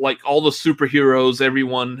like all the superheroes.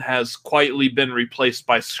 Everyone has quietly been replaced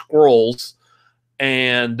by Skrulls,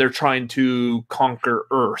 and they're trying to conquer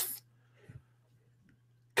Earth.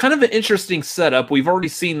 Kind of an interesting setup. We've already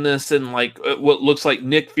seen this in like what looks like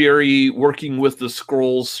Nick Fury working with the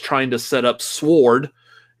Skrulls, trying to set up SWORD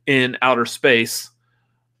in outer space.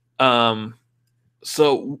 Like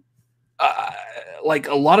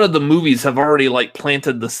a lot of the movies have already like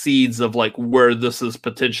planted the seeds of like where this is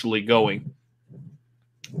potentially going.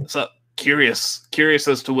 So curious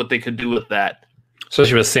as to what they could do with that.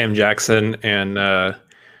 Especially with Sam Jackson and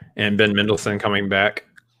Ben Mendelsohn coming back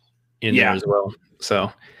in there as well.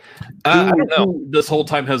 So I don't know. This whole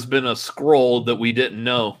time has been a Skrull that we didn't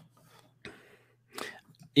know.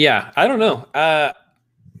 Yeah, I don't know.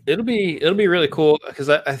 It'll be really cool because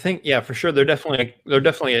I think for sure they're definitely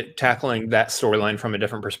tackling that storyline from a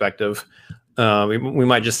different perspective. We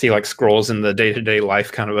might just see like Skrulls in the day-to-day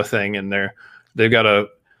life kind of a thing, and they've got to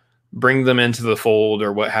bring them into the fold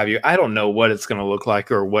or what have you. I don't know what it's going to look like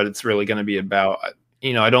or what it's really going to be about.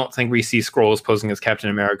 I don't think we see Skrulls posing as Captain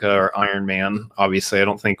America or Iron Man. Obviously, I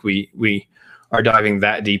don't think we are diving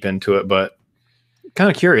that deep into it, but kind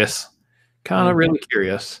of curious, really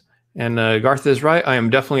curious. And Garth is right. I am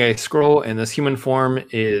definitely a Skrull, and this human form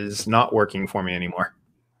is not working for me anymore.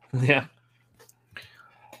 Yeah.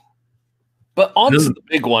 But on to the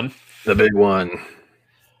big one. The big one.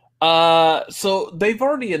 So they've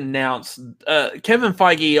already announced. Kevin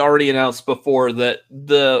Feige already announced before that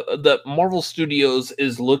the Marvel Studios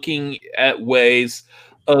is looking at ways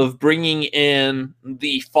of bringing in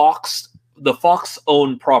the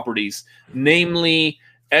Fox-owned properties, namely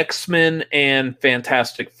X-Men and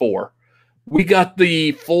Fantastic Four. We got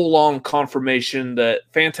the full-on confirmation that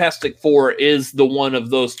Fantastic Four is the one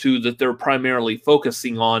of those two that they're primarily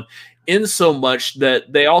focusing on, in so much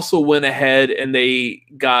that they also went ahead and they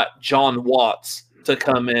got John Watts to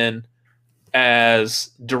come in as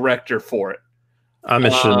director for it. I'm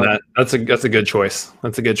interested in that. That's a good choice.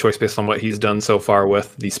 That's a good choice based on what he's done so far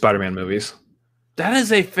with the Spider-Man movies. That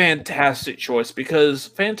is a fantastic choice because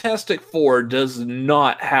Fantastic Four does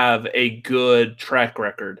not have a good track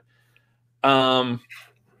record.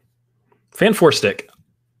 Fan-4-stick.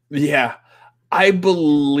 Yeah. I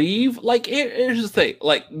believe, like, here's the thing.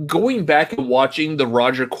 Like, going back and watching the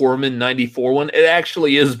Roger Corman 94 one, it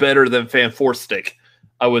actually is better than Fan-4-stick,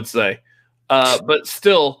 I would say. But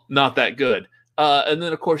still not that good. And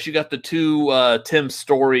then, of course, you got the two Tim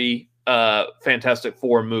Story Fantastic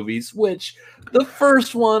Four movies, which the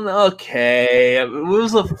first one, okay, it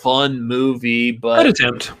was a fun movie, but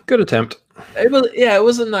Good attempt. It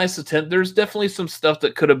was a nice attempt. There's definitely some stuff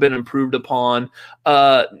that could have been improved upon.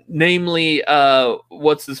 Namely,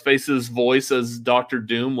 what's his face's voice as Dr.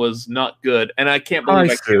 Doom was not good, and I can't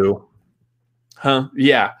believe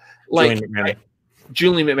Yeah, like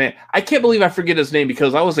Julian McMahon. I can't believe I forget his name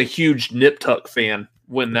because I was a huge Nip Tuck fan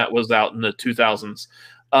when that was out in the 2000s.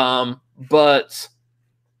 But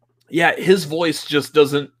yeah, his voice just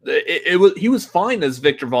doesn't. He was fine as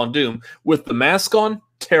Victor Von Doom with the mask on.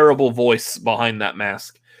 Terrible voice behind that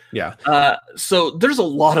mask. Yeah. So there's a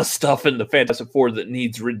lot of stuff in the Fantastic Four that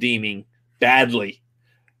needs redeeming badly,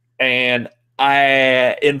 and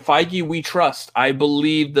in Feige we trust. I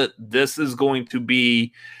believe that this is going to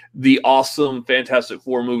be the awesome Fantastic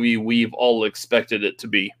Four movie we've all expected it to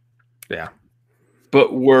be. Yeah.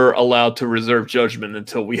 But we're allowed to reserve judgment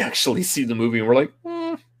until we actually see the movie, and we're like,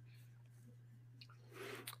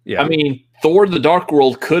 Yeah. I mean, Thor: The Dark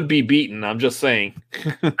World could be beaten. I'm just saying.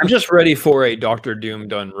 I'm just ready for a Doctor Doom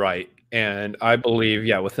done right. And I believe,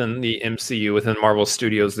 within the MCU, within Marvel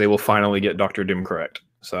Studios, they will finally get Doctor Doom correct.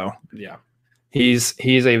 So, yeah. He's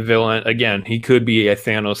a villain. Again, he could be a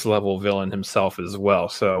Thanos-level villain himself as well.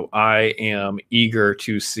 So I am eager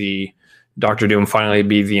to see Doctor Doom finally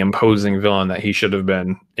be the imposing villain that he should have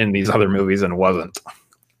been in these other movies and wasn't.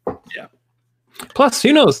 Yeah. Plus,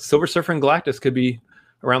 who knows? Silver Surfer and Galactus could be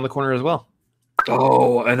around the corner as well.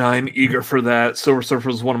 Oh, and I'm eager for that. Silver Surfer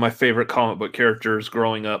was one of my favorite comic book characters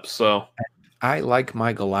growing up. So I like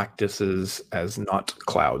my Galactuses as not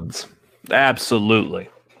clouds. Absolutely.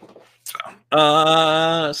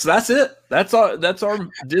 So that's it. That's our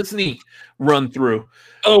Disney run through.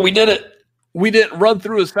 Oh, we did it. We didn't run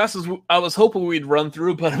through as fast as I was hoping we'd run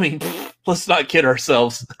through, but I mean, let's not kid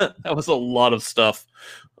ourselves. That was a lot of stuff.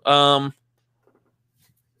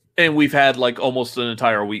 And we've had like almost an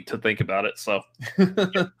entire week to think about it. So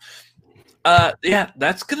Yeah,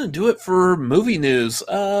 that's gonna do it for movie news.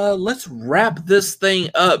 Let's wrap this thing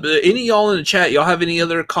up. Any of y'all in the chat, y'all have any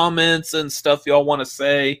other comments and stuff y'all want to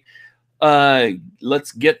say?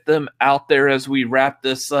 Let's get them out there as we wrap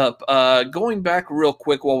this up. Going back real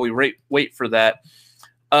quick while we wait for that.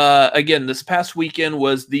 Again, this past weekend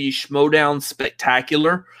was the Schmodown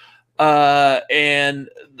Spectacular. And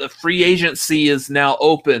the free agency is now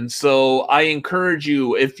open. So I encourage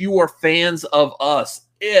you, if you are fans of us,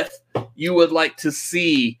 if you would like to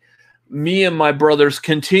see me and my brother's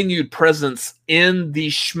continued presence in the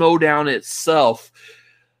Schmodown itself,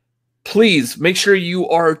 please make sure you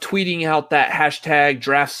are tweeting out that hashtag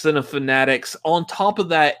DraftCineFanatics. On top of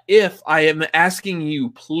that, if I am asking you,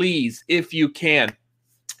 please, if you can,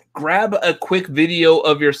 grab a quick video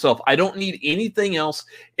of yourself. I don't need anything else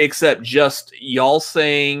except just y'all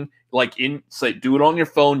saying, do it on your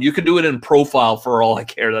phone. You can do it in profile for all I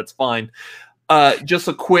care. That's fine. Just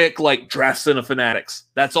a quick, DraftCineFanatics.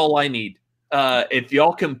 That's all I need. If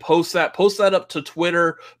y'all can post that up to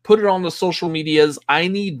Twitter, put it on the social medias. I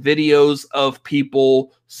need videos of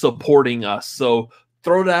people supporting us. So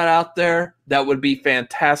throw that out there. That would be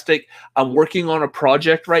fantastic. I'm working on a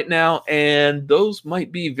project right now, and those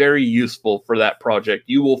might be very useful for that project.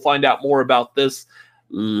 You will find out more about this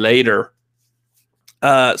later.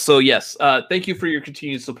 So yes, thank you for your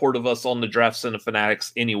continued support of us on the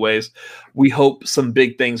DraftCineFanatics. Anyways, we hope some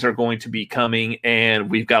big things are going to be coming, and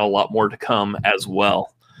we've got a lot more to come as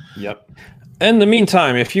well. Yep. In the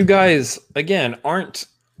meantime, if you guys, again, aren't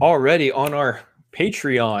already on our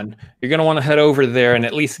Patreon, you're going to want to head over there and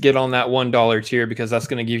at least get on that $1 tier, because that's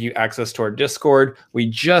going to give you access to our Discord. We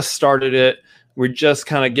just started it. We're just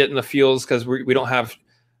kind of getting the feels because we don't have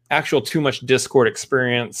too much Discord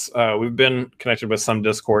experience. We've been connected with some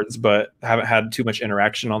Discords, but haven't had too much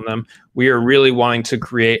interaction on them. We are really wanting to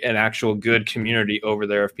create an actual good community over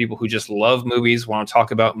there of people who just love movies, want to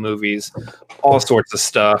talk about movies, all sorts of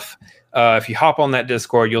stuff. If you hop on that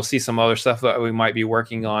Discord, you'll see some other stuff that we might be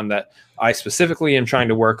working on that I specifically am trying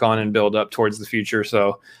to work on and build up towards the future.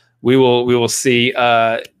 So we will see.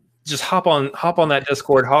 Just hop on that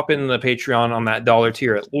Discord, hop in the Patreon on that $1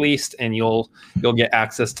 tier at least, and you'll get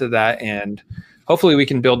access to that. And hopefully we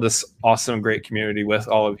can build this awesome, great community with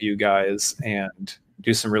all of you guys and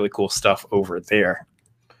do some really cool stuff over there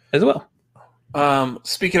as well.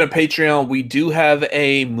 Speaking of Patreon, we do have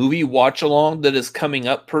a movie watch along that is coming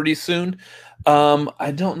up pretty soon.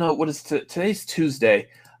 I don't know what is today's Tuesday.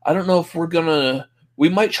 I don't know if we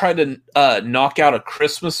might try to knock out a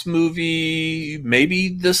Christmas movie maybe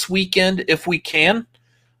this weekend if we can.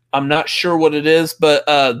 I'm not sure what it is, but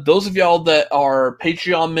those of y'all that are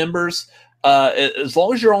Patreon members, as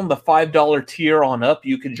long as you're on the $5 tier on up,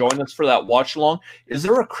 you can join us for that watch along. Is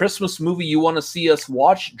there a Christmas movie you want to see us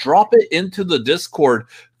watch? Drop it into the Discord.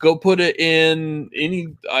 Go put it in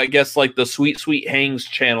the Sweet Sweet Hangs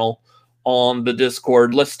channel on the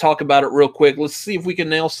Discord. Let's talk about it real quick. Let's see if we can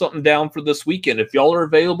nail something down for this weekend. If y'all are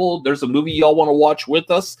available, there's a movie y'all want to watch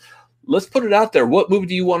with us, let's put it out there. What movie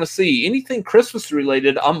do you want to see? Anything Christmas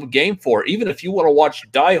related, I'm game for. Even if you want to watch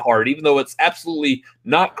Die Hard, even though it's absolutely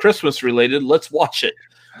not Christmas related, let's watch it.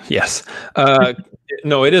 Yes.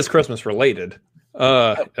 No, it is Christmas related,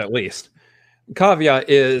 at least. Caveat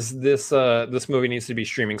is this movie needs to be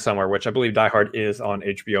streaming somewhere, which I believe Die Hard is on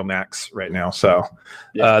HBO Max right now. So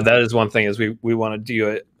that is one thing, is we want to do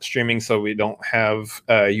it streaming so we don't have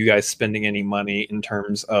you guys spending any money in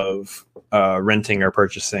terms of renting or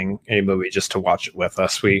purchasing a movie just to watch it with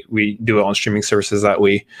us. We do it on streaming services that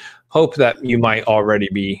we hope that you might already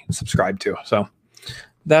be subscribed to. So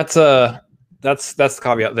that's the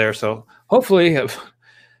caveat there. So hopefully,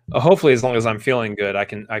 as long as I'm feeling good, I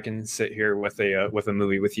can sit here with a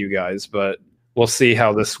movie with you guys. But we'll see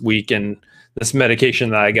how this week and this medication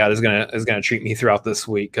that I got is gonna treat me throughout this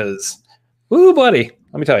week. Because, woo, buddy,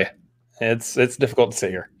 let me tell you, it's difficult to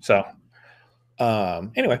sit here. So,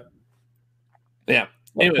 anyway, yeah.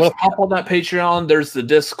 Anyways, hop on that Patreon. There's the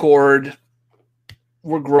Discord.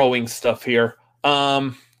 We're growing stuff here.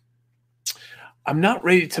 I'm not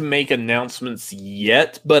ready to make announcements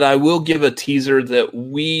yet, but I will give a teaser that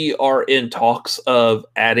we are in talks of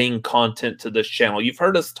adding content to this channel. You've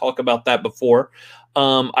heard us talk about that before.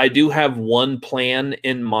 I do have one plan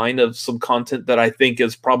in mind of some content that I think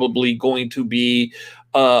is probably going to be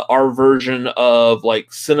our version of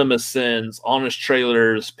like Cinema Sins, Honest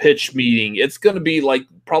Trailers, Pitch Meeting. It's going to be like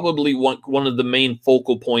probably one of the main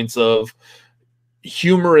focal points of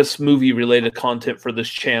humorous movie related content for this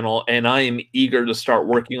channel, and I am eager to start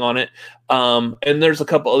working on it. And there's a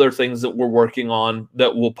couple other things that we're working on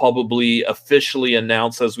that we'll probably officially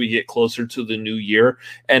announce as we get closer to the new year,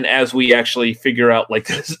 and as we actually figure out like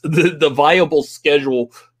the viable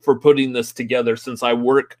schedule for putting this together, since I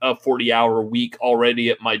work a 40-hour week already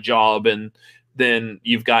at my job, and then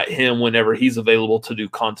you've got him whenever he's available to do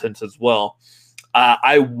content as well.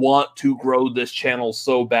 I want to grow this channel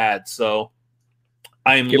so bad, so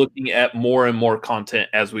I'm looking at more and more content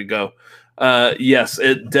as we go. Yes,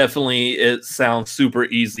 it sounds super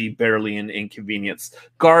easy, barely an inconvenience.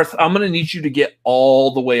 Garth, I'm going to need you to get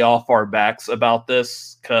all the way off our backs about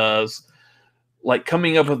this, because like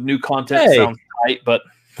coming up with new content sounds tight, but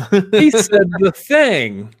he said the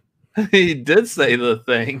thing. He did say the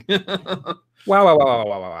thing.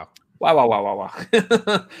 Wow.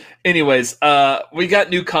 Anyways, we got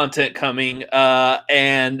new content coming,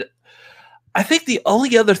 and I think the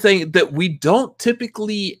only other thing that we don't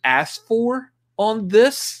typically ask for on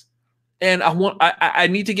this, and I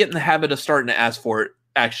need to get in the habit of starting to ask for it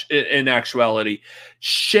in actuality,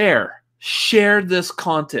 share this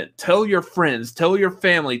content. Tell your friends, tell your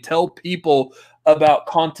family, tell people about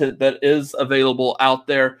content that is available out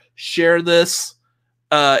there. Share this.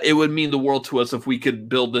 It would mean the world to us if we could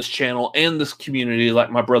build this channel and this community, like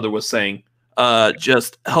my brother was saying.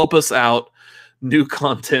 Just help us out. New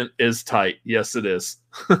content is tight. Yes, it is.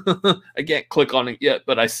 I can't click on it yet,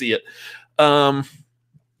 but I see it.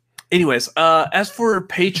 Anyways, as for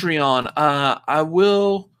Patreon,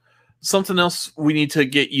 something else we need to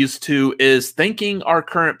get used to is thanking our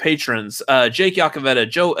current patrons. Jake Yacovetta,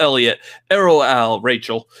 Joe Elliott, Arrow Al,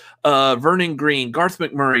 Rachel, Vernon Green, Garth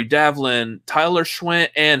McMurray, Davlin, Tyler Schwent,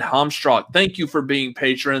 and Hamstrock. Thank you for being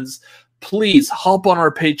patrons. Please hop on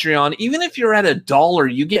our Patreon. Even if you're at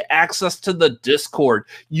 $1, you get access to the Discord.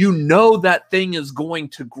 You know that thing is going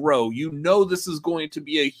to grow. You know this is going to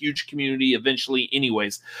be a huge community eventually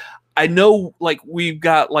anyways. I know like we've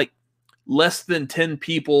got like less than 10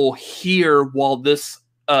 people here while this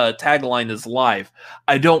tagline is live.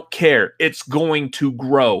 I don't care. It's going to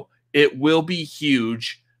grow. It will be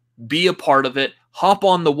huge. Be a part of it. Hop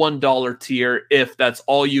on the $1 tier if that's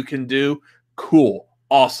all you can do. Cool.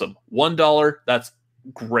 Awesome. $1, that's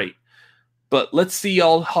great. But let's see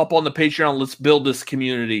y'all hop on the Patreon. Let's build this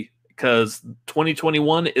community, because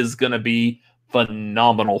 2021 is going to be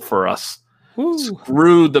phenomenal for us. Woo.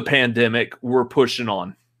 Screw the pandemic. We're pushing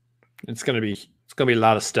on. It's gonna be a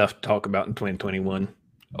lot of stuff to talk about in 2021.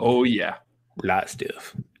 Oh yeah, a lot of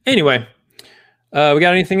stuff. Anyway, we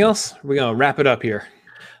got anything else? We're gonna wrap it up here.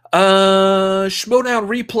 Schmodown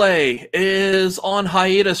Replay is on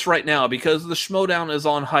hiatus right now because the Schmodown is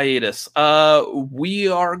on hiatus. We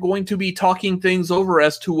are going to be talking things over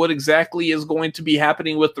as to what exactly is going to be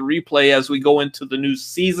happening with the replay as we go into the new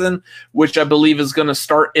season, which I believe is going to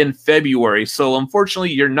start in February. So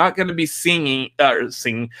unfortunately, you're not going to be singing.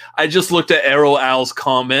 I just looked at Arrow Al's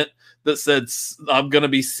comment that said I'm going to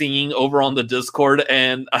be singing over on the Discord,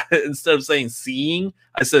 and instead of saying seeing,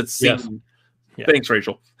 I said singing. Yes. Yeah. Thanks,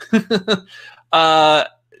 Rachel.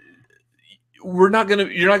 You're not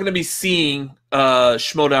gonna be seeing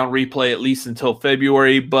Schmodown Replay at least until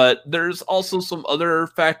February, but there's also some other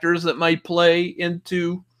factors that might play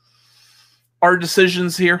into our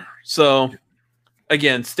decisions here. So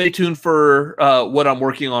again, stay tuned for what I'm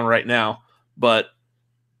working on right now. But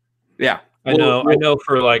yeah, I know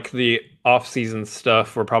for like the off-season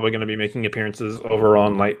stuff, we're probably going to be making appearances over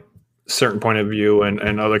on like Certain Point of View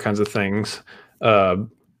and other kinds of things,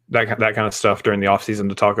 that kind of stuff during the off season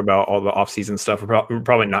to talk about all the off season stuff. We're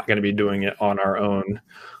probably not going to be doing it on our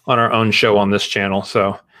own show on this channel.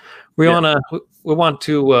 So we want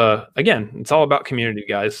to again, it's all about community,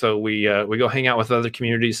 guys. So we go hang out with other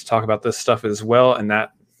communities to talk about this stuff as well, and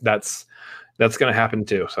that's going to happen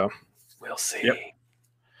too. So we'll see. Yep.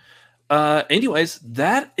 Anyways,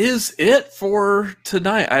 that is it for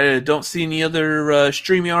tonight. I don't see any other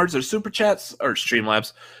StreamYards or Super Chats or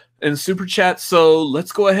Streamlabs and Super Chats. So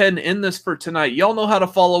let's go ahead and end this for tonight. Y'all know how to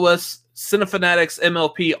follow us, Cinefanatics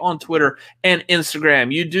MLP on Twitter and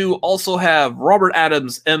Instagram. You do also have Robert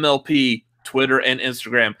Adams MLP, Twitter and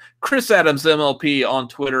Instagram. Chris Adams MLP on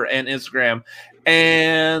Twitter and Instagram.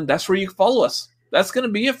 And that's where you can follow us. That's going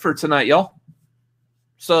to be it for tonight, y'all.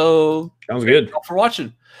 So sounds good. Thank y'all for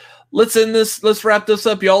watching. Let's end this. Let's wrap this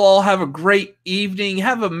up. Y'all all have a great evening.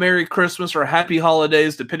 Have a Merry Christmas or Happy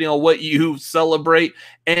Holidays, depending on what you celebrate.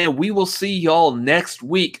 And we will see y'all next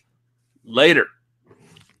week. Later.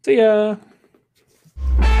 See ya.